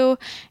forward to.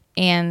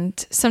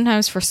 And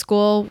sometimes for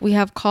school, we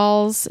have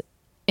calls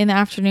in the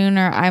afternoon,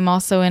 or I'm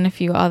also in a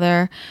few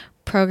other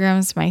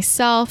programs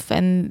myself,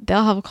 and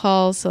they'll have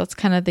calls. So it's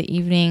kind of the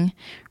evening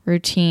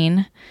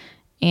routine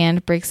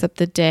and breaks up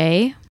the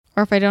day.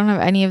 Or if I don't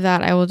have any of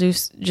that, I will do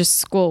just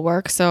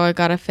schoolwork. So I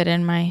got to fit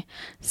in my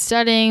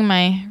studying,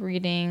 my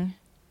reading,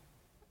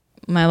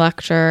 my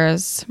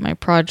lectures, my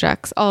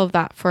projects, all of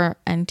that for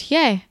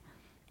NTA.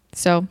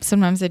 So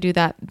sometimes I do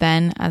that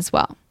then as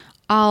well.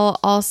 I'll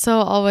also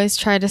always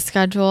try to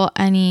schedule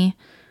any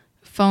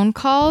phone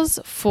calls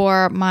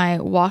for my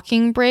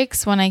walking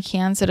breaks when I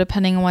can. So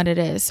depending on what it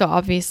is. So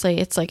obviously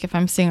it's like if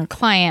I'm seeing a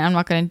client, I'm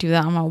not going to do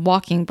that on my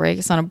walking break.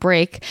 It's not a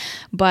break.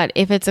 But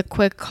if it's a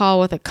quick call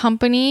with a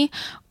company,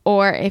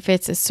 or if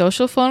it's a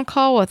social phone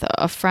call with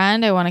a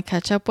friend I want to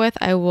catch up with,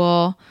 I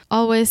will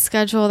always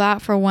schedule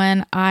that for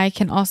when I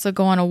can also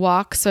go on a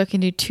walk, so I can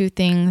do two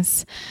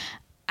things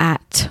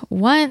at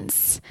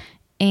once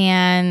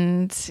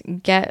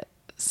and get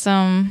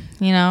some,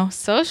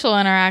 social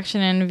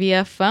interaction and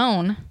via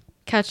phone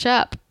catch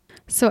up.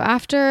 So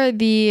after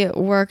the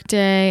work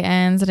day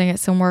ends and I get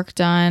some work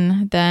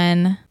done,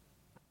 then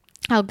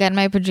I'll get in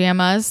my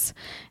pajamas,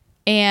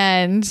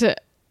 and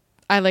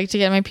I like to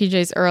get my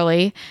PJs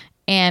early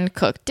and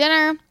cook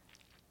dinner.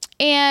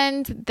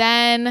 And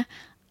then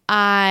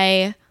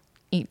I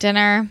eat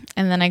dinner,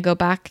 and then I go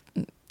back,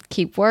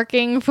 keep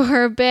working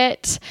for a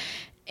bit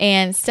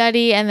and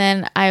study. And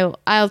then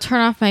I'll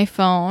turn off my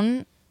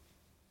phone,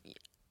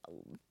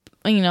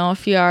 a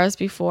few hours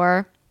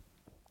before.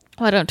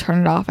 Well, I don't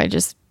turn it off. I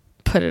just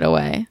put it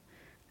away.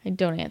 I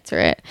don't answer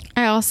it.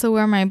 I also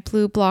wear my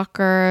blue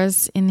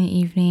blockers in the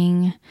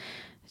evening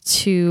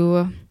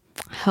to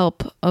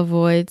help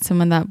avoid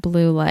some of that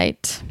blue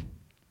light.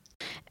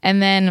 And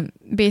then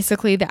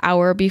basically the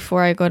hour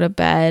before I go to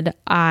bed,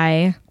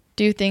 I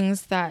do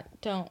things that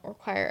don't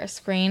require a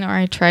screen, or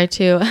I try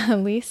to at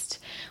least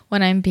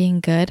when I'm being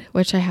good,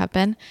 which I have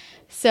been.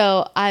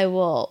 So I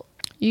will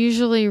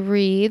usually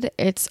read.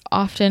 It's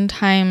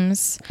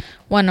oftentimes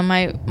one of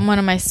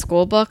my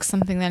school books,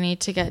 something that I need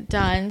to get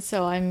done.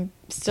 So I'm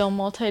still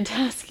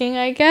multitasking,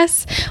 I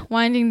guess,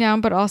 winding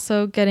down, but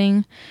also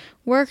getting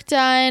work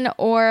done.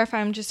 Or if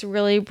I'm just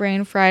really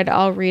brain fried,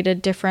 I'll read a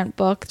different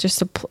book,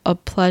 just a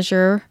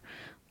pleasure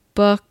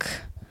book.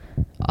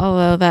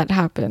 Although that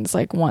happens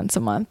like once a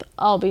month,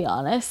 I'll be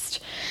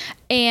honest.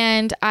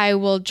 And I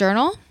will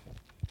journal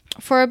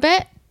for a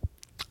bit.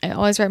 I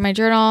always write my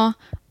journal.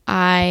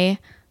 I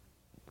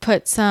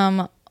put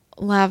some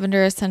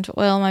lavender essential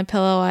oil on my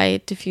pillow.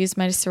 I diffuse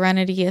my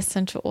Serenity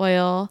essential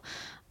oil.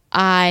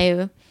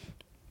 I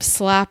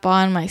slap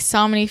on my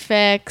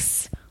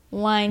Somnifix,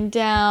 wind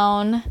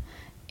down,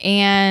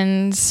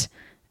 and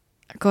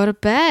go to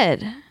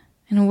bed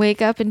and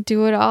wake up and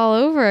do it all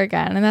over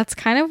again. And that's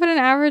kind of what an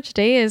average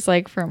day is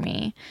like for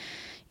me.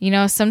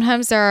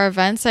 Sometimes there are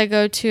events I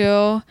go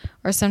to,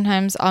 or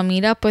sometimes I'll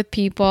meet up with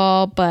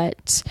people,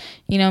 but,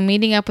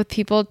 meeting up with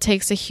people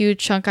takes a huge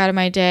chunk out of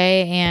my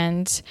day,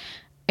 and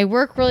I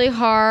work really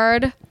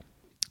hard,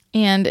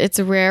 and it's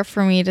rare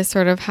for me to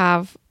sort of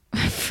have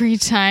free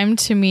time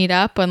to meet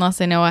up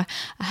unless I know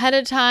ahead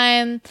of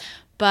time.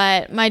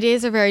 But my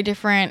days are very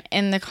different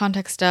in the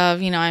context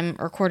of, I'm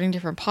recording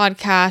different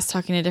podcasts,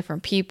 talking to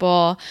different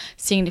people,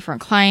 seeing different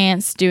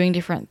clients, doing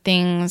different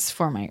things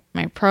for my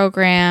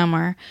program,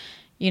 or,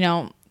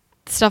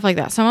 stuff like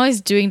that. So I'm always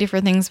doing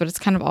different things, but it's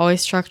kind of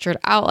always structured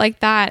out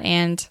like that.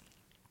 And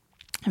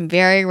I'm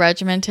very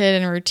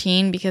regimented and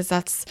routine because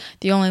that's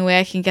the only way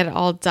I can get it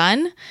all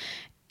done.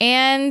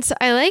 And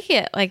I like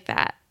it like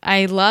that.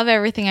 I love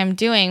everything I'm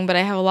doing, but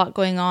I have a lot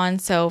going on.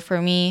 So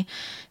for me,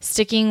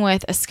 sticking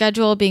with a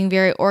schedule, being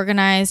very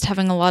organized,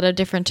 having a lot of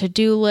different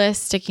to-do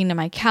lists, sticking to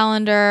my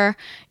calendar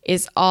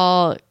is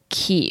all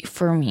key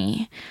for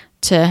me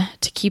to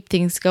keep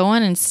things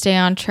going and stay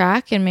on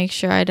track and make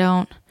sure I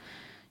don't,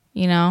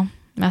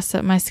 mess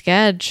up my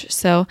schedule.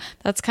 So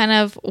that's kind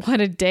of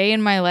what a day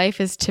in my life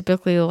is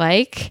typically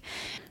like.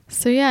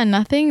 So yeah,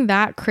 nothing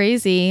that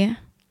crazy.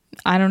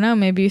 I don't know.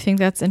 Maybe you think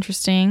that's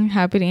interesting.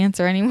 Happy to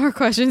answer any more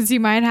questions you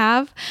might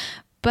have.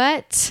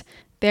 But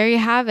there you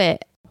have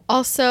it.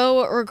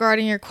 Also,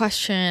 regarding your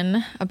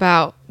question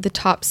about the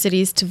top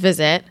cities to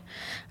visit,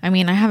 I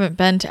haven't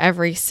been to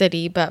every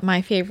city, but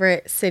my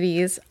favorite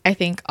cities, I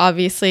think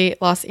obviously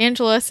Los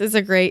Angeles is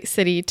a great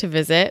city to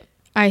visit.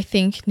 I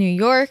think New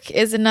York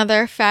is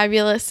another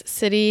fabulous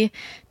city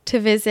to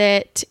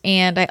visit.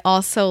 And I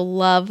also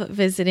love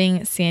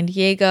visiting San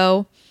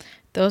Diego.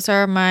 Those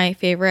are my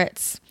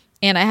favorites.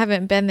 And I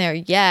haven't been there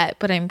yet,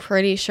 but I'm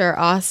pretty sure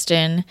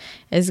Austin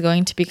is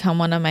going to become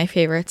one of my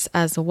favorites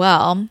as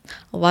well.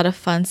 A lot of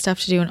fun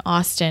stuff to do in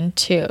Austin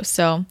too.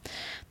 So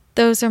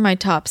those are my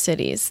top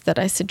cities that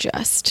I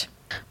suggest.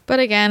 But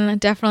again,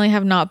 definitely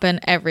have not been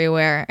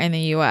everywhere in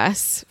the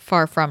US,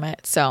 far from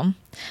it. So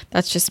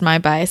that's just my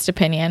biased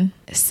opinion.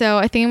 So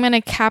I think I'm going to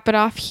cap it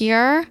off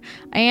here.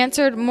 I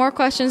answered more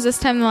questions this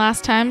time than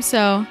last time,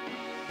 so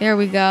there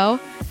we go.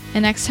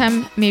 And next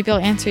time, maybe I'll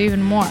answer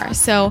even more.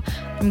 So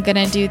I'm going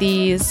to do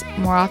these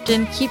more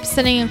often. Keep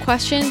sending in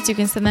questions. You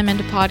can send them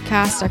into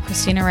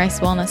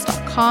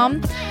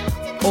podcast@ChristinaRiceWellness.com,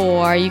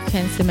 or you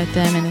can submit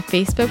them in the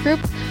Facebook group,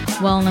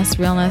 Wellness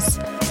Realness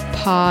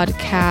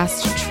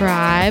Podcast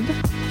Tribe.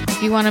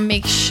 If you want to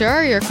make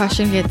sure your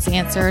question gets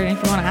answered, and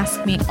if you want to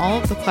ask me all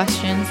of the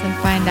questions and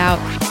find out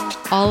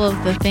all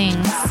of the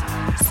things,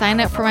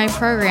 sign up for my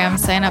program.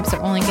 Sign-ups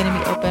are only going to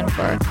be open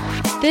for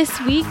this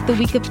week, the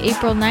week of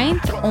April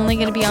 9th. Only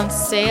going to be on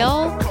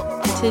sale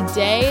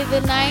today,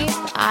 the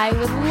 9th. I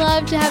would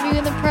love to have you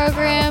in the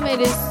program. It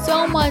is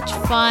so much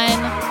fun.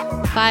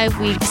 5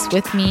 weeks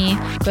with me.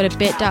 Go to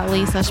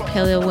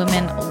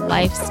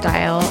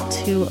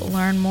bit.ly/paleowomenlifestyle to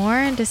learn more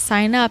and to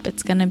sign up.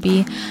 It's going to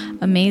be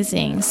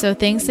amazing. So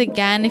thanks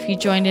again. If you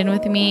joined in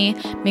with me,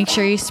 make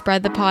sure you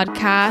spread the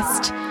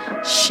podcast,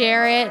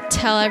 share it,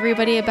 tell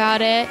everybody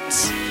about it.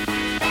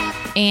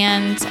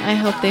 And I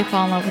hope they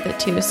fall in love with it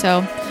too.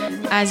 So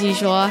as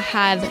usual,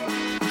 had a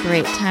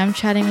great time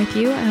chatting with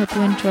you. I hope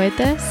you enjoyed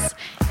this,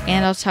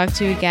 and I'll talk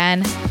to you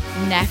again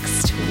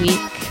next week.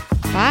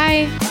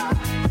 Bye.